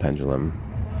 here's a little Pendulum.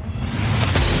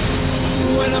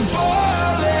 When I'm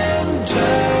falling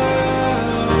down,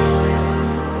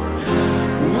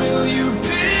 will you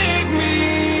pick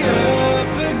me up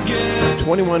again?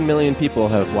 21 million people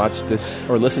have watched this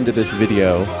or listened to this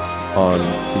video on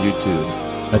YouTube.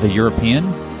 Are they European?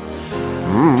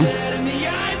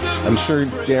 I'm sure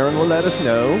Darren will let us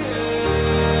know. Will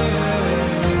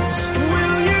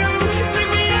you take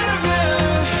me out of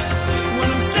there when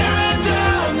I'm staring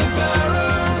down the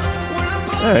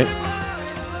barrel? All right.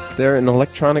 They're an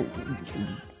electronic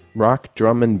rock,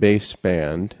 drum, and bass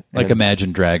band. Like And-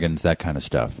 Imagine Dragons, that kind of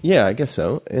stuff. Yeah, I guess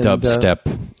so. And, Dubstep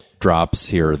drops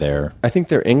here or there. I think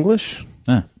they're English.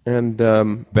 Eh, And,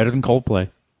 better than Coldplay.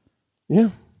 yeah.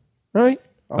 All right.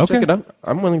 I'll Okay. check it out.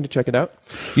 I'm willing to check it out.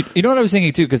 You know what I was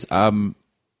thinking, too? Because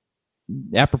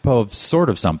apropos of sort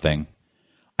of something,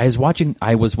 I was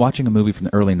watching a movie from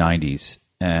the early 90s,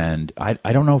 and I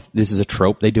don't know if this is a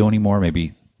trope they do anymore.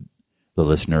 Maybe the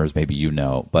listeners, maybe you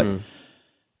know. But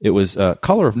it was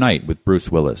Color of Night with Bruce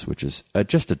Willis, which is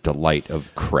just a delight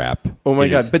of crap. Oh, my It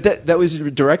God. is- But that was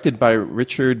directed by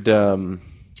Richard...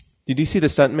 did you see The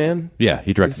Stuntman? Yeah,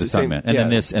 he directed It's The the same- Stuntman. And yeah. then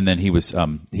this, and then he was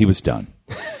done.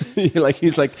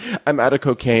 He's like, I'm out of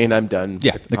cocaine. I'm done.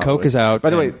 Yeah, with the coke Hollywood. is out, By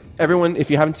the way, and- everyone, if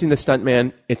you haven't seen The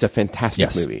Stuntman, it's a fantastic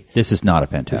Yes. movie. This is not a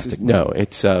fantastic movie. No,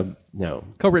 it's no.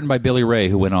 Co-written by Billy Ray,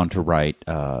 who went on to write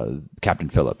Captain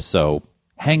Phillips. So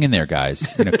hang in there, guys.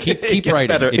 Keep gets writing.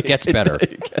 better. It gets better.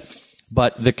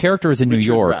 But the character is in New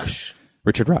York. Rush.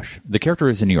 Richard Rush. The character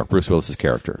is in New York. Bruce Willis's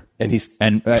character, And he's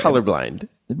And, colorblind.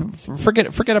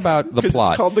 forget about the Because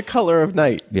plot. it's called The Color of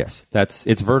Night. Yes,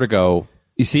 it's Vertigo.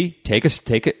 You see, take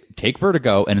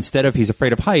Vertigo, and instead of he's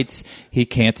afraid of heights, he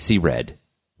can't see red,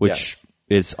 which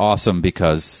is awesome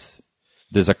because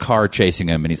there's a car chasing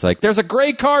him, and he's like, "There's a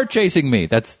gray car chasing me."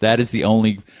 That is the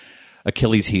only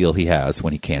Achilles heel he has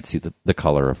when he can't see the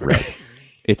color of red.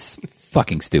 It's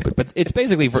fucking stupid, but it's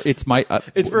basically it's my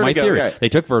Vertigo, my theory. yeah. They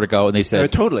took Vertigo and they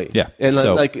said Totally. yeah, And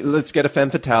so, let's get a femme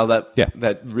fatale, Yeah.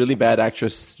 that really bad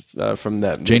actress from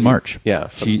that Jane movie. March. Yeah.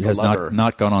 from She The has Lover.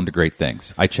 not gone on to great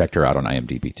things. I checked her out on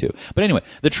IMDb too. But anyway,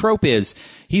 the trope is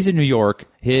he's in New York.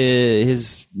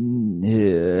 His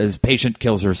patient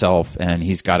kills herself, and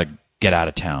he's got to get out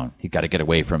of town. He's got to get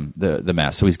away from the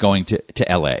mess. So he's going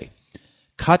to L.A.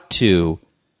 Cut to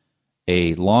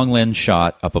a long lens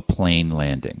shot of a plane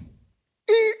landing.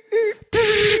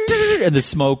 And the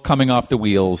smoke coming off the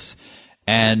wheels,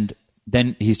 and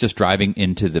then he's just driving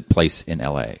into the place in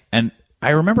L.A. And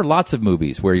I remember lots of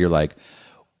movies where you're like,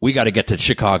 we got to get to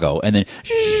Chicago, and then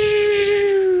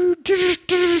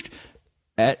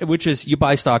which is you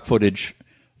buy stock footage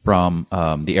from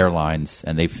the airlines,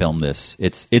 and they film this.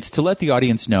 It's to let the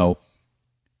audience know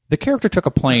the character took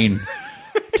a plane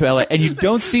to LA, and you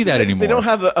don't see that anymore. They don't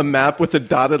have a map with a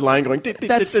dotted line going.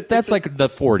 That's like the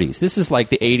 40s. This is like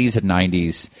the 80s and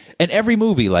 90s. And every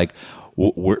movie, like,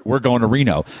 we're going to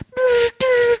Reno.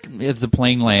 The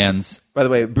plane lands. By the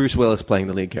way, Bruce Willis playing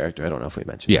the lead character. I don't know if we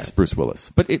mentioned. Yes, Bruce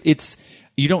Willis. But it's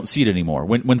you don't see it anymore.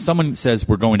 When someone says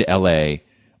we're going to L.A.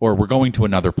 or we're going to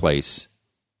another place,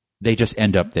 they just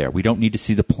end up there. We don't need to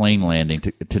see the plane landing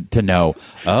to know.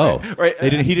 Oh, Right.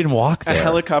 He didn't walk A there.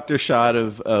 helicopter shot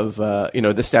of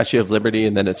the Statue of Liberty,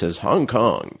 and then it says Hong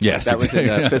Kong. Yes, that was in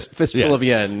exactly. Fistful Yes. of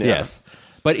Yen. Yeah. Yes,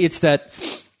 but it's that,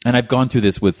 and I've gone through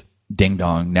this with Ding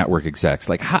Dong Network execs.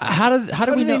 Like, how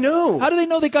do we they know? How do they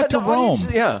know they got to The Rome?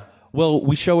 audience- yeah. Well,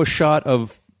 we show a shot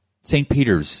of St.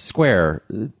 Peter's Square.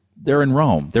 They're in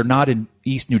Rome. They're not in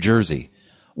East New Jersey.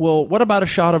 Well, what about a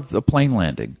shot of the plane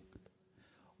landing?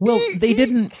 Well, they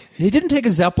didn't take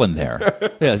a Zeppelin there.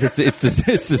 Yeah, it's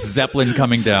this Zeppelin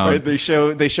coming down. Right, they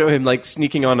show him like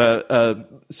sneaking on a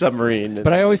submarine.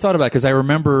 But I always thought about it because I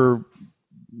remember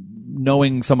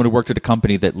knowing someone who worked at a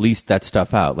company that leased that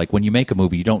stuff out. Like when you make a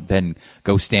movie, you don't then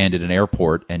go stand at an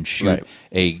airport and shoot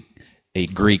a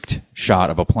Greeked shot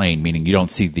of a plane, meaning you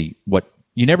don't see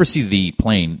you never see the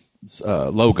plane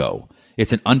logo.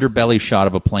 It's an underbelly shot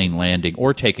of a plane landing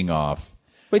or taking off.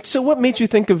 Wait, so what made you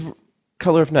think of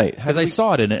Color of Night? Because I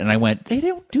saw it in it and I went, they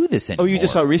don't do this anymore. Oh, you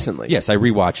just saw it recently? Yes, I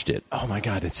rewatched it. Oh my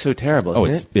God, it's so terrible. Oh,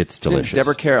 Isn't it's Isn't delicious.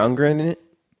 Deborah Kerr Ungren in it?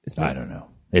 I don't know.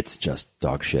 It's just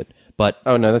dog shit. But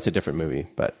Oh no, that's a different movie.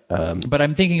 But I'm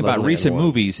thinking about Leslie recent Ann Warren.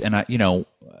 movies, and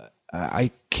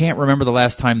I can't remember the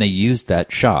last time they used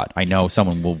that shot. I know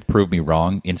someone will prove me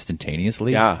wrong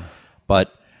instantaneously. Yeah.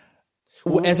 But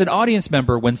as an audience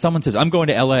member, when someone says, I'm going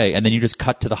to L.A., and then you just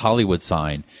cut to the Hollywood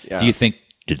sign, do you think,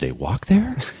 did they walk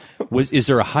there? Is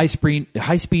there a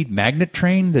high-speed magnet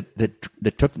train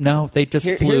that took... No, they just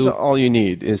flew. Here's all you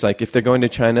need is, like, if they're going to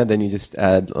China, then you just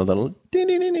add a little...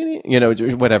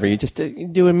 whatever. You just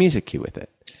do a music cue with it.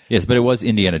 Yes, but it was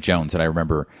Indiana Jones, and I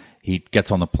remember he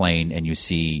gets on the plane, and you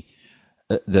see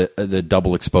the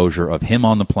double exposure of him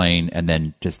on the plane, and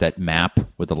then just that map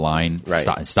with the line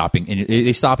stopping. And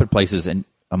they stop at places, and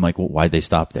I'm like, well, why'd they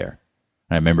stop there?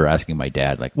 And I remember asking my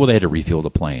dad, like, well, they had to refuel the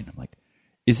plane. I'm like,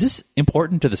 is this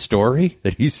important to the story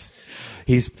that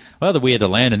that we had to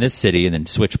land in this city and then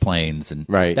switch planes? And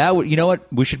that would, you know what?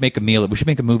 We should make a meal. We should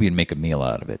make a movie and make a meal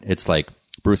out of it. It's like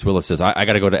Bruce Willis says, I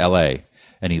got to go to L.A.,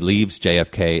 and he leaves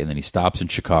JFK, and then he stops in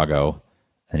Chicago.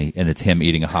 And it's him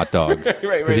eating a hot dog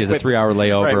because he has a 3-hour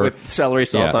layover with celery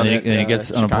salt on it. And he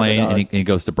gets on a plane and he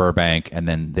goes to Burbank, and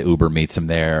then the Uber meets him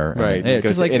there. Right, he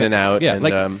goes in and out. Yeah,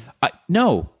 and,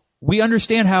 no, we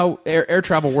understand how air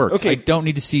travel works. Okay. I don't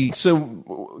need to see.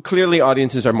 So clearly,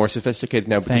 audiences are more sophisticated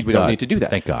now because we don't need to do that.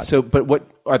 Thank God. So, but what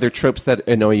are there tropes that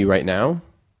annoy you right now?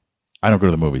 I don't go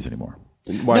to the movies anymore.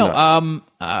 Why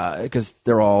not? Because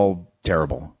they're all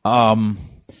terrible.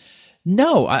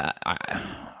 No,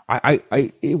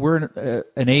 we're in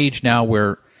an age now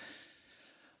where,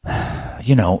 I'm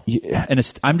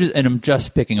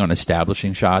just picking on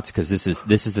establishing shots because this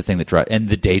is the thing that drives, and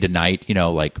the day to night,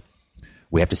 like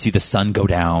we have to see the sun go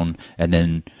down and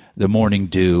then the morning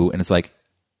dew, and it's like,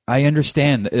 I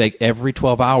understand that, like, every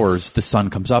 12 hours the sun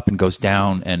comes up and goes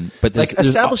down, but like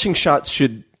establishing shots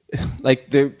should,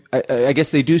 like, I guess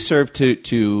they do serve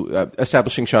to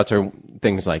establishing shots are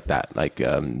things like that. Like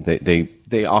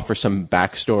they offer some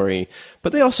backstory,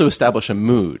 but they also establish a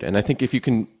mood. And I think if you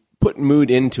can put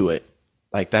mood into it,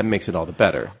 like, that makes it all the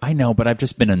better. I know, but I've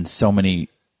just been in so many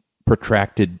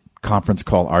protracted conference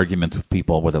call arguments with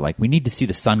people where they're like, we need to see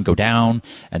the sun go down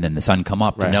and then the sun come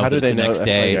up to know that it's the next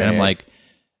day. And I'm like,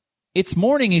 it's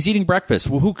morning. He's eating breakfast.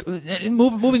 Well,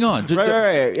 moving on.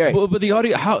 Right. But the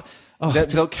audio, how...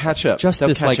 they'll catch up. Just they'll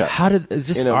this, like, up.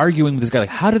 Arguing with this guy, like,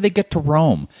 how did they get to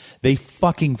Rome? They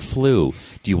fucking flew.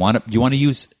 Do you want to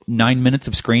use 9 minutes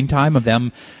of screen time of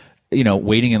them,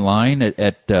 waiting in line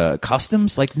at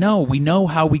customs? Like, no, we know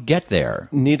how we get there.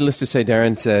 Needless to say,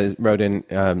 Darren wrote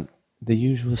in the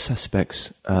usual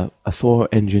suspects. A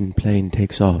 4-engine plane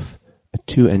takes off. A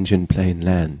 2-engine plane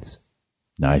lands.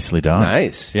 Nicely done.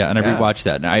 Nice. Yeah, and I rewatched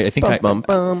that, and I think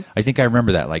I think I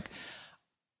remember that. Like,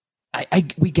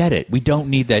 we get it. We don't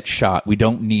need that shot.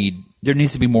 There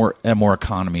needs to be more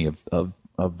economy of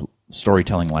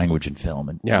storytelling language in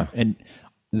film. And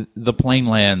the plane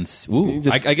lands. Ooh,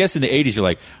 I guess in the 80s you're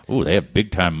like, ooh, they have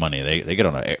big time money. They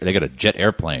get a jet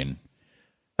airplane.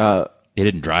 They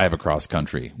didn't drive across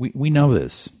country. We know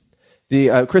this.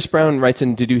 The Chris Brown writes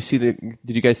in, did you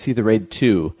guys see the Raid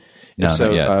 2? No,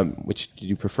 so, not yet. Which did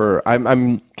you prefer?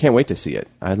 I'm can't wait to see it.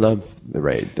 I love the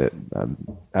Raid.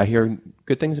 I hear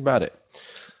good things about it.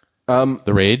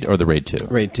 The Raid or the Raid 2?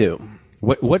 Raid 2.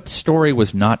 What story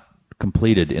was not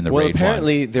completed in the Raid 1? Well,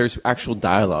 apparently there's actual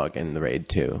dialogue in the Raid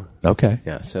 2. Okay.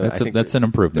 Yeah, so that's an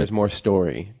improvement. There's more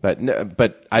story, but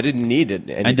I didn't need it.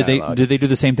 And did they do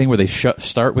the same thing where they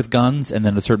start with guns and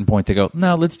then at a certain point they go,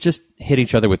 no, let's just hit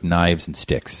each other with knives and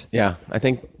sticks? Yeah, I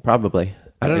think probably.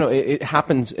 I don't know. It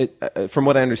happens. From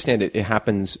what I understand, it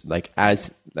happens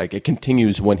it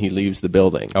continues when he leaves the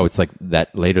building. Oh, it's like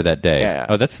that later that day. Yeah.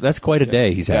 Oh, that's quite a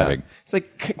day he's having. It's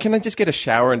like, can I just get a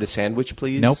shower and a sandwich,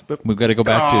 please? Nope. We've got to go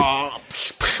back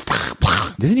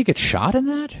to. Doesn't he get shot in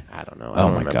that? I don't know. Oh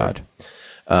my God.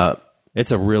 It's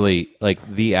a really, like,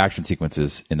 the action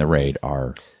sequences in the Raid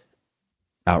are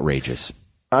outrageous.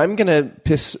 I'm gonna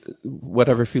piss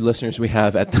whatever few listeners we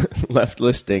have at the left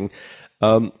listing.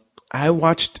 I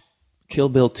watched Kill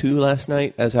Bill 2 last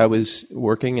night as I was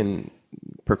working and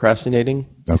procrastinating.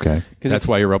 Okay. That's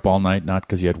why you're up all night, not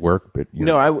because you had work, but...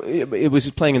 No, it was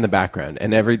playing in the background,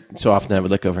 and every so often I would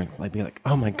look over and I'd be like,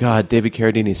 oh my God, David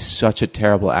Carradine is such a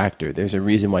terrible actor. There's a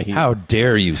reason why he... How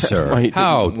dare you, sir?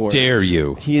 How dare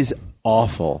you? He is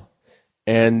awful.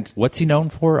 And what's he known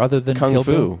for other than Kung Kill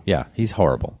Fu? Bill? Yeah, he's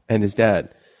horrible. And his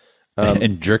dad.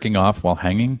 And jerking off while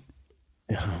hanging?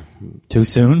 Too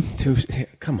soon?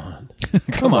 Come on.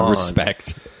 Come on,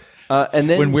 respect. And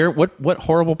then what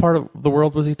horrible part of the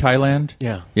world was he? Thailand?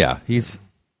 Yeah. He's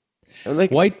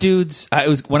like white dudes.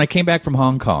 When I came back from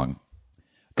Hong Kong,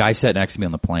 guy sat next to me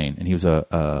on the plane, and he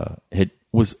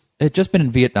had just been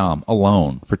in Vietnam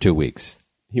alone for 2 weeks.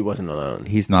 He wasn't alone.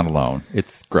 He's not alone.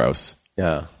 It's gross.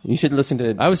 Yeah, you should listen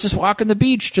to. I was just walking the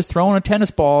beach, just throwing a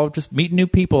tennis ball, just meeting new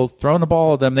people, throwing the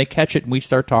ball at them. They catch it, and we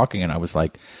start talking. And I was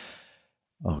like,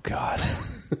 "Oh God,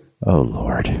 oh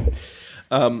Lord."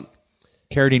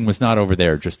 Carradine was not over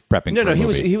there just prepping. No, for a he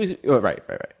movie. was. Oh, right.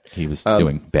 He was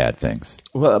doing bad things.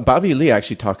 Well, Bobby Lee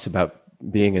actually talks about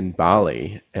being in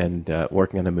Bali and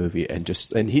working on a movie,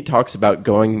 and he talks about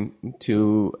going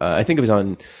to. I think it was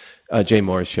on Jay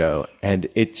Moore's show, and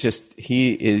it's just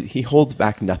he holds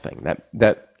back nothing.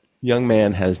 That young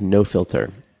man has no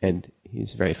filter, and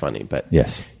he's very funny. But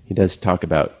yes, he does talk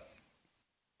about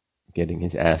getting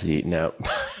his ass eaten out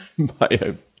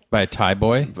by a Thai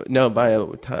boy. No, by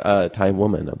a Thai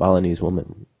woman, a Balinese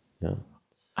woman. Yeah.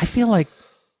 I feel like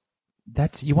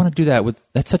you want to do that with.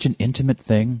 That's such an intimate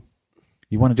thing.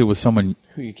 You want to do it with someone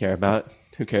who you care about.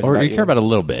 Who cares? Or about you care about a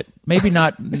little bit. Maybe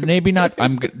not. Maybe not.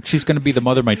 She's going to be the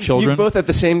mother of my children. You both at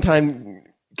the same time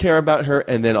care about her,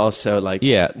 and then also like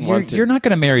you're not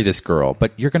going to marry this girl,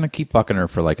 but you're going to keep fucking her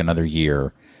for like another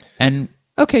year. And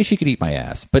okay, she could eat my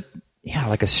ass, but yeah,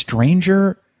 like a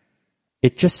stranger.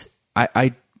 It just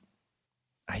I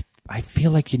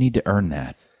feel like you need to earn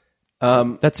that.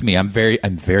 That's me. I'm very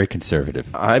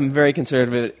conservative. I'm very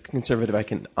conservative. I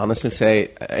can honestly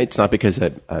say it's not because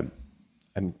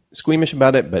I'm squeamish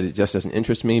about it, but it just doesn't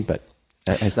interest me. But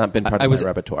it has not been part of my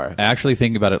repertoire. I actually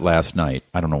thinking about it last night.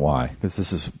 I don't know why, because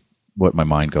this is what my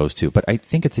mind goes to. But I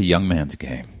think it's a young man's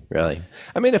game. Really?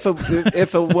 I mean, if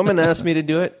a woman asked me to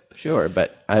do it, sure.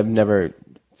 But I've never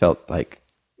felt like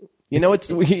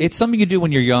it's something you do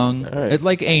when you're young. Right. It's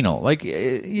like anal. Like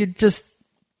you just.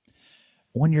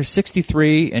 When you're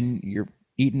 63 and you're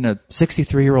eating a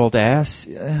 63-year-old ass,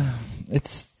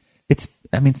 it's.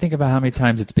 I mean, think about how many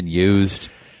times it's been used.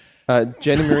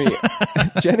 Jenny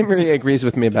Marie agrees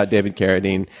with me about David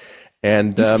Carradine,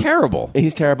 and he's terrible.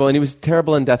 He's terrible, and he was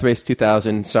terrible in Death Race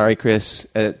 2000. Sorry, Chris.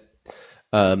 But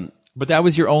that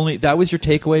was your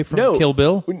takeaway from Kill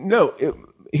Bill? No.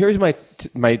 Here's my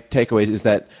takeaways: is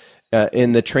that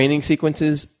in the training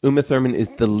sequences, Uma Thurman is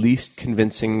the least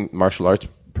convincing martial arts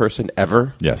person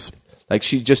ever. Yes. Like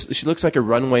she looks like a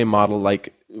runway model,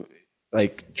 like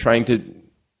trying to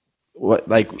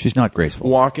she's not graceful.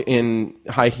 Walk in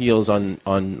high heels on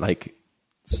like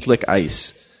slick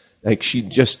ice. Like she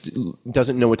just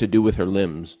doesn't know what to do with her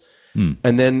limbs.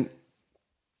 And then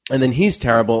he's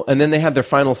terrible. And then they have their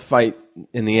final fight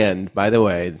in the end, by the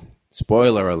way,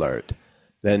 spoiler alert.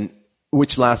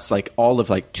 Which lasts like all of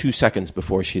like 2 seconds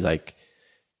before she like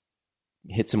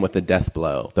hits him with the death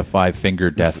blow, the 5-finger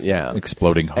death,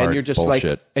 exploding heart, and you're just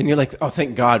bullshit. Oh,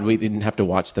 thank God we didn't have to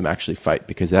watch them actually fight,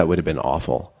 because that would have been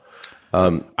awful.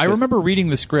 I remember reading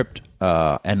the script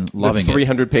and loving the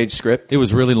 300-page script. It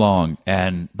was really long,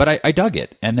 but I dug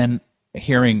it. And then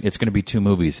hearing it's going to be 2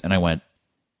 movies, and I went,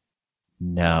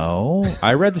 no.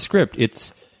 I read the script.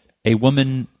 It's a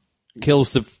woman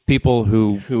kills the people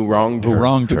who wronged her,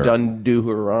 who done do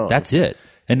her wrong. That's it.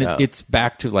 And it's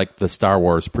back to like the Star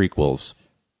Wars prequels.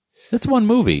 It's one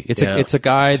movie. It's a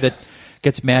guy that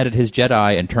gets mad at his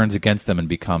Jedi and turns against them and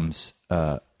becomes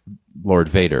Lord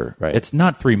Vader. Right. It's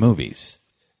not 3 movies.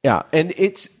 Yeah, and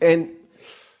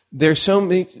there's so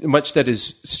much that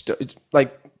is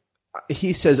like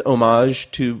he says homage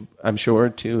to, I'm sure,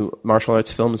 to martial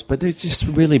arts films, but they're just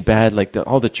really bad. Like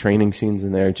all the training scenes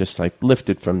in there are just like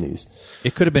lifted from these.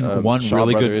 It could have been one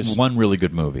really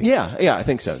good movie. Yeah, I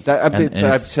think so.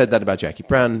 I've said that about Jackie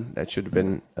Brown. That should have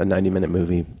been a 90-minute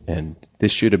movie, and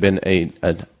this should have been a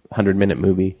 100-minute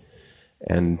movie.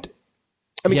 And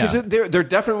I mean, because they're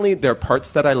definitely there are parts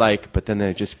that I like, but then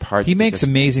they're just parts. He makes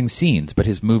amazing scenes, but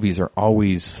his movies are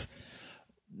always.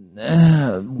 You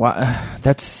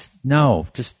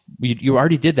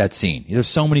already did that scene. There's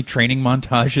so many training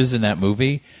montages in that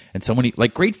movie, and so many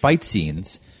like great fight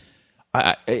scenes.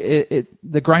 The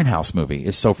Grindhouse movie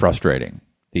is so frustrating.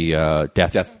 The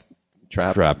Death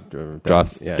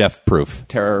Proof,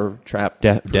 Terror Trap,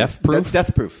 Death Proof,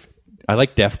 Death Proof. I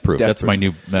like Death Proof. That's my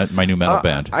new metal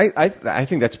band. I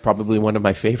think that's probably one of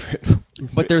my favorite.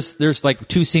 But there's like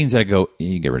 2 scenes that I go,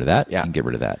 you can get rid of that. Yeah. You can get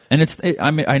rid of that. And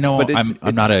I know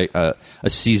I'm not a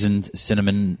seasoned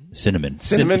cinnamon.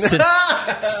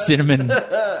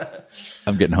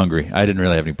 I'm getting hungry. I didn't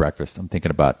really have any breakfast. I'm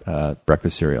thinking about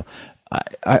breakfast cereal.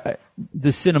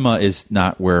 The cinema is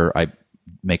not where I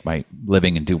make my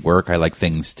living and do work. I like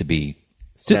things to be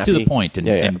to the point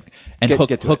and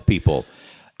hook people.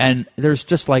 And there's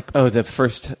just like the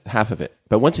first half of it,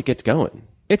 but once it gets going,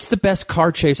 it's the best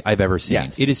car chase I've ever seen.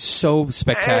 Yes. It is so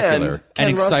spectacular and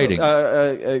exciting.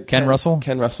 Ken Russell?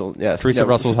 Ken Russell, yes. Teresa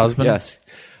Russell's husband? Yes.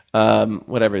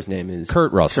 Whatever his name is.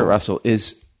 Kurt Russell. Kurt Russell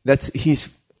he's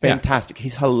fantastic.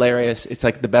 He's hilarious. It's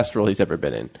like the best role he's ever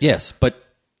been in. Yes, but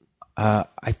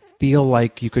I feel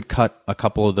like you could cut a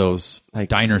couple of those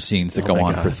diner scenes that go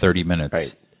on for 30 minutes.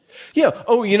 Right. Yeah.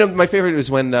 Oh, my favorite was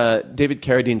when David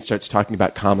Carradine starts talking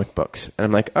about comic books, and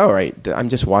I'm like, all right, I'm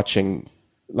just watching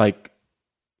like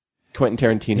Quentin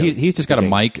Tarantino. He's just got a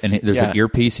mic, and there's an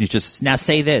earpiece, and he's just, now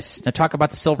say this, now talk about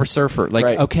the Silver Surfer.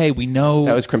 Like, okay, we know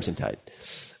that was Crimson Tide.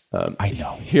 I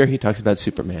know. Here he talks about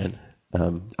Superman.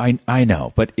 I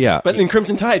know, but yeah. But in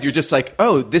Crimson Tide, you're just like,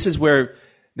 oh, this is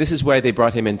why they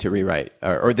brought him in to rewrite,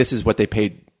 or this is what they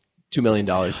paid $2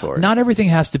 million for. Not everything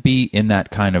has to be in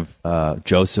that kind of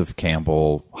Joseph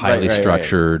Campbell, highly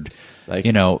structured, like,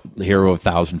 hero of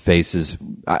 1,000 faces.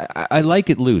 I like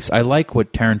it loose. I like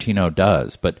what Tarantino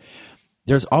does, but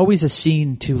there's always a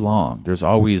scene too long. There's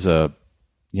always no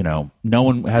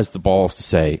one has the balls to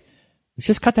say, let's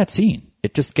just cut that scene.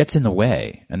 It just gets in the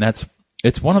way, and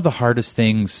it's one of the hardest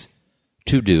things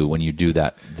to do when you do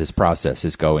this process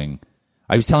is going.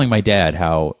 I was telling my dad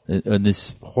how in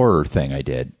this horror thing I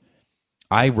did,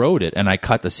 I wrote it and I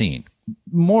cut the scene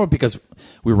more because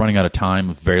we were running out of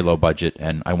time, very low budget,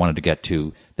 and I wanted to get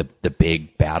to the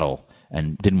big battle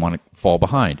and didn't want to fall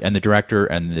behind. And the director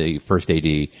and the first AD,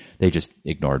 they just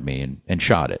ignored me and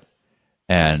shot it.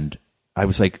 And I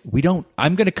was like,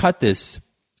 I'm going to cut this.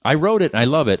 I wrote it and I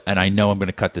love it, and I know I'm going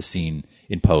to cut the scene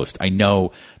in post. I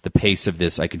know the pace of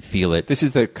this. I can feel it. This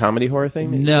is the comedy horror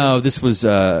thing? No, this was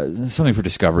something for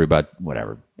Discovery about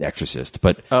whatever, The Exorcist.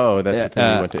 But that's the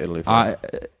thing you went to Italy for.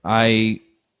 I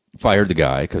fired the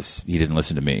guy because he didn't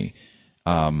listen to me.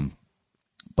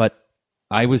 But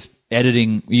I was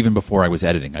editing even before I was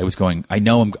editing. I was going, I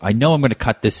know I'm going to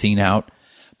cut this scene out,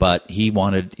 but he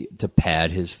wanted to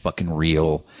pad his fucking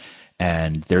reel.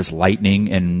 And there's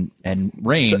lightning and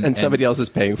rain. And somebody else is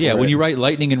paying for it. Yeah, when you write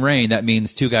lightning and rain, that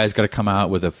means two guys got to come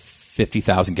out with a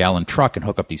 50,000-gallon truck and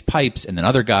hook up these pipes, and then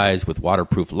other guys with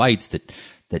waterproof lights that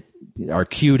are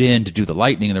cued in to do the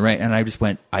lightning and the rain. And I just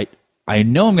went, I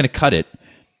know I'm going to cut it.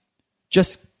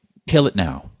 Just kill it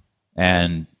now.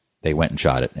 And they went and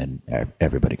shot it, and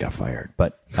everybody got fired.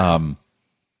 But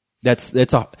that's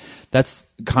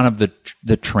kind of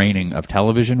the training of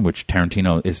television, which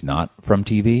Tarantino is not from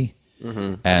TV.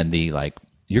 Mm-hmm. And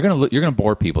you're gonna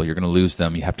bore people, you're gonna lose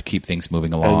them. You have to keep things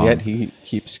moving along. And yet he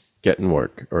keeps getting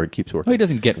work, or keeps working. No, he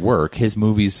doesn't get work. His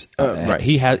movies, right.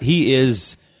 He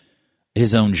is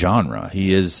his own genre.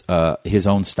 He is his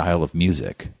own style of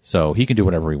music. So he can do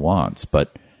whatever he wants.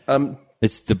 But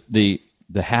it's the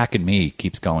hack in me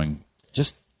keeps going.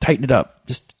 Just tighten it up.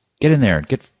 Just get in there and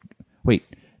get. Wait,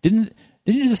 didn't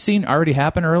the scene already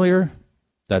happen earlier?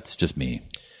 That's just me.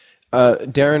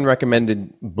 Darren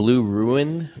recommended Blue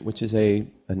Ruin, which is a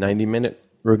 90-minute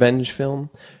revenge film.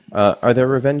 Are there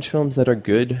revenge films that are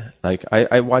good? Like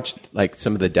I watched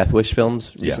some of the Death Wish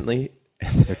films recently.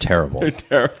 Yeah. They're terrible. They're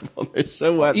terrible. They're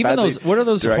so even those. What are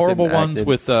those horrible ones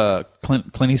with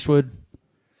Clint Eastwood?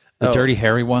 The Dirty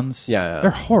Harry ones. Yeah, they're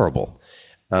horrible.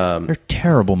 They're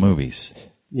terrible movies.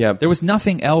 Yeah, there was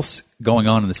nothing else going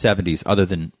on in the 70s other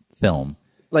than film.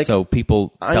 So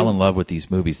people fell in love with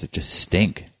these movies that just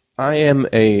stink. I am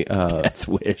a Death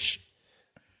Wish.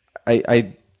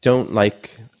 I don't like.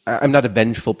 I'm not a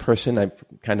vengeful person. I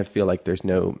kind of feel like there's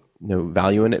no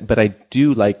value in it, but I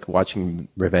do like watching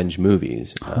revenge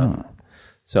movies.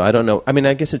 So I don't know. I mean,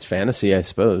 I guess it's fantasy, I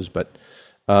suppose, but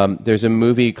there's a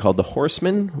movie called The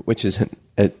Horseman, which is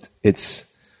it's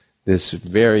this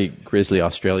very grisly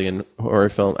Australian horror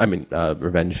film. I mean,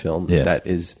 revenge film that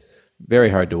is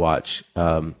very hard to watch.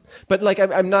 But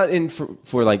I'm not in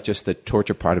for like just the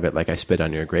torture part of it, like I spit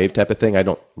on your grave type of thing. I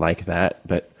don't like that,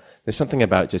 but there's something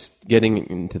about just getting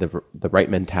into the right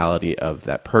mentality of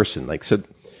that person. So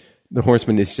The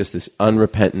Horseman is just this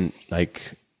unrepentant,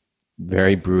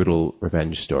 very brutal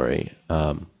revenge story.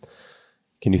 Can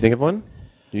you think of one?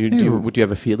 Would you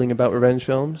have a feeling about revenge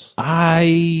films?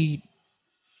 I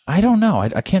don't know.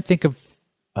 I can't think of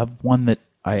one that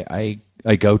I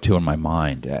go to in my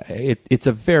mind. It's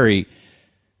a very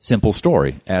simple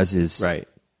story, as is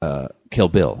Kill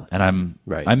Bill, and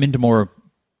I'm into more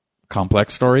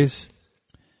complex stories,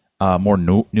 more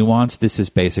nuanced. This is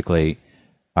basically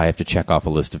I have to check off a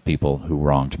list of people who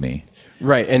wronged me.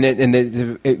 Right, and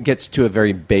it gets to a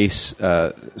very base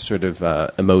sort of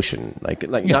emotion,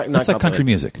 it's like country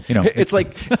music, It's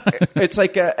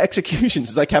like executions.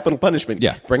 It's like Capital Punishment.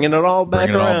 Yeah, bringing it all back.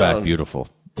 Bringing it all back, beautiful.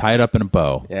 Tie it up in a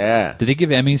bow. Yeah. Did they give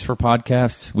Emmys for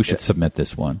podcasts? We should submit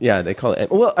this one. Yeah, they call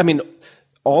it. Well, I mean,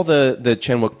 all the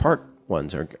Chan-wook Park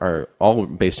ones are all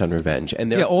based on revenge,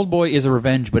 and Old Boy is a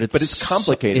revenge, but it's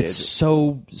complicated. It's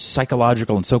so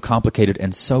psychological and so complicated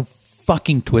and so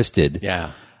fucking twisted.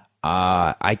 Yeah.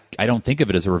 I don't think of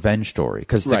it as a revenge story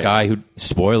because the guy who,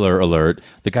 spoiler alert,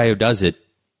 the guy who does it,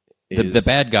 the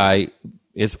bad guy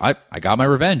is, I got my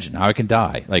revenge and now I can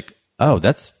die. Like,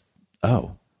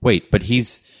 wait, but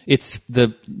it's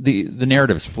the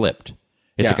narrative's flipped.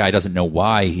 It's a guy who doesn't know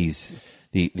why he's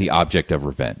the object of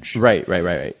revenge.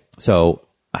 Right. So,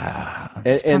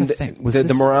 and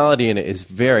the morality in it is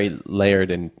very layered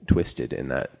and twisted in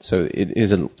that. So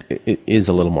it is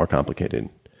a little more complicated.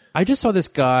 I just saw this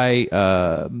guy,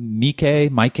 Mike,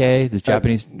 this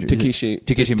Japanese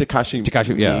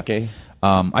Takashi, yeah. Miike.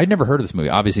 I'd never heard of this movie.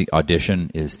 Obviously,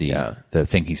 Audition is the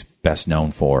thing he's best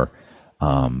known for,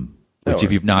 which,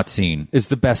 if you've not seen, is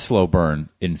the best slow burn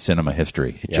in cinema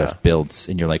history. It just builds,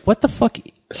 and you're like, what the fuck?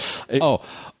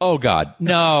 Oh God,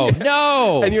 no.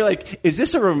 And you're like, is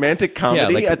this a romantic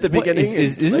comedy at the beginning?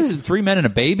 Is this 3 Men and a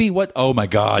Baby? What? Oh my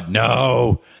God,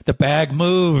 no. The bag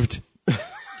moved.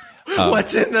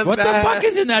 What's in the bag? What the fuck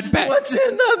is in that bag? What's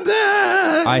in the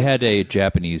bag? I had a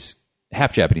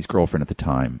half Japanese girlfriend at the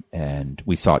time, and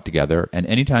we saw it together. And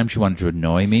anytime she wanted to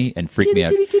annoy me and freak me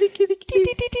out,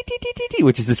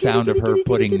 which is the sound of her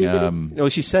putting. No,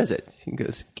 she says it. She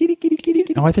goes, kitty, kitty, kitty,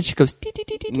 kitty. Oh, I thought she goes.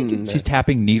 She's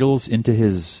tapping needles into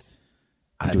his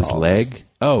leg.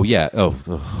 Oh yeah. Oh,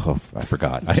 I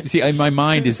forgot. My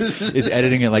mind is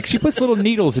editing it like she puts little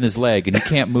needles in his leg and he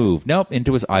can't move. Nope,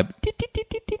 into his eye,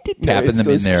 tapping them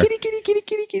in there. Kitty, kitty, kitty,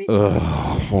 kitty, kitty.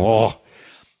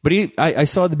 But I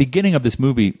saw the beginning of this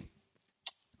movie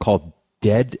called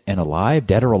Dead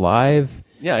or Alive.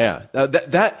 Yeah.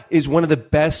 That is one of the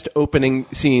best opening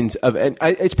scenes of. And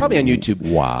it's probably on YouTube.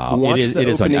 Wow, it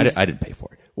is. I didn't pay for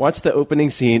it. Watch the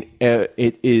opening scene.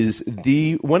 It is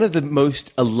one of the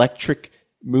most electric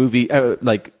movie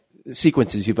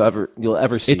sequences you'll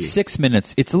ever see. It's 6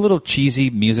 minutes. It's a little cheesy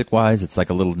music wise. It's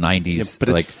like a little 90s, but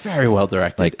it's very well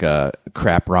directed, like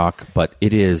crap rock. But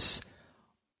it is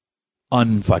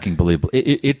unfucking believable.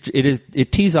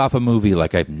 It tees off a movie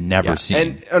like I've never seen.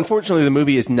 And unfortunately, the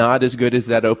movie is not as good as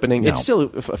that opening. No. It's still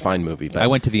a fine movie. But I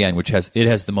went to the end, which has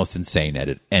the most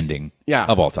insane ending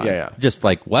of all time. Yeah. Just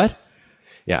like what?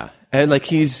 Yeah, and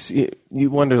like you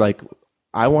wonder, like,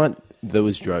 I want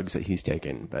those drugs that he's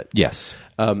taken, but yes,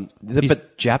 he's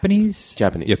Japanese.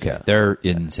 Okay, yeah. They're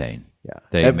insane. Yeah,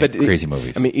 they make crazy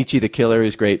movies. I mean, Ichi the Killer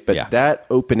is great, but that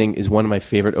opening is one of my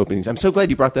favorite openings. I'm so glad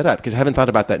you brought that up because I haven't thought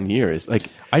about that in years. Like,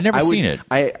 I'd never seen it.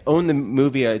 I own the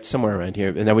movie. It's somewhere around here,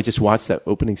 and I would just watch that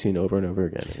opening scene over and over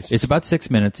again. It's about 6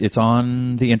 minutes. It's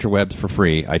on the interwebs for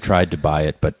free. I tried to buy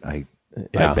it, but I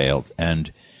bailed.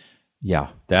 And yeah,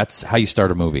 that's how you start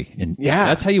a movie. And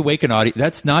that's how you wake an audience.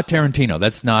 That's not Tarantino.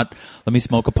 That's not, let me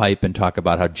smoke a pipe and talk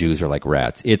about how Jews are like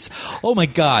rats. It's, oh my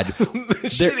God,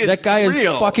 that guy is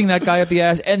fucking that guy up the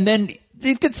ass. And then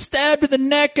he gets stabbed in the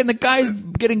neck and the guy's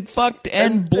getting fucked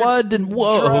and blood and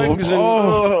drugs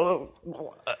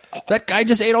that guy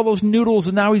just ate all those noodles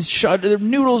and now he's shot. There are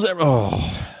noodles.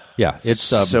 Yeah, it's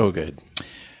so good.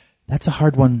 That's a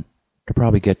hard one to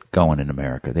probably get going in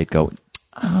America. They'd go,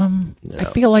 I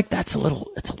feel like it's a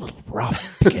little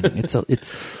rough beginning.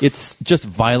 It's just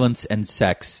violence and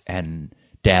sex and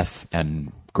death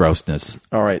and grossness.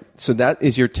 All right. So that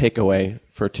is your takeaway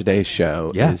for today's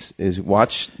show. Yeah. Is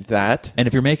watch that. And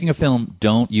if you're making a film,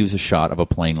 don't use a shot of a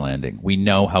plane landing. We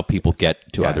know how people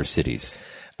get to other cities.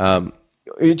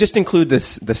 Just include the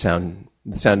sound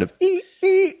of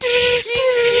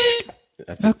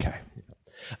that's okay.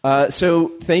 So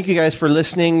thank you guys for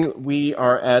listening. We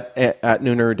are at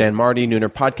Nooner Dan Marty,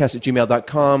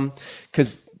 noonerpodcast@gmail.com,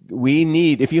 because we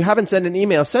need, if you haven't sent an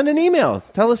email, send an email.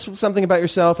 Tell us something about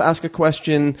yourself. Ask a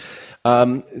question.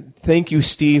 Thank you,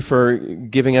 Steve, for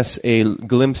giving us a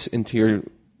glimpse into your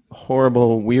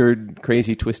horrible, weird,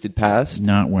 crazy, twisted past.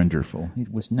 Not wonderful.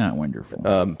 It was not wonderful.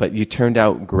 But you turned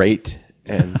out great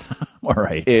and all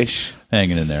right. Ish.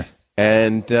 Hanging in there.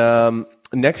 And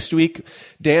next week,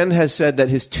 Dan has said that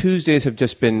his Tuesdays have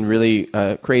just been really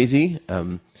crazy.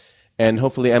 And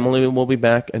hopefully Emily will be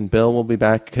back and Bill will be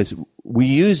back, because we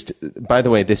used, by the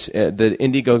way, this the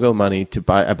Indiegogo money to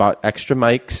I bought extra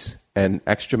mics and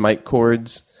extra mic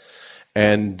cords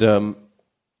and that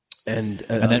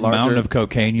mountain of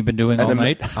cocaine you've been doing all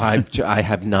night. I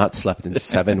have not slept in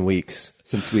 7 weeks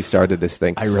since we started this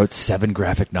thing. I wrote 7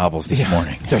 graphic novels this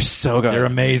morning. They're so good. They're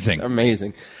amazing. They're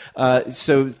amazing.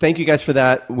 So thank you guys for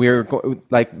that. We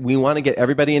want to get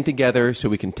everybody in together so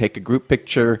we can take a group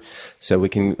picture, so we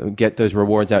can get those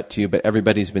rewards out to you. But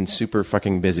everybody's been super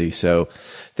fucking busy. So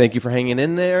thank you for hanging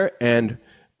in there. And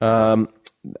I'm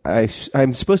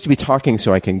supposed to be talking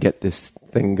so I can get this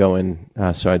thing going,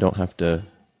 so I don't have to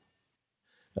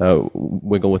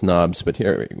wiggle with knobs. But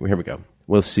here we go.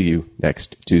 We'll see you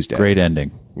next Tuesday. Great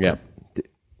ending. Yeah.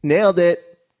 Nailed it.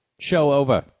 Show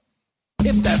over.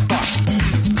 If that fuck.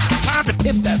 Time to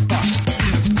if that fuck.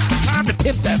 Time to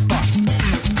if that fuck.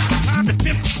 Time to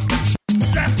if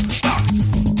that fuck.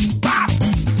 Bop,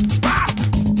 bop, bop,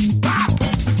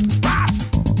 bop,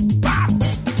 bop,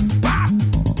 bop,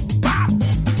 bop,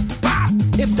 bop.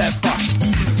 If that fuck.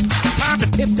 Time to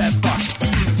if that fuck.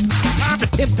 Time to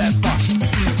if that fuck.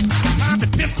 Time to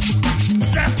if that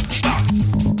fuck.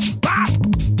 Bop, bop,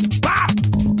 bop,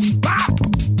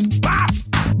 bop,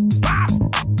 bop,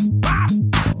 bop,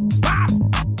 bop,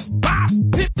 bop.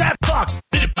 Hit that fuck.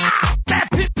 Hit that fuck.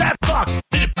 Hit that fuck.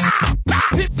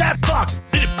 Hit that fuck.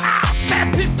 Hit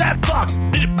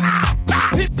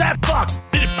that fuck.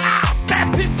 Hit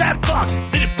that fuck.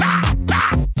 Hit bop,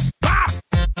 bop, bop,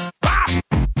 bop,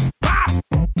 bop,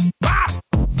 bop.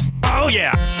 Oh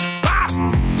yeah. Bop.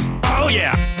 Oh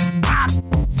yeah. Bop.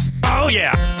 Oh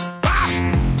yeah. Bop.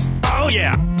 Oh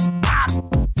yeah. Bop.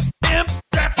 Imp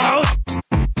that phone.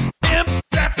 Imp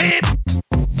that beat.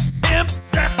 Imp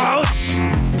that phone.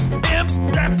 Imp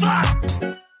that fuck.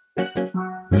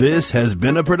 This has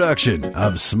been a production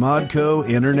of SModCo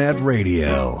Internet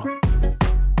Radio.